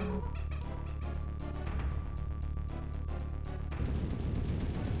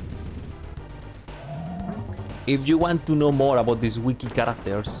 If you want to know more about these wiki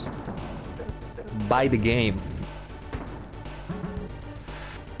characters, buy the game.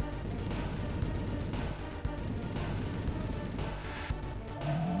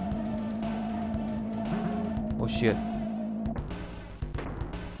 Oh shit.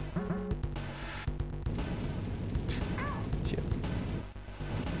 Shit.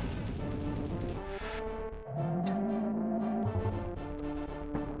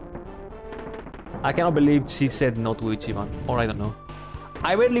 I cannot believe she said no to Ichiban, or I don't know.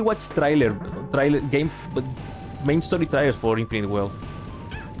 I barely watched trailer game, but main story trailers for Infinite Wealth.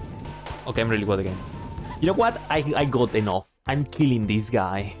 Okay, I'm really good again. You know what? I got enough. I'm killing this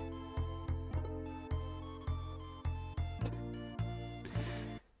guy.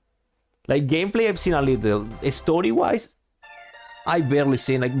 Like, gameplay I've seen a little. Story-wise, I barely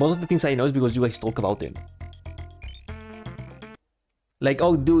seen. Like, most of the things I know is because you guys talk about it. Like,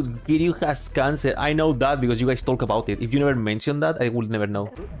 oh dude, Kiryu has cancer. I know that because you guys talk about it. If you never mention that, I would never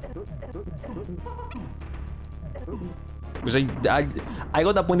know. Because I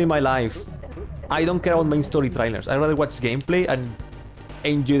got a point in my life. I don't care about main story trailers. I'd rather watch gameplay and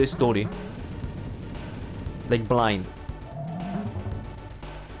enjoy the story. Like, blind.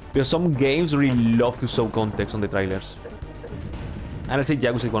 Because some games really love to show context on the trailers. And I'll say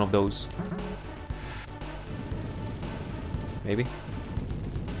Yakuza is one of those. Maybe.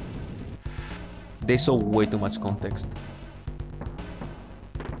 They show way too much context.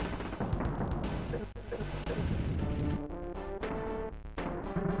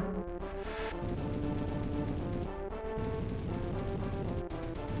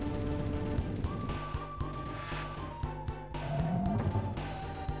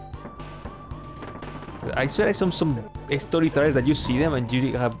 I swear I saw some story trailers that you see them and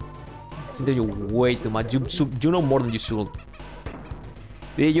you have seen you way too much. You know more than you should.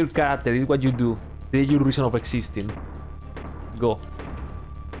 This is your character, this is what you do. This is your reason of existing. Go.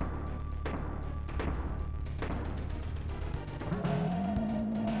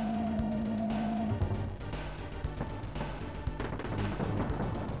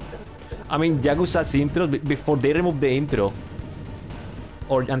 I mean, Yakuza's intro, before they removed the intro,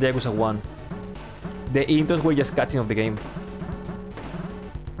 and Yakuza 1, the intros were just cutscenes of the game.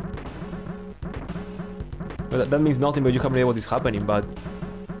 Well, that means nothing, but you have no idea what is happening, but...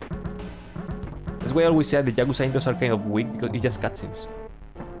 That's why I always said the Yakuza intros are kind of weak, because it's just cutscenes.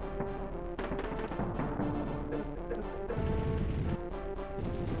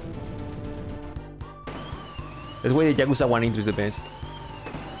 That's why the Yakuza 1 intro is the best.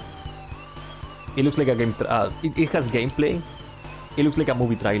 It looks like a game... it has gameplay. It looks like a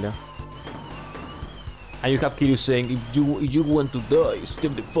movie trailer. And you have Kiryu saying, if you want to die,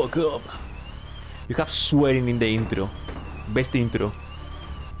 step the fuck up. You have swearing in the intro. Best intro.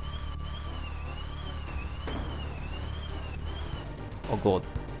 Oh god.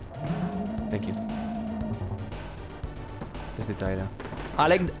 Thank you. That's the trailer. I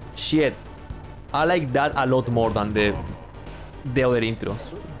like... shit. I like that a lot more than the other intros.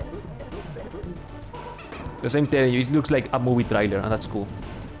 Because I'm telling you, it looks like a movie trailer, and that's cool.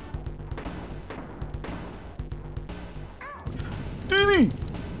 Diddy!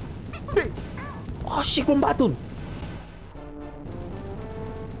 Hey! Oh shit, one button!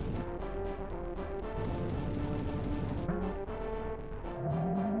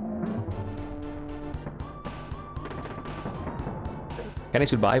 Can I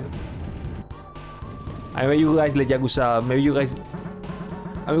survive? I mean, you guys let Yakuza... Maybe you guys...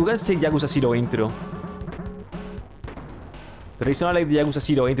 I mean, we can say Yakuza 0 intro. The reason I like the Yakuza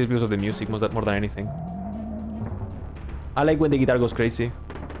 0 intro is because of the music, more than anything. I like when the guitar goes crazy.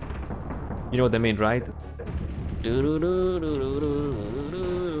 You know what I mean, right?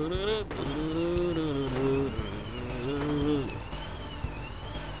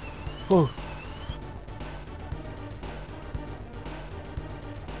 Oh.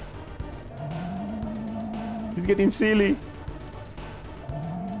 He's getting silly.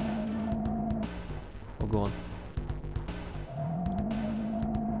 Oh, go on.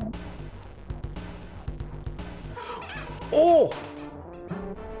 Oh!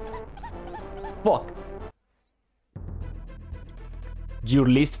 Fuck. Your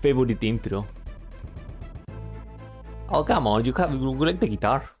least favorite intro. Oh, come on, you like the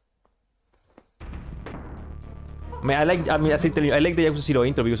guitar. I mean, as I tell you, I like the Yakuza 0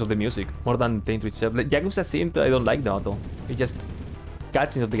 intro because of the music, more than the intro itself. The Yakuza intro, I don't like that though. It's just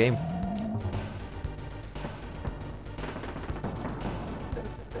cutscenes of the game.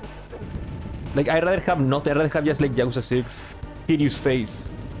 Like, I'd rather have nothing, I'd rather have just like Yakuza 6, Kiryu's face.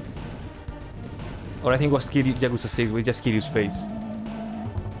 Or I think it was Yakuza 6 with just Kiryu's face.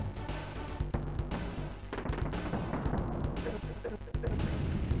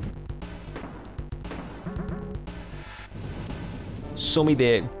 Show me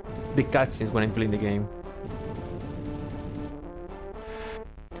the cutscenes when I'm playing the game.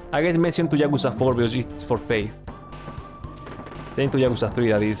 I guess mention to Yakuza 4 because it's for faith. Then to Yakuza 3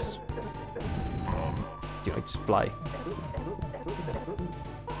 that is... You know, it's fly.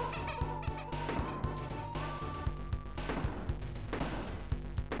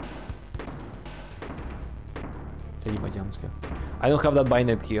 Taking my jumpscare. I don't have that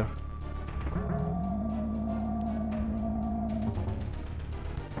bayonet here.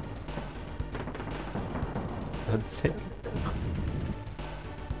 That's it.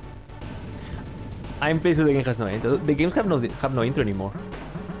 I'm pleased with the game has no intro. The games have no intro anymore.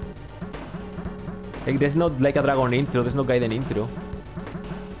 Like, there's not like a dragon intro, there's no Gaiden intro.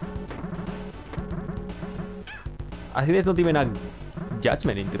 I think there's not even a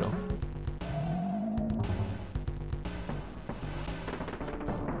Judgment intro.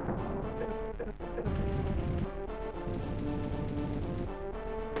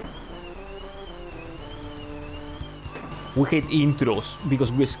 We hate intros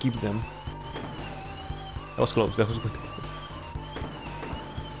because we skip them. That was close, that was good.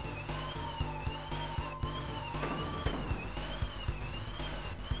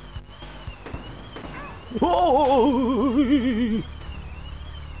 Oh!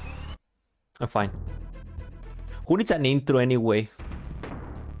 I'm fine. Who needs an intro anyway?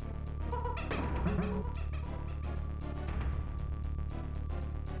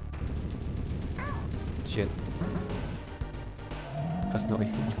 Shit. Has no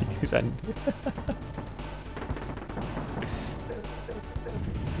figures and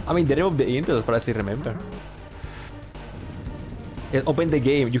I mean, they removed the intro as far as I remember. Just open the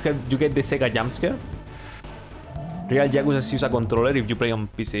game. You get the Sega jump scare. Real Yakuza use a controller if you play on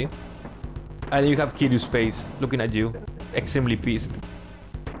PC. And then you have Kiryu's face looking at you, extremely pissed.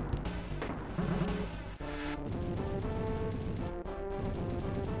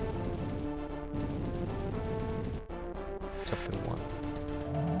 Chapter 1.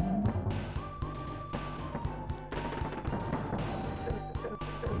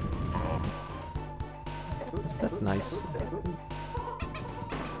 That's nice.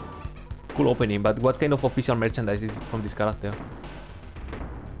 Cool opening, but what kind of official merchandise is from this character?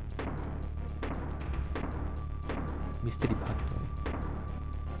 Mystery Factory.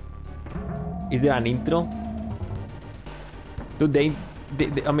 Is there an intro? Dude, I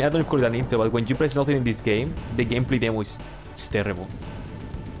mean, I don't call it an intro, but when you press nothing in this game, the gameplay demo is terrible.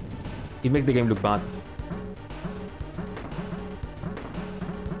 It makes the game look bad.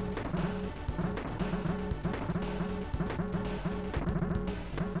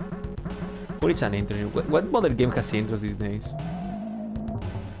 What is an intro? What modern game has intros these days?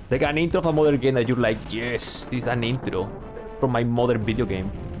 Like an intro of a modern game that you're like, yes, this is an intro from my modern video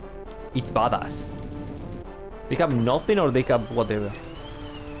game. It's badass. They have nothing or they have whatever.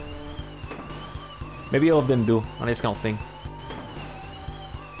 Maybe all of them do, and it's kind of thing.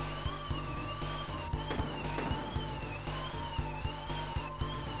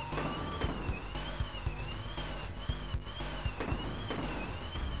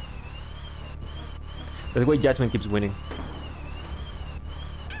 That's why Judgment keeps winning.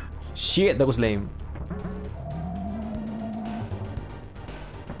 Shit, that was lame.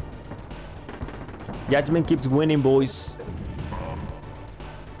 Judgment keeps winning, boys.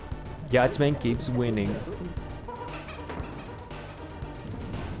 Judgment keeps winning.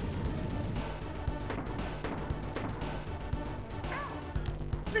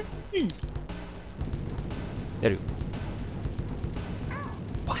 There you go.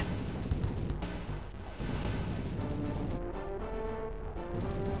 What?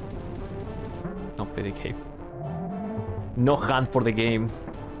 Don't play the game. No hand for the game.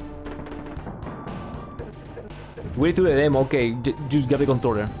 Wait to the demo, okay, just get the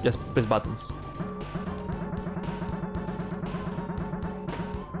controller, just press buttons.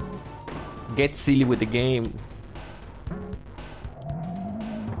 Get silly with the game.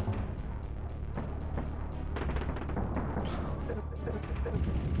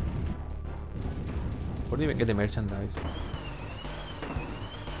 Where do you even get the merchandise?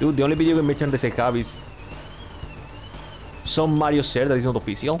 Dude, the only video game merchandise I have is some Mario shirt that is not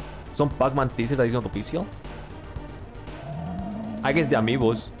official, some Pac-Man t-shirt that is not official. I guess the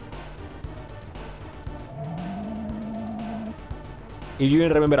amiibos. If you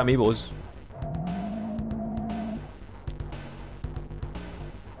even remember amiibos.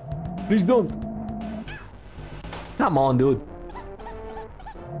 Please don't. Come on, dude.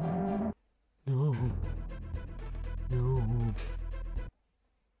 No. No.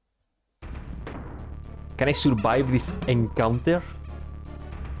 Can I survive this encounter?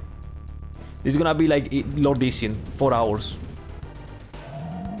 This is gonna be like Lord Ishin, 4 hours.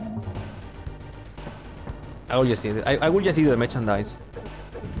 I will just see it. I will just see the merchandise.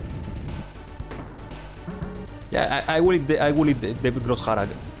 Yeah, I will eat the gross harag.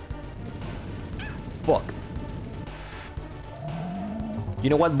 Fuck. You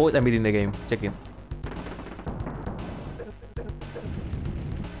know what, boys? I'm beating the game. Check it.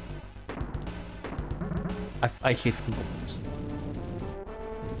 I hate Conquest.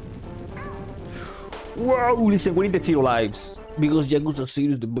 Wow, listen, we need the 0 lives because Yakuza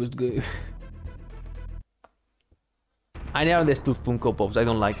 0 is the best game. I never understood Funko Pops. I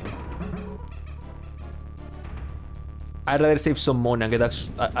don't like them. I'd rather save some money and get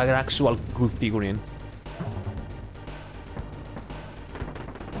an actual good figurine.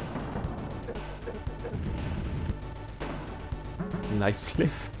 Knife flip.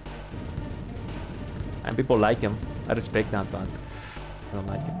 And people like him. I respect that, but I don't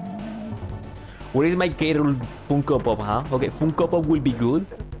like it. Where is my K-Rool Funko Pop, huh? Okay, Funko Pop will be good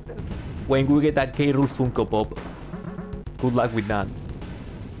when we get that K-Rool Funko Pop. Good luck with that.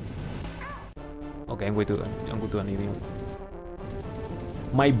 Okay, I'm going to an idiot.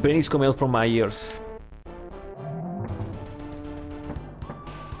 My brain is coming out from my ears.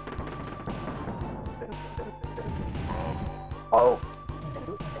 Oh.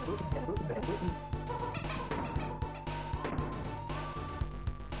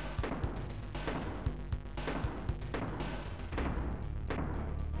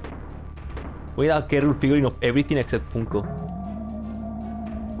 We have a K-Rool figurine of everything except Funko.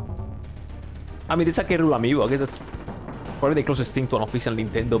 I mean, it's a K-Rool amiibo. I guess that's Probably the closest thing to an official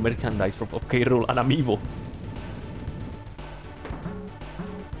Nintendo merchandise from K. Rool, an amiibo.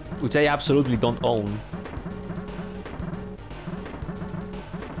 Which I absolutely don't own.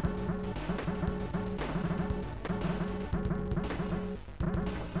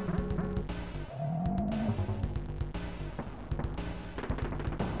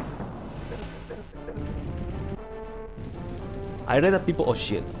 I read that people... Oh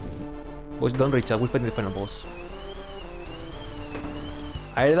shit. Boys, don't reach out. We're fighting the final boss.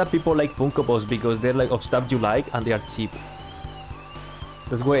 I read that people like Funko Pops because they're like of stuff you like and they are cheap.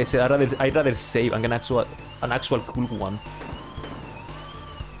 That's why I said I'd rather save and get an actual cool one.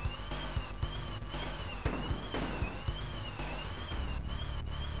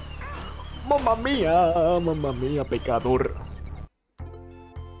 Mamma mia, pecador.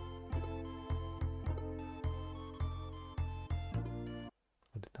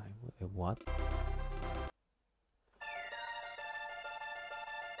 What?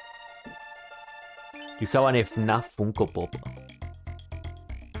 You have an FNAF Funko Pop.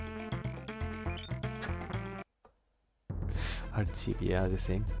 Are cheap, yeah, the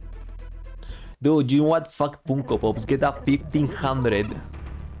thing. Dude, you know what? Fuck Funko Pops. Get a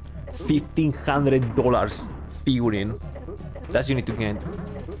 $1,500 figurine. That's you need to get.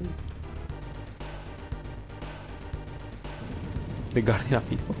 The Guardian of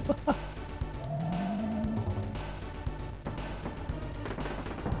people.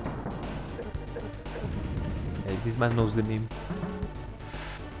 Hey, this man knows the meme.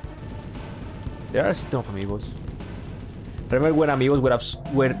 There are a ton of amiibos. Remember when amiibos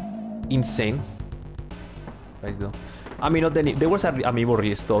were insane? Guys, though. I mean, not any. There was an amiibo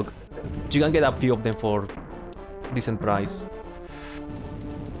restock. You can get a few of them for decent price.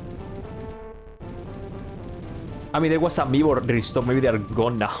 I mean, there was amiibo restock. Maybe they are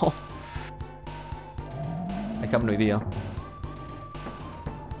gone now. I have no idea.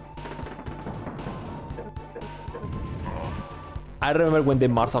 I remember when the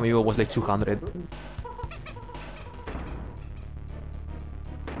Martha amiibo was like 200.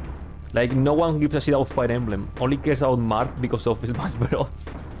 Like, no one gives a shit about Fire Emblem. Only cares about Marth because of Smash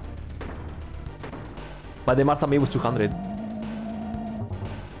Bros. But the Martha amiibo was 200.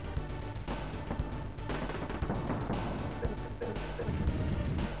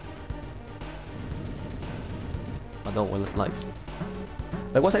 But oh, well, that's nice.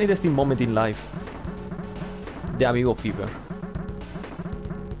 That was an interesting moment in life. The amiibo fever.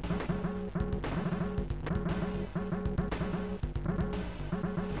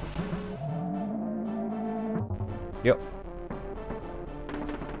 Yep.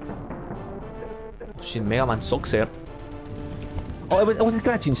 Shit, Mega Man sucks here. Oh, I was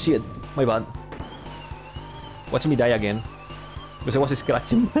scratching shit. My bad. Watch me die again. Because I was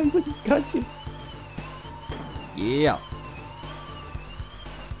scratching. I was scratching. Yeah.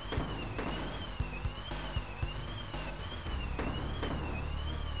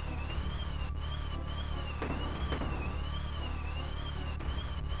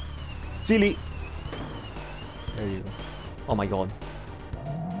 Silly. There you go. Oh my god.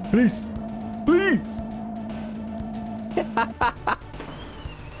 Please! Please!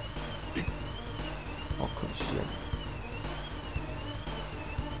 Oh, good shit.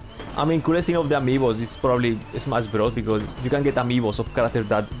 I mean, coolest thing of the amiibos is probably Smash Bros. Because you can get amiibos of characters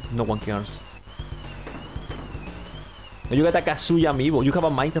that no one cares. And you get a Kazuya amiibo. You have a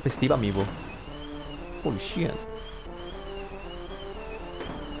Minecraft Steve amiibo. Holy shit.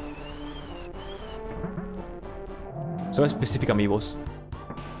 So specific amiibos.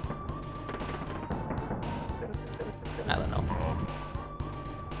 I don't know.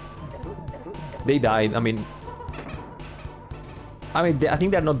 They died. I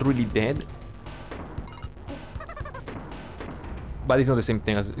think they're not really dead. But it's not the same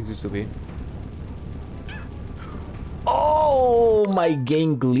thing as it used to be. Oh, my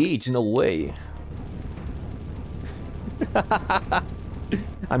game glitch. No way.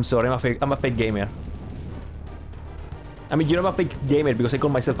 I'm sorry. I'm a fake gamer. I mean, you're not a fake gamer because I call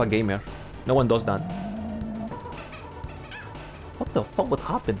myself a gamer. No one does that. What the fuck? What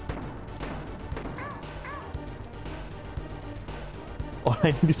happened? All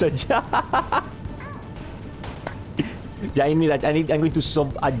I need is a jar. Yeah, I'm going to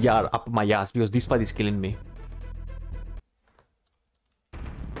shove a jar up my ass because this fight is killing me.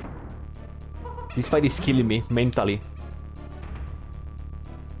 This fight is killing me mentally.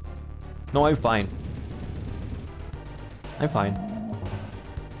 No, I'm fine. I'm fine.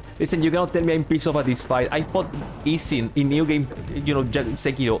 Listen, you cannot tell me I'm pissed off at this fight. I fought Isin in New Game, you know,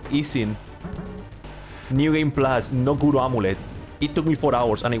 Sekiro, Isin. New Game Plus, no Guru Amulet. It took me 4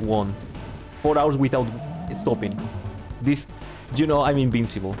 hours and I won. 4 hours without stopping. This, you know, I'm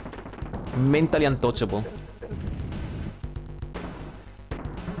invincible. Mentally untouchable.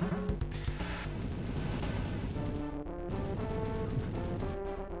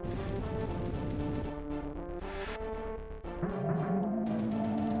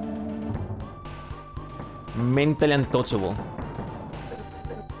 Mentally untouchable.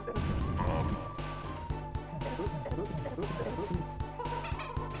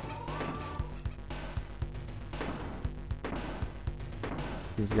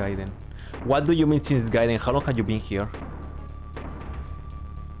 Since Gaiden. What do you mean since Gaiden? How long have you been here?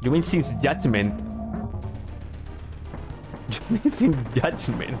 You mean since Judgment? You mean since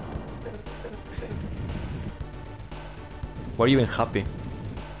Judgment? Why are you even happy?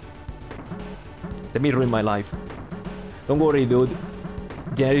 Let me ruin my life. Don't worry, dude.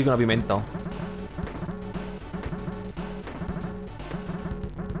 January is gonna be mental.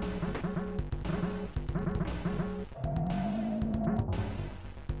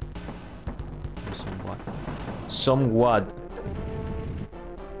 Somewhat.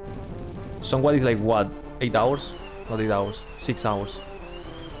 Somewhat is like what? 8 hours? Not 8 hours. 6 hours.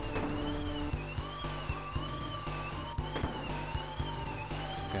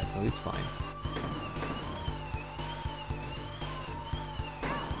 Okay, no, it's fine.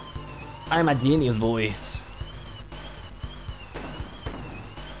 I'm a genius, boys.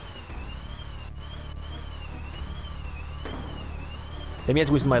 Let me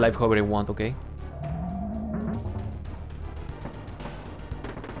just waste my life however I want, okay?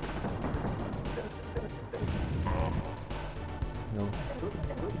 No.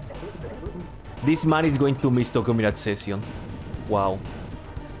 This man is going to miss Tokyo Mirage Session. Wow.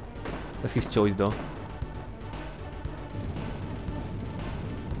 That's his choice, though.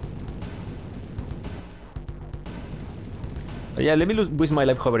 But yeah, let me waste my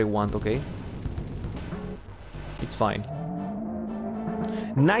life however I want, okay? It's fine.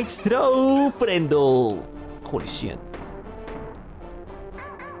 Nice throw, friendo! Holy shit.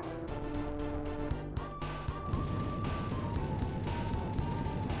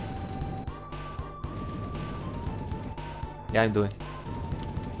 Yeah, I'm doing.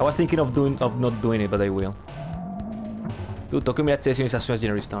 I was thinking of not doing it, but I will. Dude, Tokyo Mirage Session is as soon as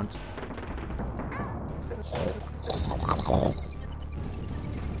January starts.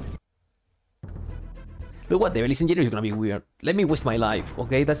 But whatever, listen, January is gonna be weird. Let me waste my life,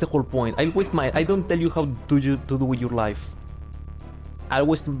 okay? That's the whole point. I don't tell you how to do with your life. I'll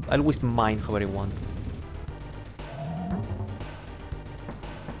waste mine however I want.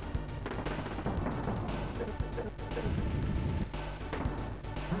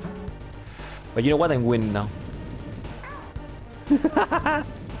 But you know what? I'm winning now.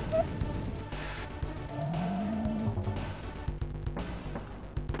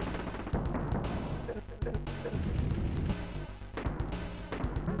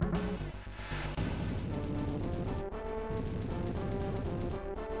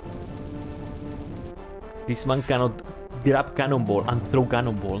 This man cannot grab cannonball and throw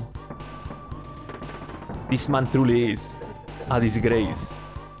cannonball. This man truly is a disgrace.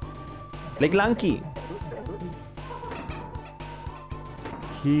 Like Lanky.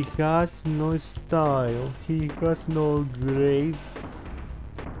 He has no style. He has no grace.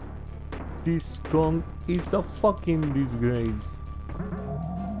 This Kong is a fucking disgrace.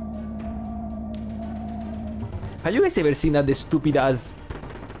 Have you guys ever seen that the stupid ass...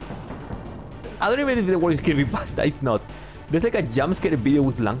 I don't even know if the word is creepypasta, it's not. There's like a jumpscare video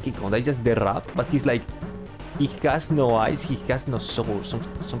with Lanky Kong, that's just the rap, but he's like... He has no eyes, he has no soul,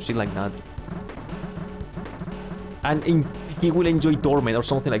 some shit like that. And he will enjoy torment or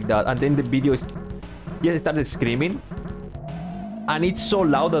something like that, and then the video is... He just started screaming. And it's so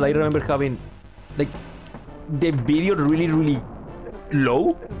loud that I remember having... Like... The video really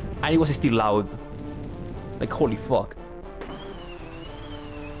low, and it was still loud. Like, holy fuck.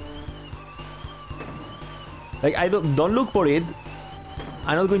 Like, don't look for it.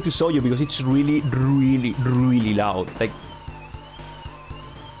 I'm not going to show you because it's really loud. Like,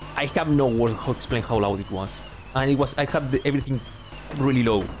 I have no words to explain how loud it was. And it was, I have everything really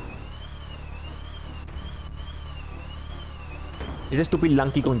low. It's a stupid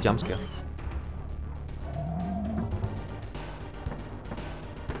Lanky Kong jumpscare.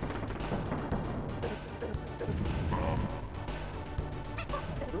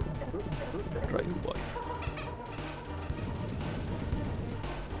 Right, wife.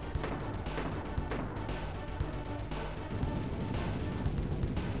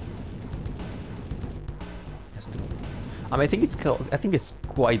 I mean, I think it's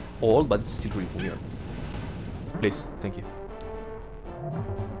quite old, but it's still really weird. Please, thank you.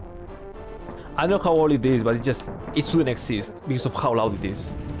 I don't know how old it is, but it shouldn't exist because of how loud it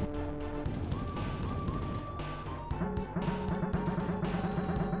is.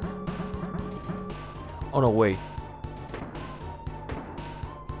 Oh no, wait.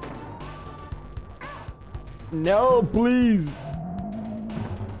 No, please.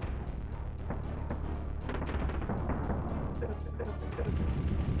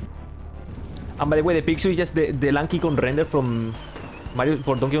 And by the way, the picture is just the Lanky Kong render from Mario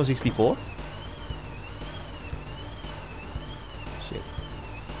for Donkey Kong 64. Shit.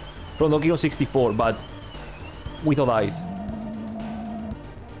 From Donkey Kong 64, but without eyes.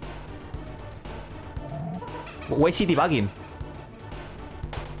 Why is he debugging?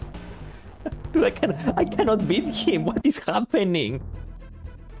 Dude, I cannot beat him. What is happening?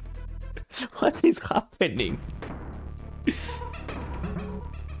 What is happening?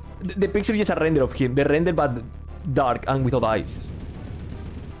 The picture is just a render of him. The render but dark and without eyes.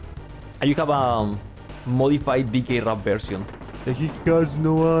 And you have a modified DK rap version. He has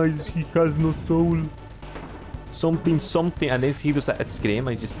no eyes, he has no soul. Something, and then he does a scream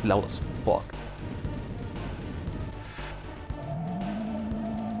and it's just loud as fuck.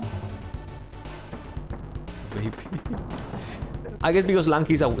 Baby. I guess because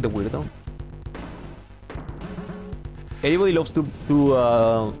Lanky is the weirdo. Everybody loves to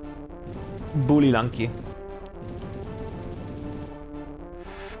bully Lanky.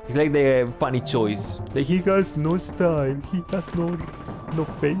 It's like the funny choice. Like he has no style, he has no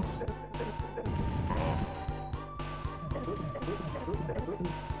face.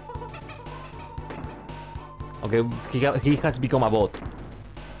 Okay, he has become a bot.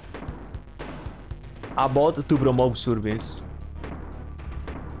 A bot to promote service.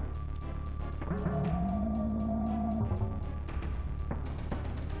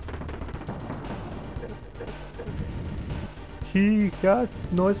 He has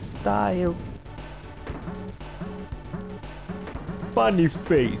no style. Funny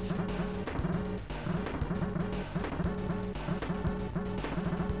face.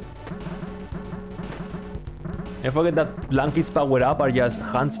 I forget that Lanky's power up are just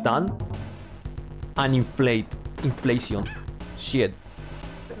handstand and inflation. Shit.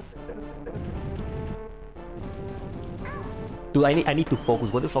 Dude, I need to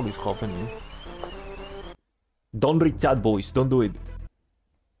focus. What the fuck is happening? Don't read chat, boys. Don't do it.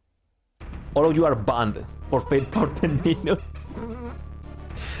 All of you are banned for 10 minutes.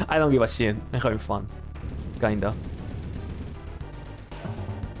 I don't give a shit. I'm having fun. Kinda.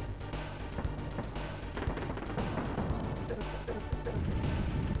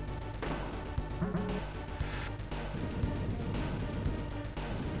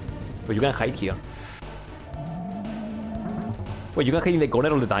 But you can hide here. Wait, you can hide in the corner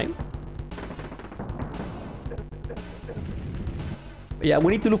all the time? Yeah,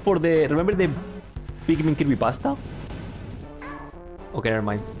 we need to look for the... Remember the Pikmin creepypasta? Okay, never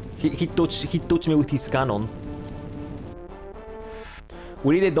mind. He touched me with his cannon.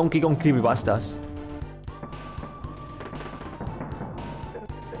 We need the Donkey Kong creepypastas.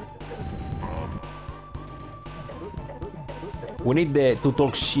 We need to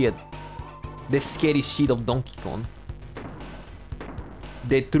talk shit. The scary shit of Donkey Kong.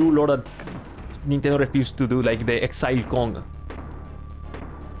 The true lore that Nintendo refused to do, like the Exile Kong.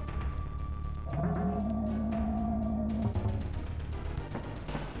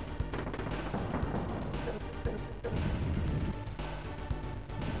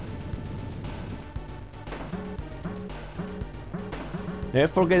 Never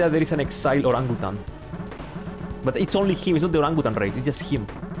forget that there is an exile orangutan. But it's only him, it's not the orangutan race, it's just him.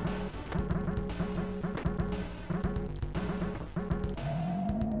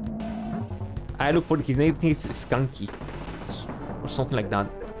 I look for his name is Skunky. Or something like that.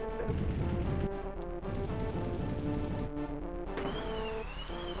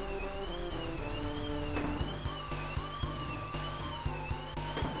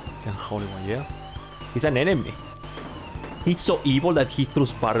 And Holy One, yeah. He's an enemy. He's so evil that he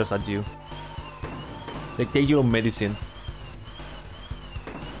throws barrels at you. They take your medicine.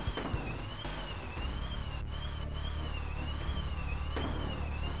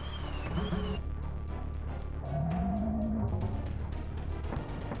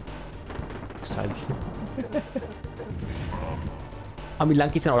 I mean,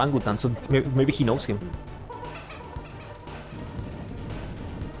 Lanky's an orangutan, so maybe he knows him.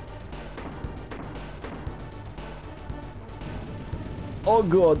 Oh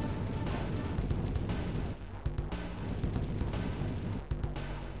god.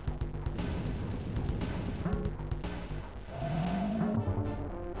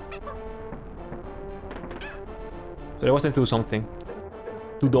 So I was trying to do something.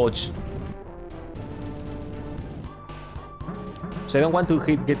 To dodge. So I don't want to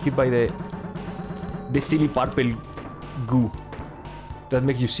get hit by the silly purple goo. That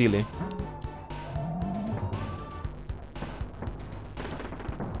makes you silly.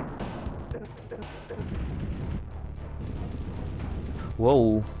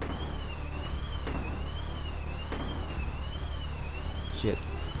 Whoa. Shit.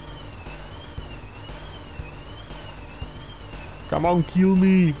 Come on, kill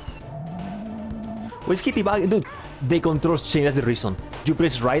me. Where's Kitty back? Dude, the controls change, that's the reason. You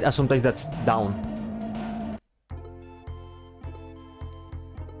press right and sometimes that's down.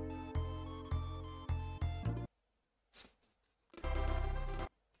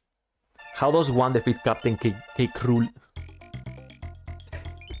 How does one defeat Captain Cake Rule?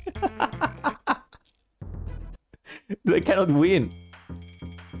 Dude, I cannot win.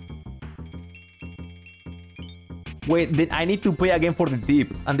 Wait, then I need to pay again for the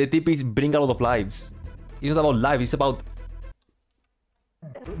tip. And the tip is bring a lot of lives. It's not about life, it's about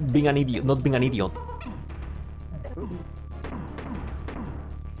being an idiot, not being an idiot.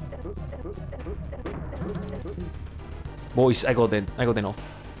 Boys, I got enough.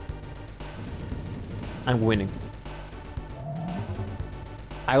 I'm winning.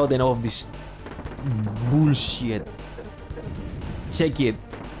 I got enough of this bullshit. Check it.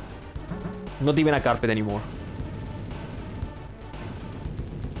 Not even a carpet anymore.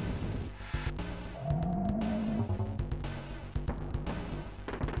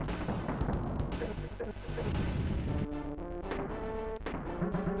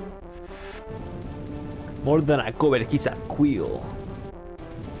 More than a cover, he's a quill.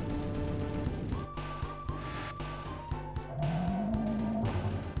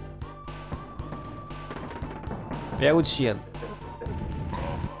 Yeah, good shit.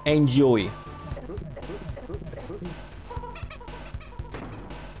 Enjoy.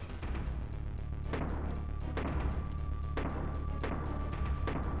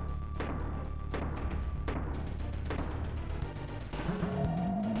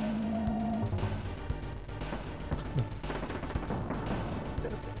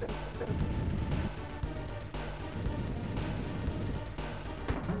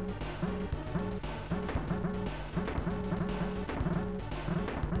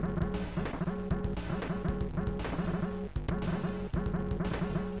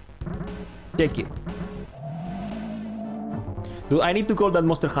 Check it. Dude, I need to call that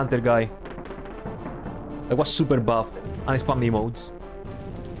Monster Hunter guy. That was super buff and spam emotes.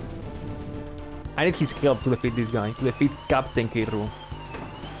 I need his help to defeat this guy, to defeat Captain K. Rool.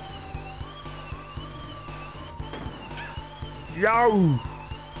 Yo!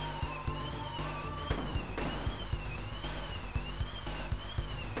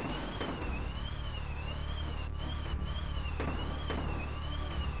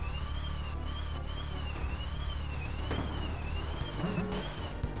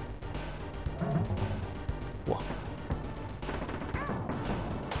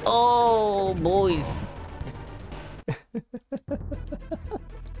 Oh, boys.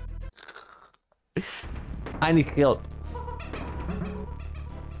 I need help.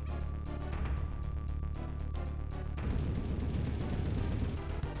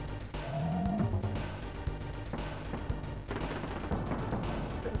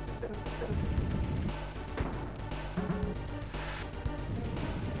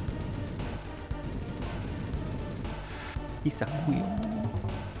 He's a quill.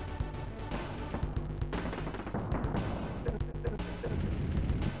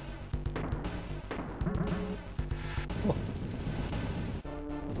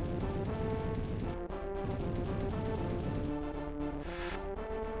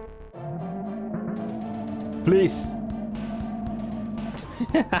 Please.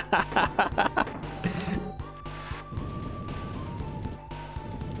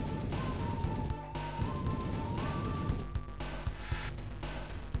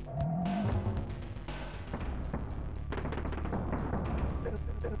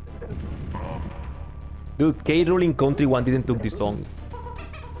 Dude, K. Rool in Country 1 didn't took this long.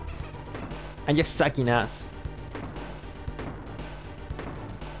 I'm just sucking ass.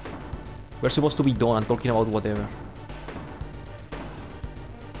 We're supposed to be done and talking about whatever.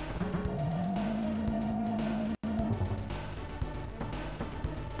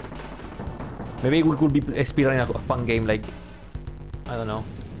 Maybe we could be speedrunning a fun game like, I don't know,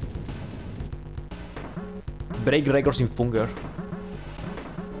 break records in Funger.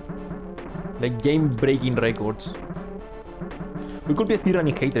 Like game-breaking records. We could be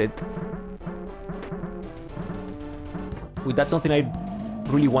speedrunning Hatred. Wait, that's something I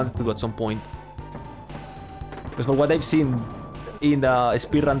really wanted to do at some point. Because for what I've seen in the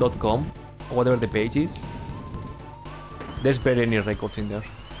speedrun.com, or whatever the page is, There's barely any records in there.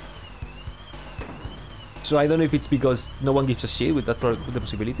 So I don't know if it's because no one gives a shit with that with the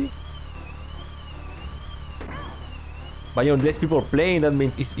possibility. But you know, less people are playing, that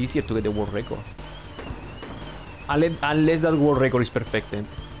means it's easier to get the world record. Unless that world record is perfected.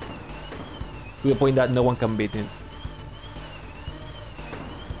 To the point that no one can beat it.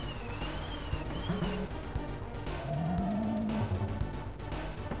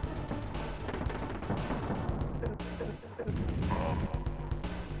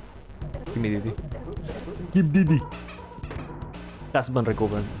 Give me Diddy. Give Diddy. That's been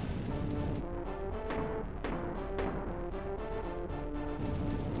recovered.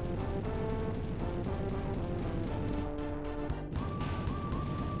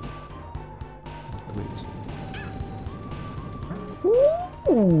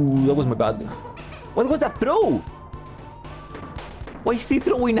 Ooh, that was my bad. What was that throw? Why is he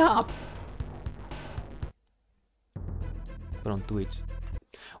throwing up? But on Twitch.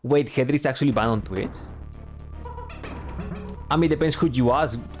 Wait, Heather is actually banned on Twitch? I mean, depends who you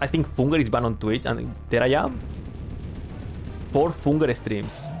ask. I think Funger is banned on Twitch, and there I am. 4 Funger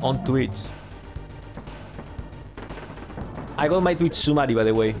streams on Twitch. I got my Twitch summary, by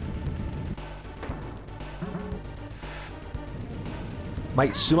the way. My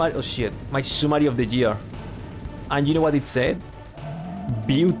summary, oh shit, my summary of the year. And you know what it said?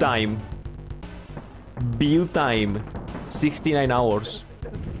 View time. View time. 69 hours.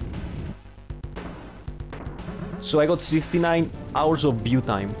 So I got 69 hours of view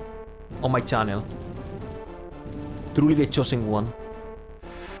time on my channel. Truly the chosen one.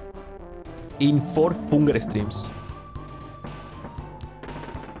 In 4 Funger streams.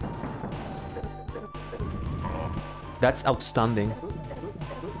 That's outstanding.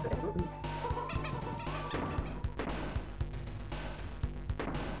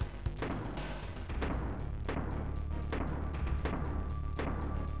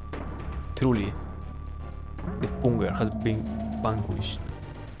 Truly, the Funger has been vanquished.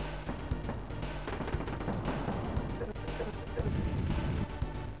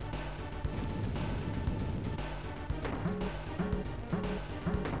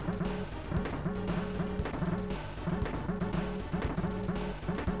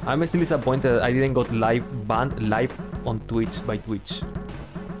 I'm still disappointed I didn't got banned live on Twitch by Twitch.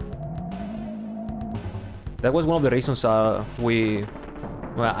 That was one of the reasons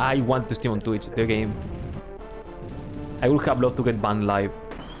well, I want to stream on Twitch, the game. I would have loved to get banned live.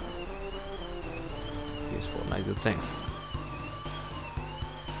 Yes, Fortnite, dude, thanks.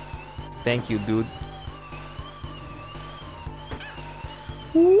 Thank you, dude.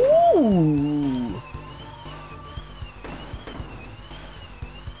 Ooh.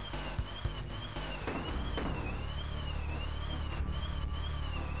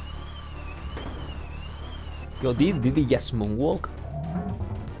 Yo, did he just moonwalk?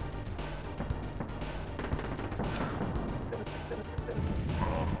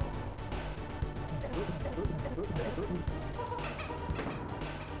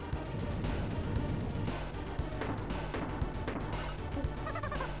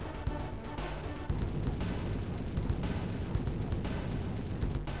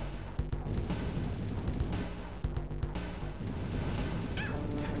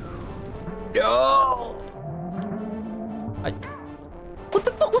 No! What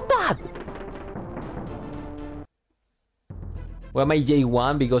the fuck was that? Well, my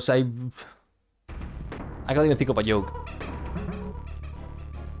J1 because I can't even think of a joke.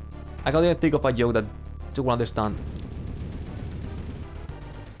 I can't even think of a joke that you will understand.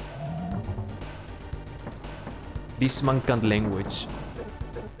 This man can't language.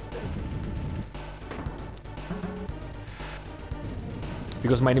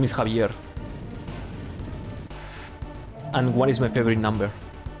 Because my name is Javier. And 1 is my favorite number.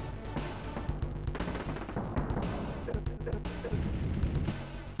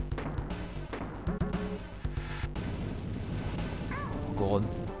 God.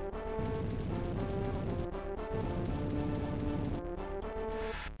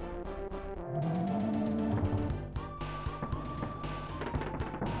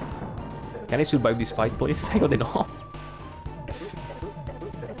 Can I survive this fight, please? I don't know.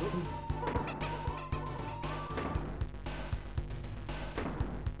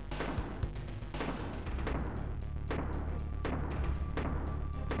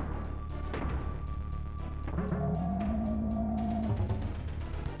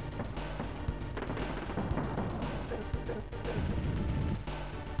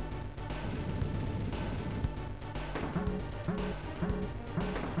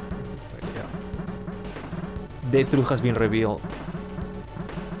 The truth has been revealed.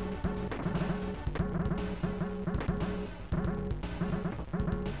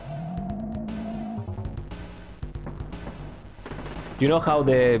 You know how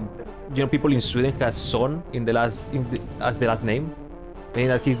people in Sweden has son in the last as the last name, meaning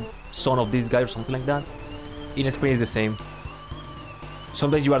that he's son of this guy or something like that. In Spain, it's the same.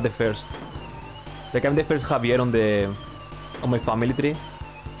 Sometimes you are the first. Like I'm the first Javier on my family tree.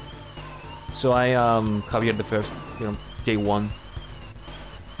 So I am Javier the first, J1.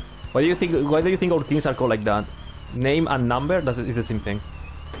 Why do you think our kings are called like that? Name and number, it's the same thing.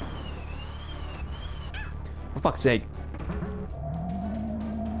 For fuck's sake.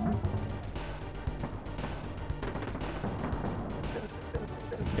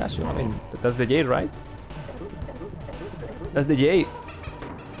 Yeah, sure, I mean, that's the J, right? That's the J.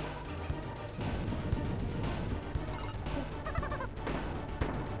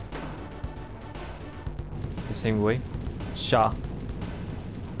 The same way. Sha.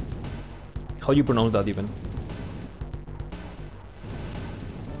 How do you pronounce that even?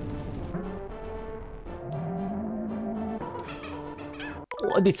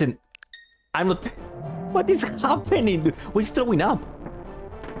 What is it? I'm not... What is happening? What is throwing up?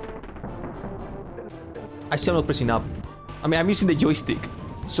 Actually, I'm not pressing up. I mean, I'm using the joystick.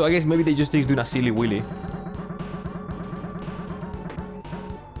 So I guess maybe the joystick is doing a silly willy.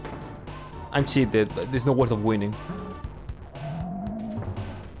 I'm cheated, but there's no worth of winning.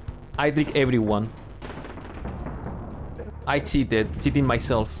 I trick everyone. I cheated, cheating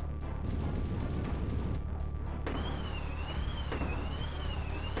myself.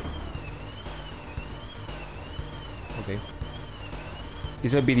 Okay.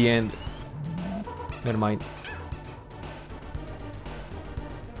 This might be the end. Never mind.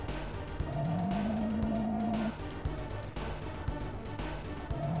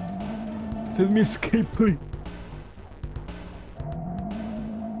 Let me escape, please.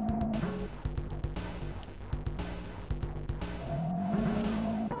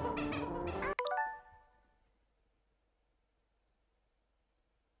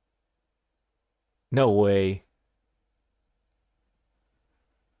 No way.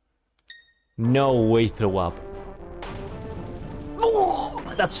 No way throw up. Oh,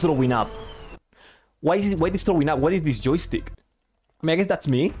 that's throwing up. Why is throwing up? What is this joystick? I mean, I guess that's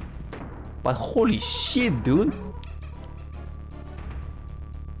me. But holy shit, dude.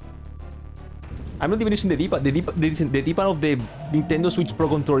 I'm not even using the D-pad. The D-pad of the Nintendo Switch Pro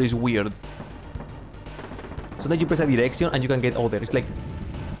controller is weird. Sometimes you press a direction and you can get other. It's like...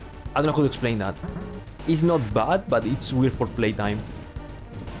 I don't know how to explain that. It's not bad, but it's weird for playtime.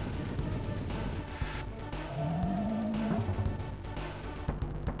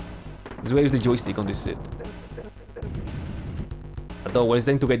 This is why I use the joystick on this set. But when it's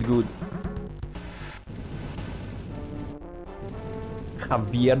time to get good.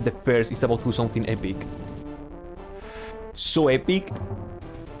 Javier the First is about to do something epic. So epic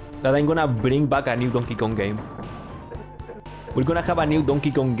that I'm gonna bring back a new Donkey Kong game. We're gonna have a new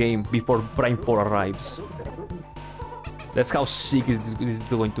Donkey Kong game before Prime 4 arrives. That's how sick it's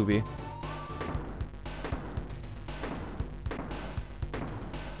going to be.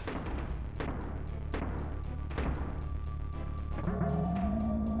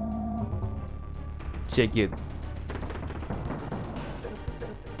 Check it.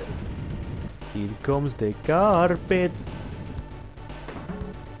 Here comes the carpet.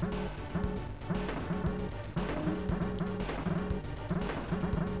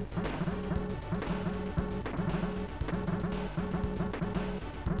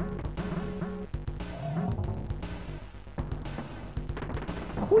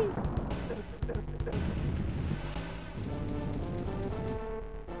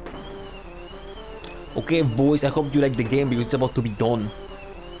 Okay, boys, I hope you like the game because it's about to be done.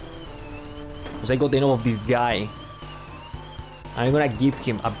 Because I got enough of this guy. I'm gonna give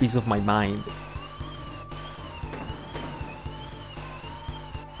him a piece of my mind.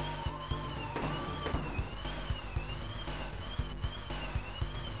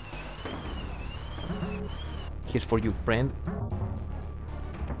 Here's for you, friend.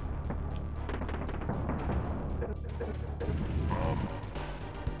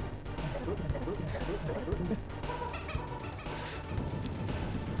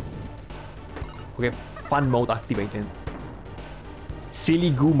 Okay, fun mode activated. Silly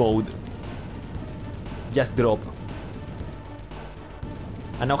goo mode. Just drop.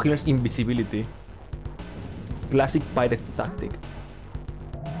 And now here's invisibility. Classic pirate tactic.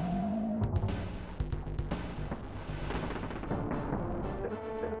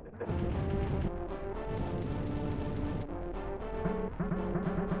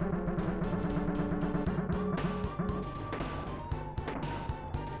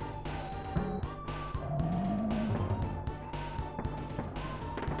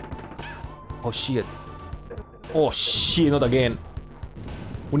 Oh shit. Oh shit, not again.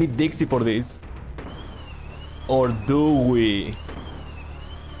 We need Dixie for this. Or do we?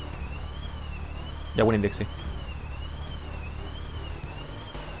 Yeah, we need Dixie.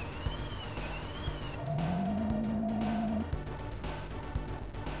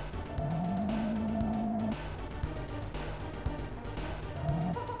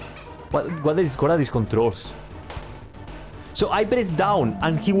 What are these controls? So I press down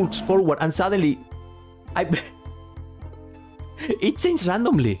and he moves forward and suddenly it changed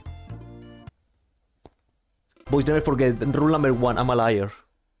randomly. Boys, never forget rule number 1, I'm a liar.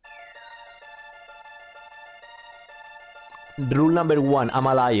 Rule number 1, I'm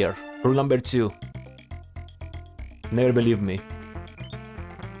a liar. Rule number 2, never believe me.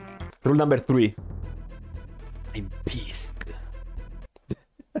 Rule number 3, I'm pissed.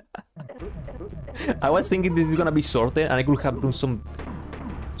 I was thinking this is gonna be sorted and I could have done some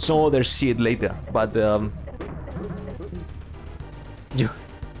other shit later, but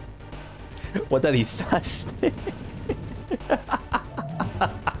what a disaster.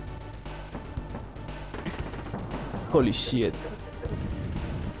 Holy shit.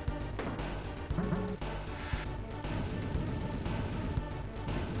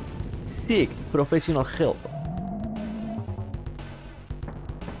 Seek professional help.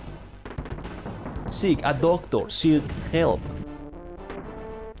 Seek a doctor. Seek help.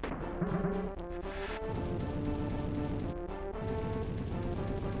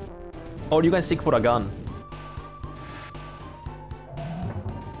 Or you can seek for a gun.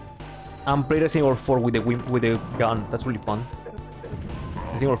 And play Resident Evil 4 with the gun. That's really fun.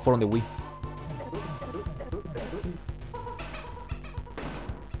 Resident Evil 4 on the Wii.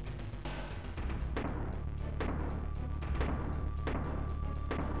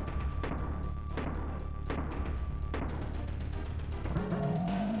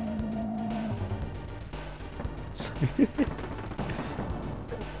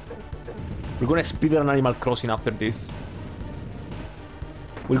 We're gonna speedrun Animal Crossing after this.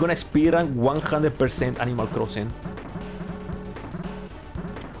 We're gonna speedrun 100% Animal Crossing.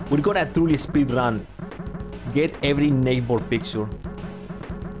 We're gonna truly speedrun. Get every neighbor picture.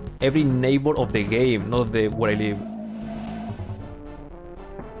 Every neighbor of the game, not of the where I live.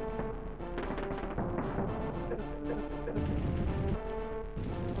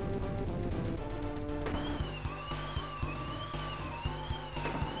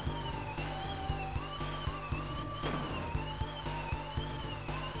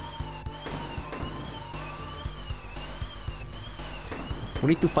 We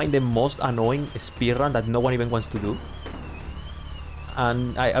need to find the most annoying speedrun that no one even wants to do.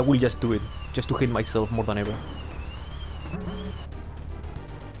 And I will just do it. Just to hate myself more than ever.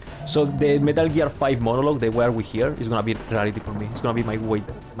 So the Metal Gear 5 monologue, the Why Are We Here, is gonna be reality for me. It's gonna be my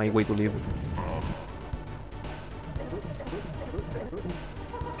way to live.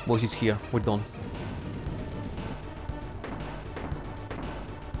 Boys, is here. We're done.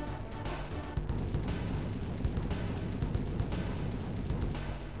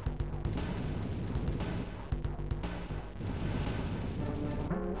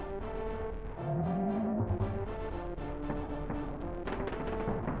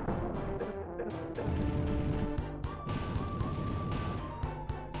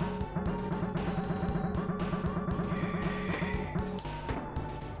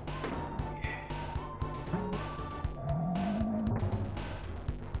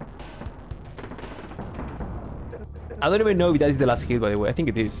 I don't even know if that is the last hit, by the way. I think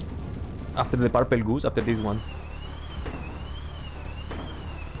it is. After the purple goose, after this one.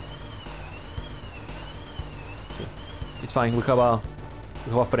 Okay. It's fine. We have a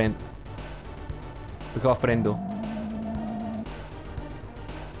friend. We have a friendo.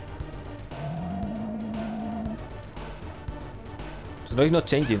 So now it's not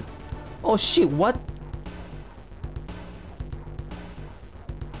changing. Oh shit! What?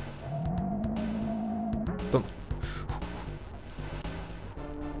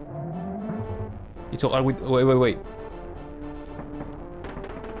 So are we? Wait.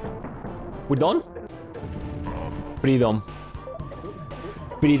 We're done? Freedom.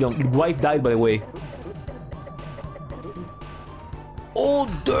 Wife died, by the way. Oh,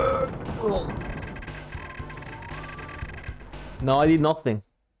 damn. No, I did nothing.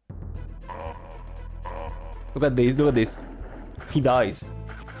 Look at this. He dies.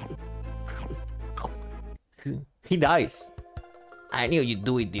 He dies. I knew you'd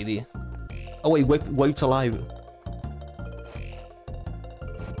do it, Diddy. Oh wait, wife's alive.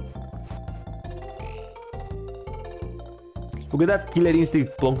 Look at that Killer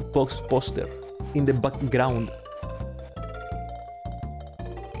Instinct box poster in the background.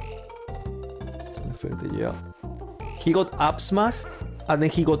 Yeah. He got up smashed And then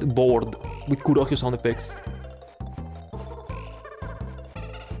he got bored with Kurohyo sound effects.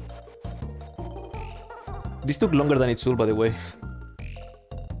 This took longer than it should, by the way.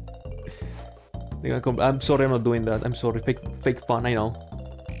 I'm sorry, I'm not doing that. I'm sorry. Fake fun, I know.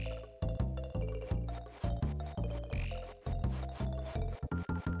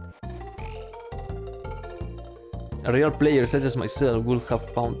 A real player such as myself will have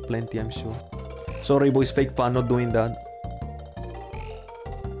found plenty, I'm sure. Sorry, boys, fake fun, not doing that.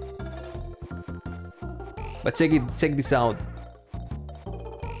 But check this out.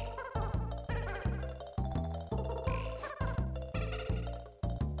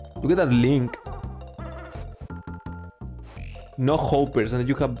 Look at that link. No hoppers, and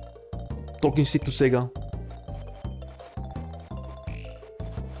you have talking shit to Sega.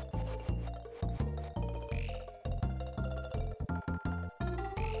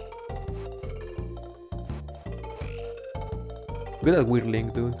 Look at that weird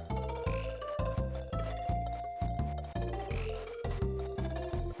link, dude.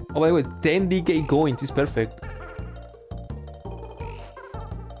 Oh, by the way, 10 DK coins is perfect.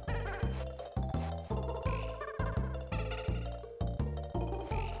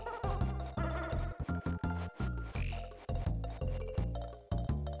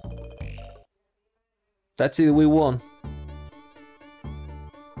 That's it, we won.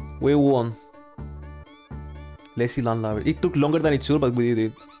 We won. Lazy Landlubber. It took longer than it should, but we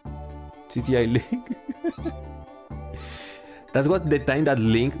did it. GTI Link. That's what the time that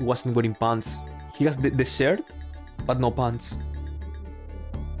Link wasn't wearing pants. He has the shirt, but no pants.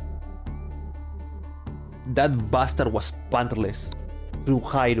 That bastard was pantless. Through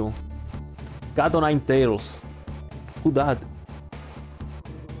Hyrule. Cat o' nine tails. Who that?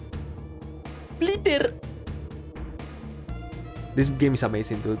 Splitter! This game is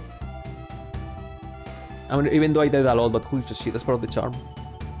amazing, dude. I mean, even though I died a lot, but who gives a shit? That's part of the charm.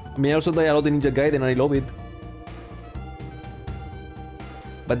 I mean, I also died a lot in Ninja Gaiden and I love it.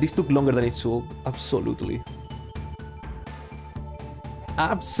 But this took longer than it should. Absolutely.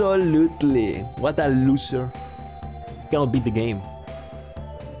 Absolutely. What a loser. Cannot beat the game.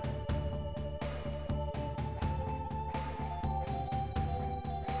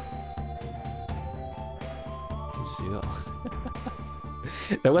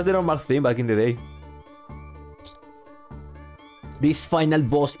 That was the normal thing back in the day. This final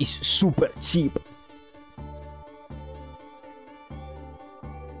boss is super cheap.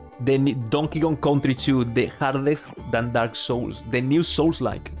 The Donkey Kong Country 2, the hardest than Dark Souls. The new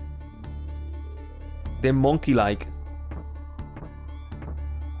Souls-like. The monkey-like.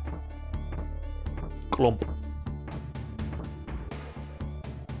 Clump.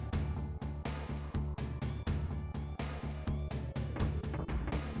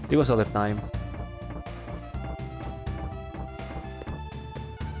 It was other time.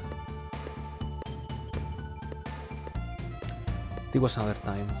 It was another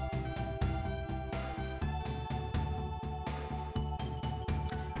time.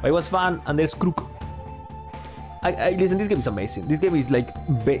 But it was fun, and there's Crook. Listen, this game is amazing. This game is like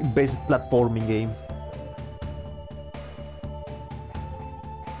best platforming game.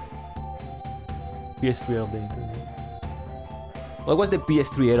 PS3 era of the internet. What was the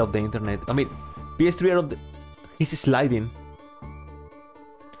PS3 era of the internet? I mean, PS3 era of the... He's sliding.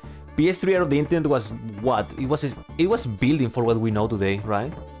 PS3 era of the internet was what? It was building for what we know today,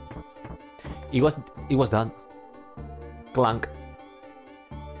 right? It was that. Clank.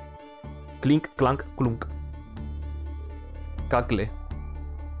 Clink, clank, clunk. Cackle.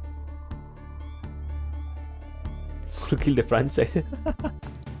 To kill the franchise.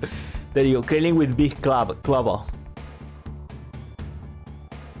 There you go, Krillin with big clover.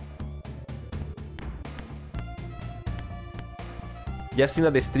 Just think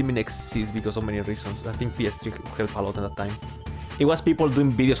that the streaming exists because of many reasons. I think PS3 helped a lot at that time. It was people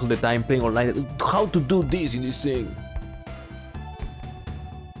doing videos all the time, playing online. How to do this in this thing?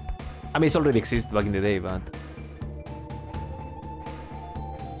 I mean, it already existed back in the day, but...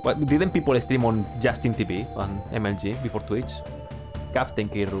 What, didn't people stream on Justin TV on MLG before Twitch? Captain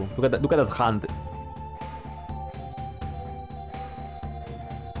Kiru. Look at that hand.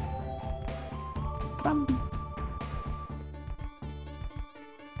 Rambi.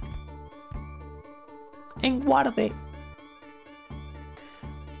 And guarde.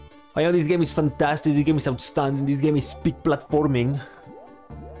 I know this game is fantastic, this game is outstanding, this game is peak platforming.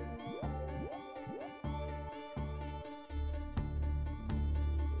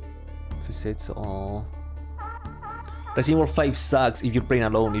 She said so. Resident Evil 5 sucks if you're playing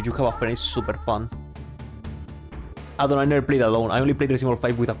alone. If you have a friend, it's super fun. I never played alone. I only played Resident Evil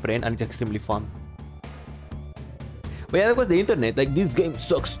 5 with a friend and it's extremely fun. But yeah, that was the internet. Like, this game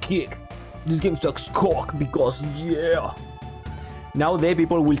sucks kick. This game sucks cock because, yeah. Nowadays,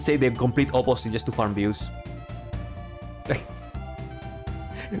 people will say the complete opposite just to farm views.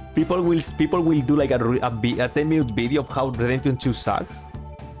 people will do like a 10-minute video of how Redemption 2 sucks,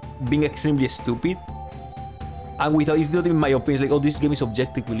 being extremely stupid, and without, it's not even my opinion, like, oh, this game is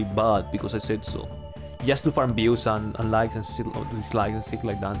objectively bad because I said so, just to farm views and likes and dislikes and shit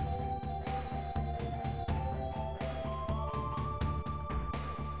like that.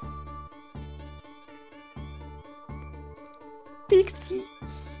 Pixie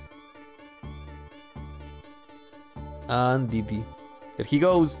and Diddy. There he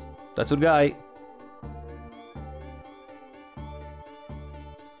goes. That's our guy.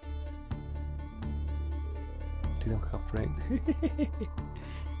 They don't have friends.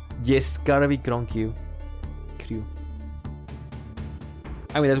 Yes, gotta be Crew.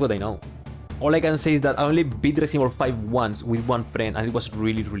 I mean, that's what I know. All I can say is that I only beat Resident Evil 5 once with one friend, and it was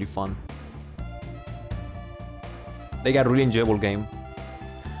really, really fun. Like a really enjoyable game.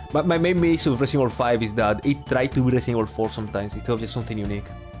 But my main issue with Resident Evil 5 is that it tried to be Resident Evil 4 sometimes instead of just something unique.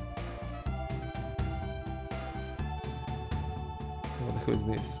 What the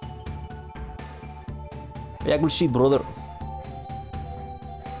hell is this? Yeah, good shit, brother.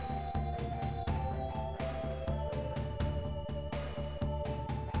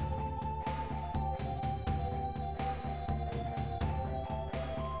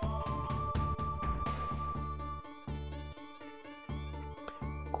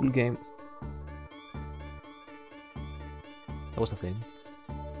 Cool game. That was a thing.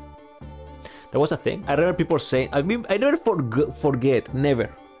 That was a thing. I remember people saying, I never forget, never,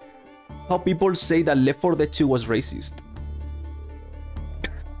 how people say that Left 4 Dead 2 was racist.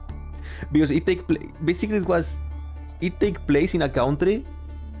 Because it take place in a country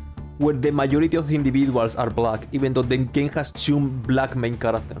where the majority of individuals are black, even though the game has 2 black main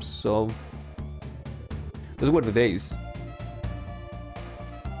characters. So those were the days.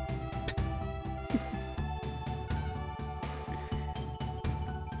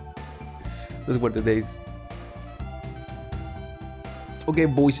 Those were the days. Okay,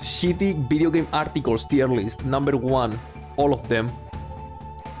 boys, shitty video game articles tier list. Number 1, all of them.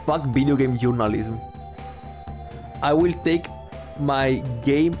 Fuck video game journalism. I will take my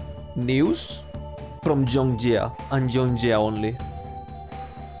game news from John Jia and John Jia only.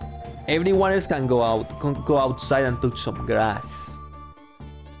 Everyone else can go outside and touch some grass.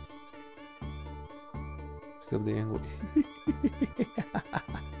 Stop the angry.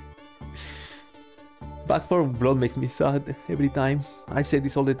 Back 4 Blood makes me sad every time. I say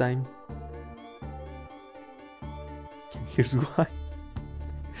this all the time. Here's why.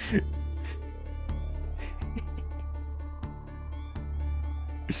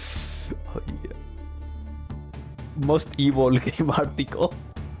 Oh yeah. Most evil game article.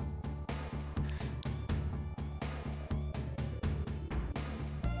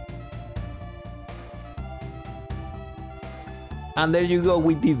 And there you go,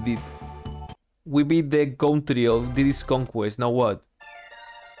 we did it. We beat the country of Diddy's Conquest. Now what?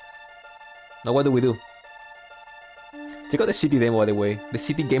 Now what do we do? Check out the city demo, by the way. The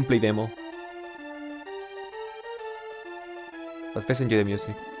city gameplay demo. But first enjoy the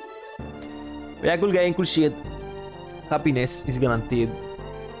music. But yeah, cool game, cool shit. Happiness is guaranteed.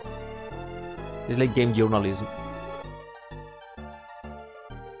 It's like game journalism.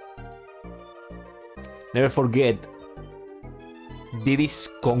 Never forget Diddy's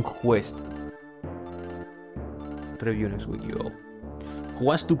Conquest. Review next week, yo. Who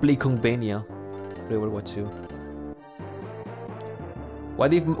wants to play Convenia? Play Overwatch 2.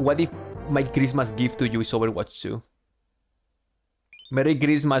 What if my Christmas gift to you is Overwatch 2? Merry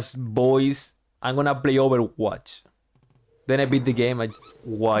Christmas, boys. I'm gonna play Overwatch. Then I beat the game.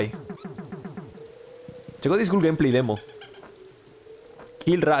 Why? Check out this cool gameplay demo.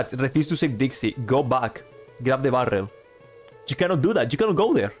 Kill rats. Refuse to save Dixie. Go back. Grab the barrel. You cannot do that. You cannot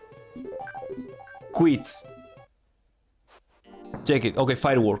go there. Quits. Check it. Okay,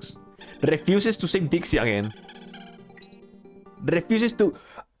 fireworks. Refuses to save Dixie again. Refuses to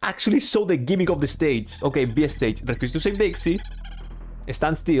actually show the gimmick of the stage. Okay, B stage. Refuses to save Dixie.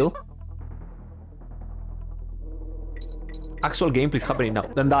 Stand still. Actual gameplay is happening now.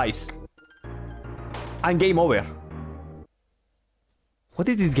 Then dies. And game over. What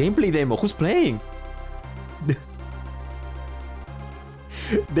is this gameplay demo? Who's playing?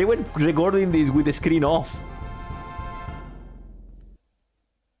 They were recording this with the screen off.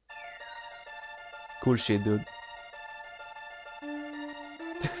 Cool shit, dude.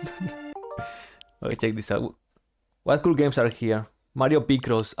 Okay, check this out. What cool games are here? Mario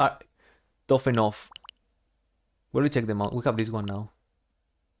Picross are tough enough. Where do we check them out? We have this one now.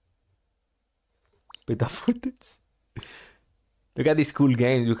 Beta footage. Look at this cool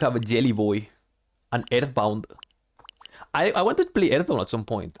game. You have a Jelly Boy. An Earthbound. I want to play Earthbound at some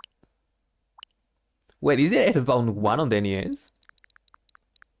point. Wait, is there Earthbound 1 on the NES?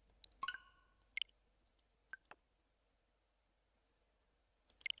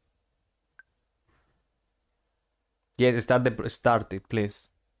 Yes, start it, please.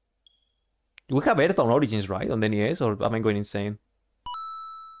 We have Earthbound Origins, right? On the NES, or am I going insane?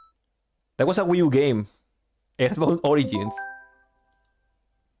 That was a Wii U game. Earthbound Origins.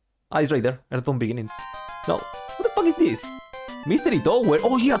 Ah, it's right there. Earthbound Beginnings. No. What the fuck is this? Mystery Tower.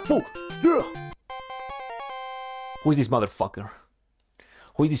 Oh, yeah. Oh, yeah. Who is this motherfucker?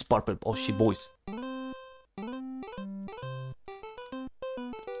 Who is this purple? Oh, shit, boys.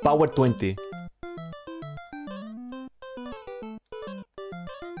 Power 20.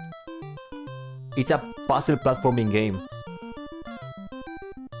 It's a puzzle platforming game.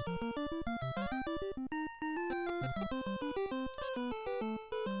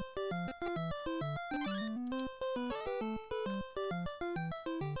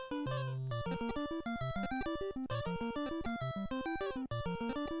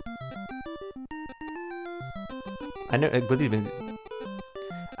 I know, but even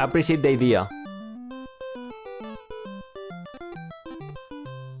I appreciate the idea.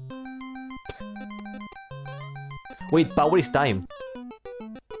 Wait, power is time.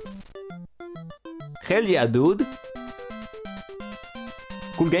 Hell yeah, dude.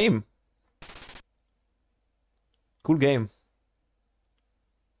 Cool game. Cool game.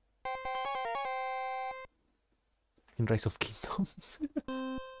 In Rise of Kingdoms.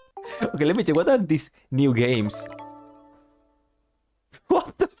 Okay, let me check. What are these new games?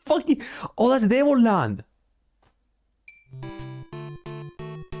 What the fuck? Oh, that's Demonland.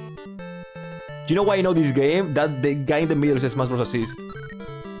 Do you know why I know this game? That the guy in the middle says Smash Bros. Assist.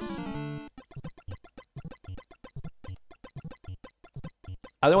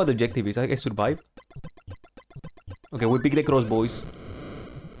 I don't know what the objective is. I guess survive. Okay, we pick the cross, boys.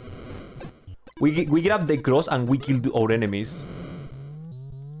 We grab the cross and we kill our enemies.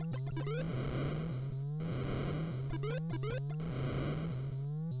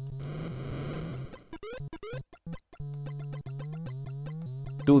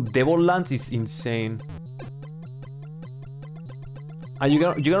 Dude, Demonlands is insane. And you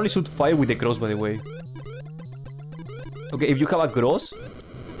can only shoot fire with the cross, by the way. Okay, if you have a cross,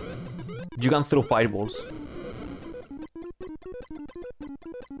 you can throw fireballs.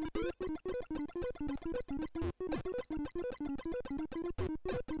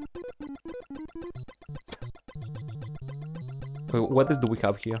 Okay, what else do we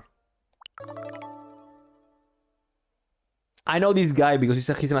have here? I know this guy because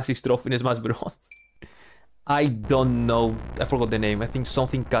he's an assist trophy in Smash Bros. I don't know. I forgot the name. I think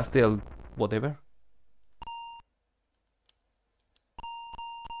something Castle, whatever.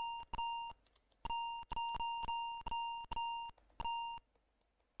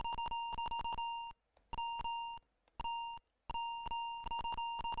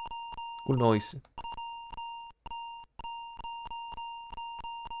 Cool noise.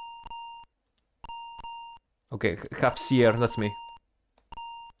 Okay, Capsier, that's me.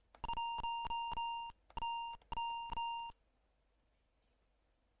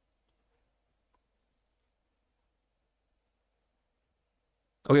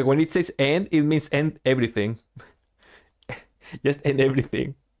 Okay, when it says end, it means end everything. Just end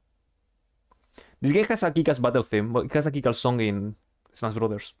everything. This game has a kick-ass battle theme, but it has a kick-ass song in Smash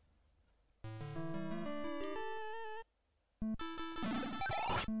Brothers.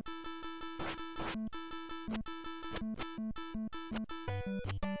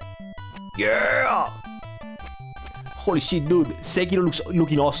 Yeah! Holy shit, dude. Sekiro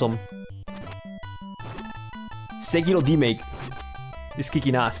looking awesome. Sekiro D-Make is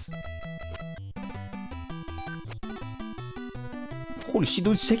kicking ass. Holy shit,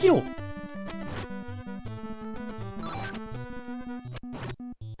 dude. Sekiro!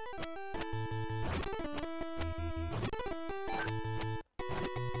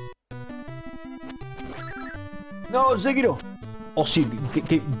 No, Sekiro! Oh shit,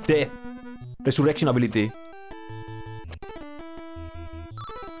 death. Resurrection ability.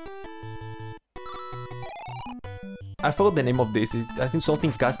 I forgot the name of this. I think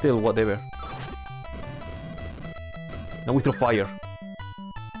something Castle, whatever. Now we throw fire.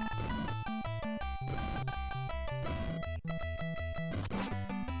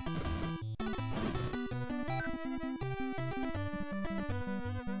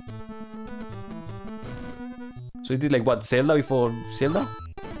 So it is like what, Zelda before Zelda?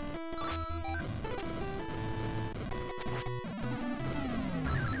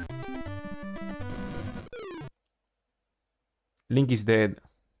 Link is dead.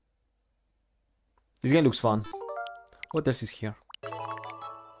 This game looks fun. What else is here?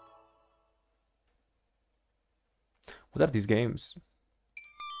 What are these games?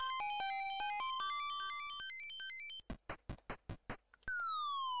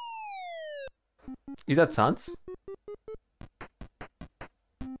 Is that Sans?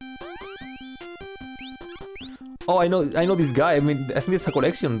 Oh, I know this guy. I mean, I think it's a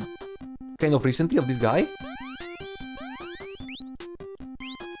collection kind of recently of this guy.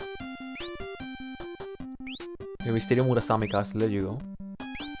 The Mysterio Murasame Castle, there you go.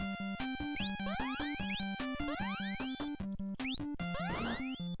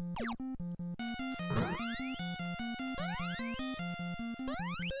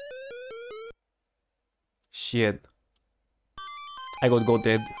 Shit. I got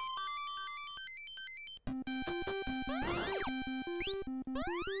goated.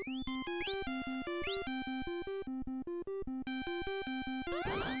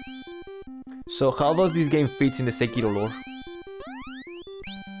 So how does this game fit in the Sekiro lore?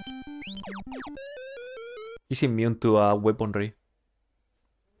 He's immune to weaponry.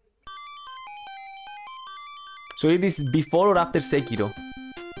 So it is before or after Sekiro?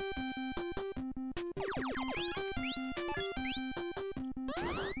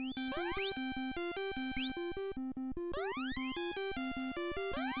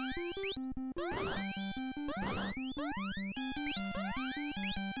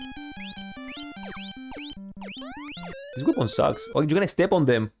 This weapon sucks. Oh, you're gonna step on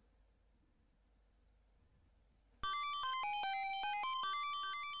them.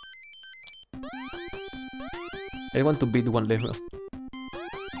 I want to beat one level.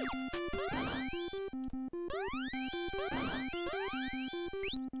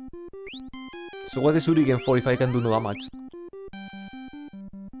 So what's the shuriken for if I can do no damage?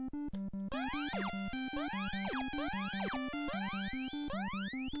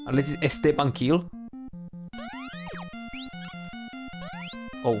 Unless it's step and kill.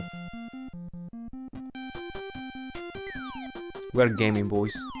 Oh. We're gaming,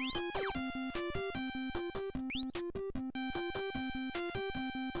 boys.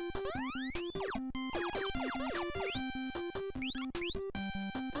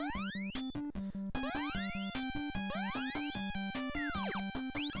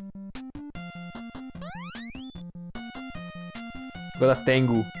 Got a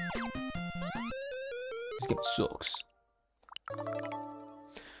Tengu. This game sucks.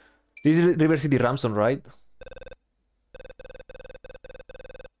 This is River City Ramson, right?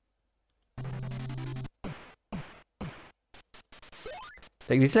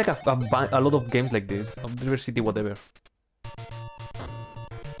 Like this is like a lot of games like this. Of River City whatever.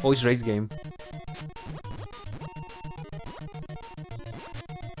 Oh, it's race game.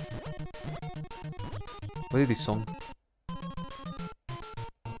 What is this song?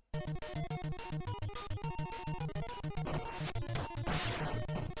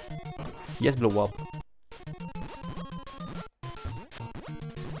 Yes, blow up.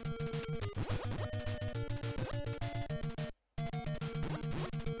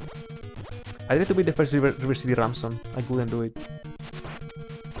 I tried to be the first River City Ramson. I couldn't do it.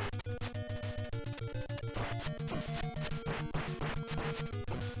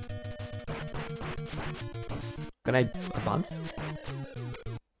 Can I advance?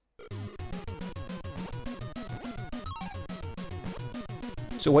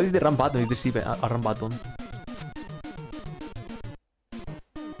 So what is the run button? Is there even a run button?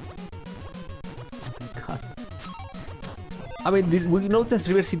 God. I mean, this, we know it's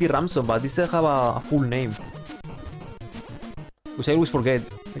River City Ramson, but this doesn't have a full name. Which I always forget.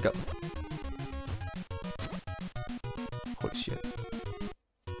 Like holy shit.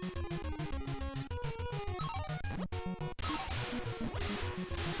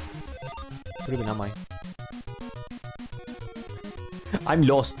 Where even am I? I'm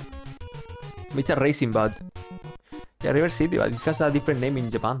lost. It's a racing, but yeah, River City, but it has a different name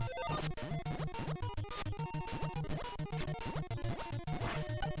in Japan.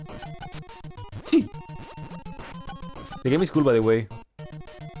 The game is cool, by the way.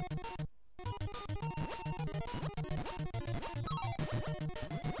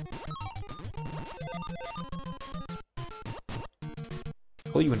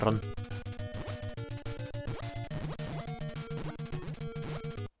 How do you even run?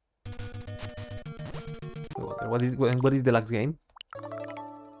 What is the last game?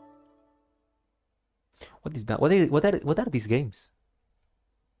 What is that? What are these games?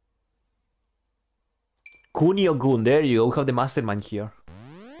 Kunio-gun, there you go. We have the mastermind here.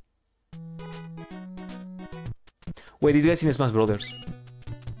 Wait, this guy's in Smash Brothers.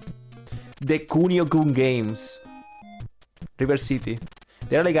 The Kunio-gun games. River City.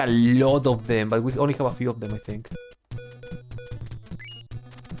 There are like a lot of them, but we only have a few of them, I think.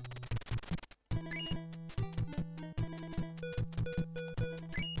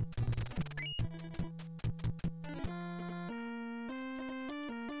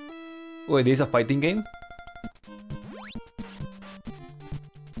 Wait, this is a fighting game?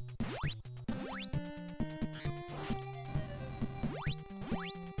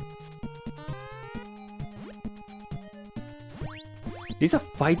 This is a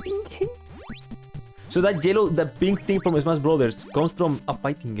fighting game? So that yellow, that pink thing from Smash Brothers comes from a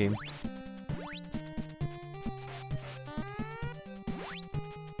fighting game.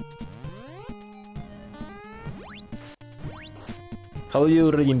 How do you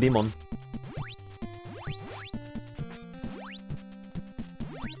Raging Demon?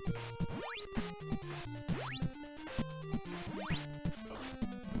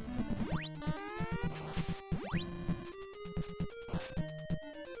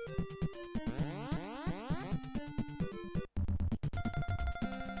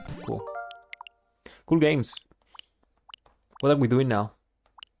 Cool. Cool games. What are we doing now?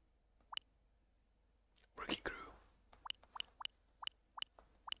 Working crew.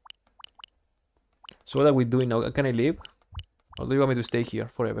 So what are we doing now? Can I leave? Or do you want me to stay here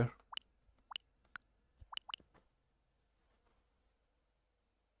forever?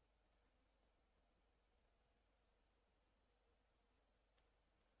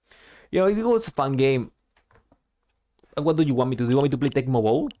 Yeah, it was a fun game. What do you want me to do? You want me to play Tecmo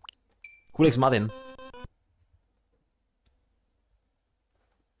Bowl? Who likes Madden?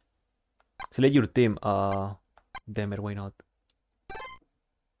 Select your team. Demer, why not?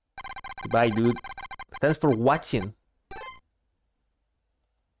 Goodbye, dude. Thanks for watching.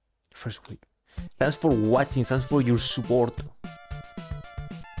 First week. Thanks for watching. Thanks for your support.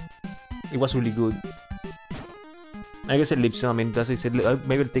 It was really good. I guess I leave soon. I mean, as I said,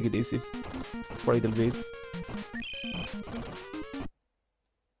 maybe I'll take it easy for a little bit.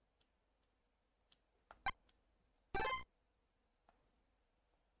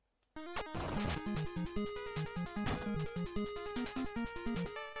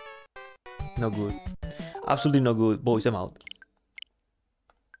 No good. Absolutely no good. Boys, I'm out.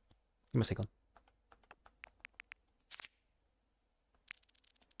 Give me a second.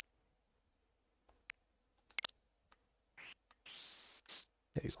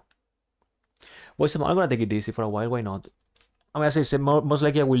 There you go. Boys, I'm gonna take it easy for a while. Why not? I mean, as I said, most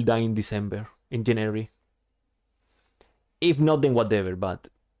likely I will die in December. In January. If not, then whatever, but...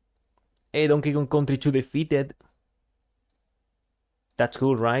 Hey, Donkey Kong Country 2 defeated. That's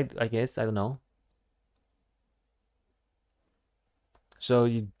cool, right? I guess. I don't know. So,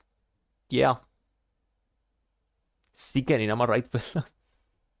 yeah. Sickening, am I right? But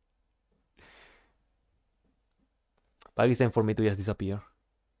it's time for me to just disappear.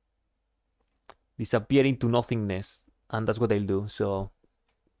 Disappear into nothingness. And that's what I'll do, so...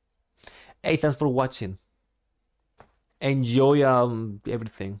 Hey, thanks for watching. Enjoy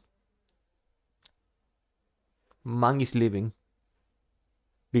everything. Man is leaving.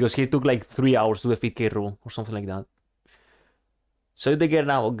 Because he took like 3 hours to defeat K. Rool or something like that. So you take care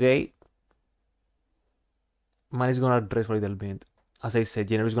now, okay? Man is gonna rest for a little bit. As I said,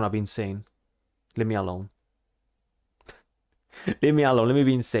 January is gonna be insane. Leave me alone. Leave me alone. Let me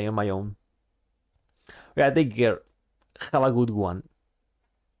be insane on my own. Yeah, take care. Have a good one.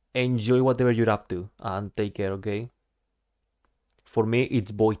 Enjoy whatever you're up to. And take care, okay? For me,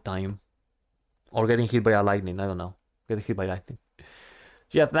 it's boy time. Or getting hit by a lightning. I don't know. Getting hit by lightning.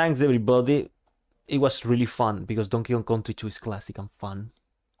 Yeah, thanks everybody. It was really fun because Donkey Kong Country 2 is classic and fun.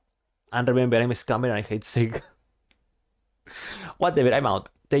 And remember, I'm a scammer and I hate Sega. Whatever, I'm out.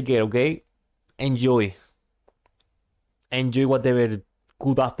 Take care, okay? Enjoy. Enjoy whatever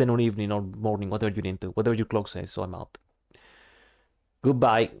good afternoon, evening, or morning, whatever you're into. Whatever your clock says, so I'm out.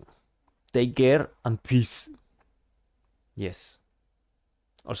 Goodbye. Take care and peace. Yes.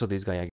 Also this guy again.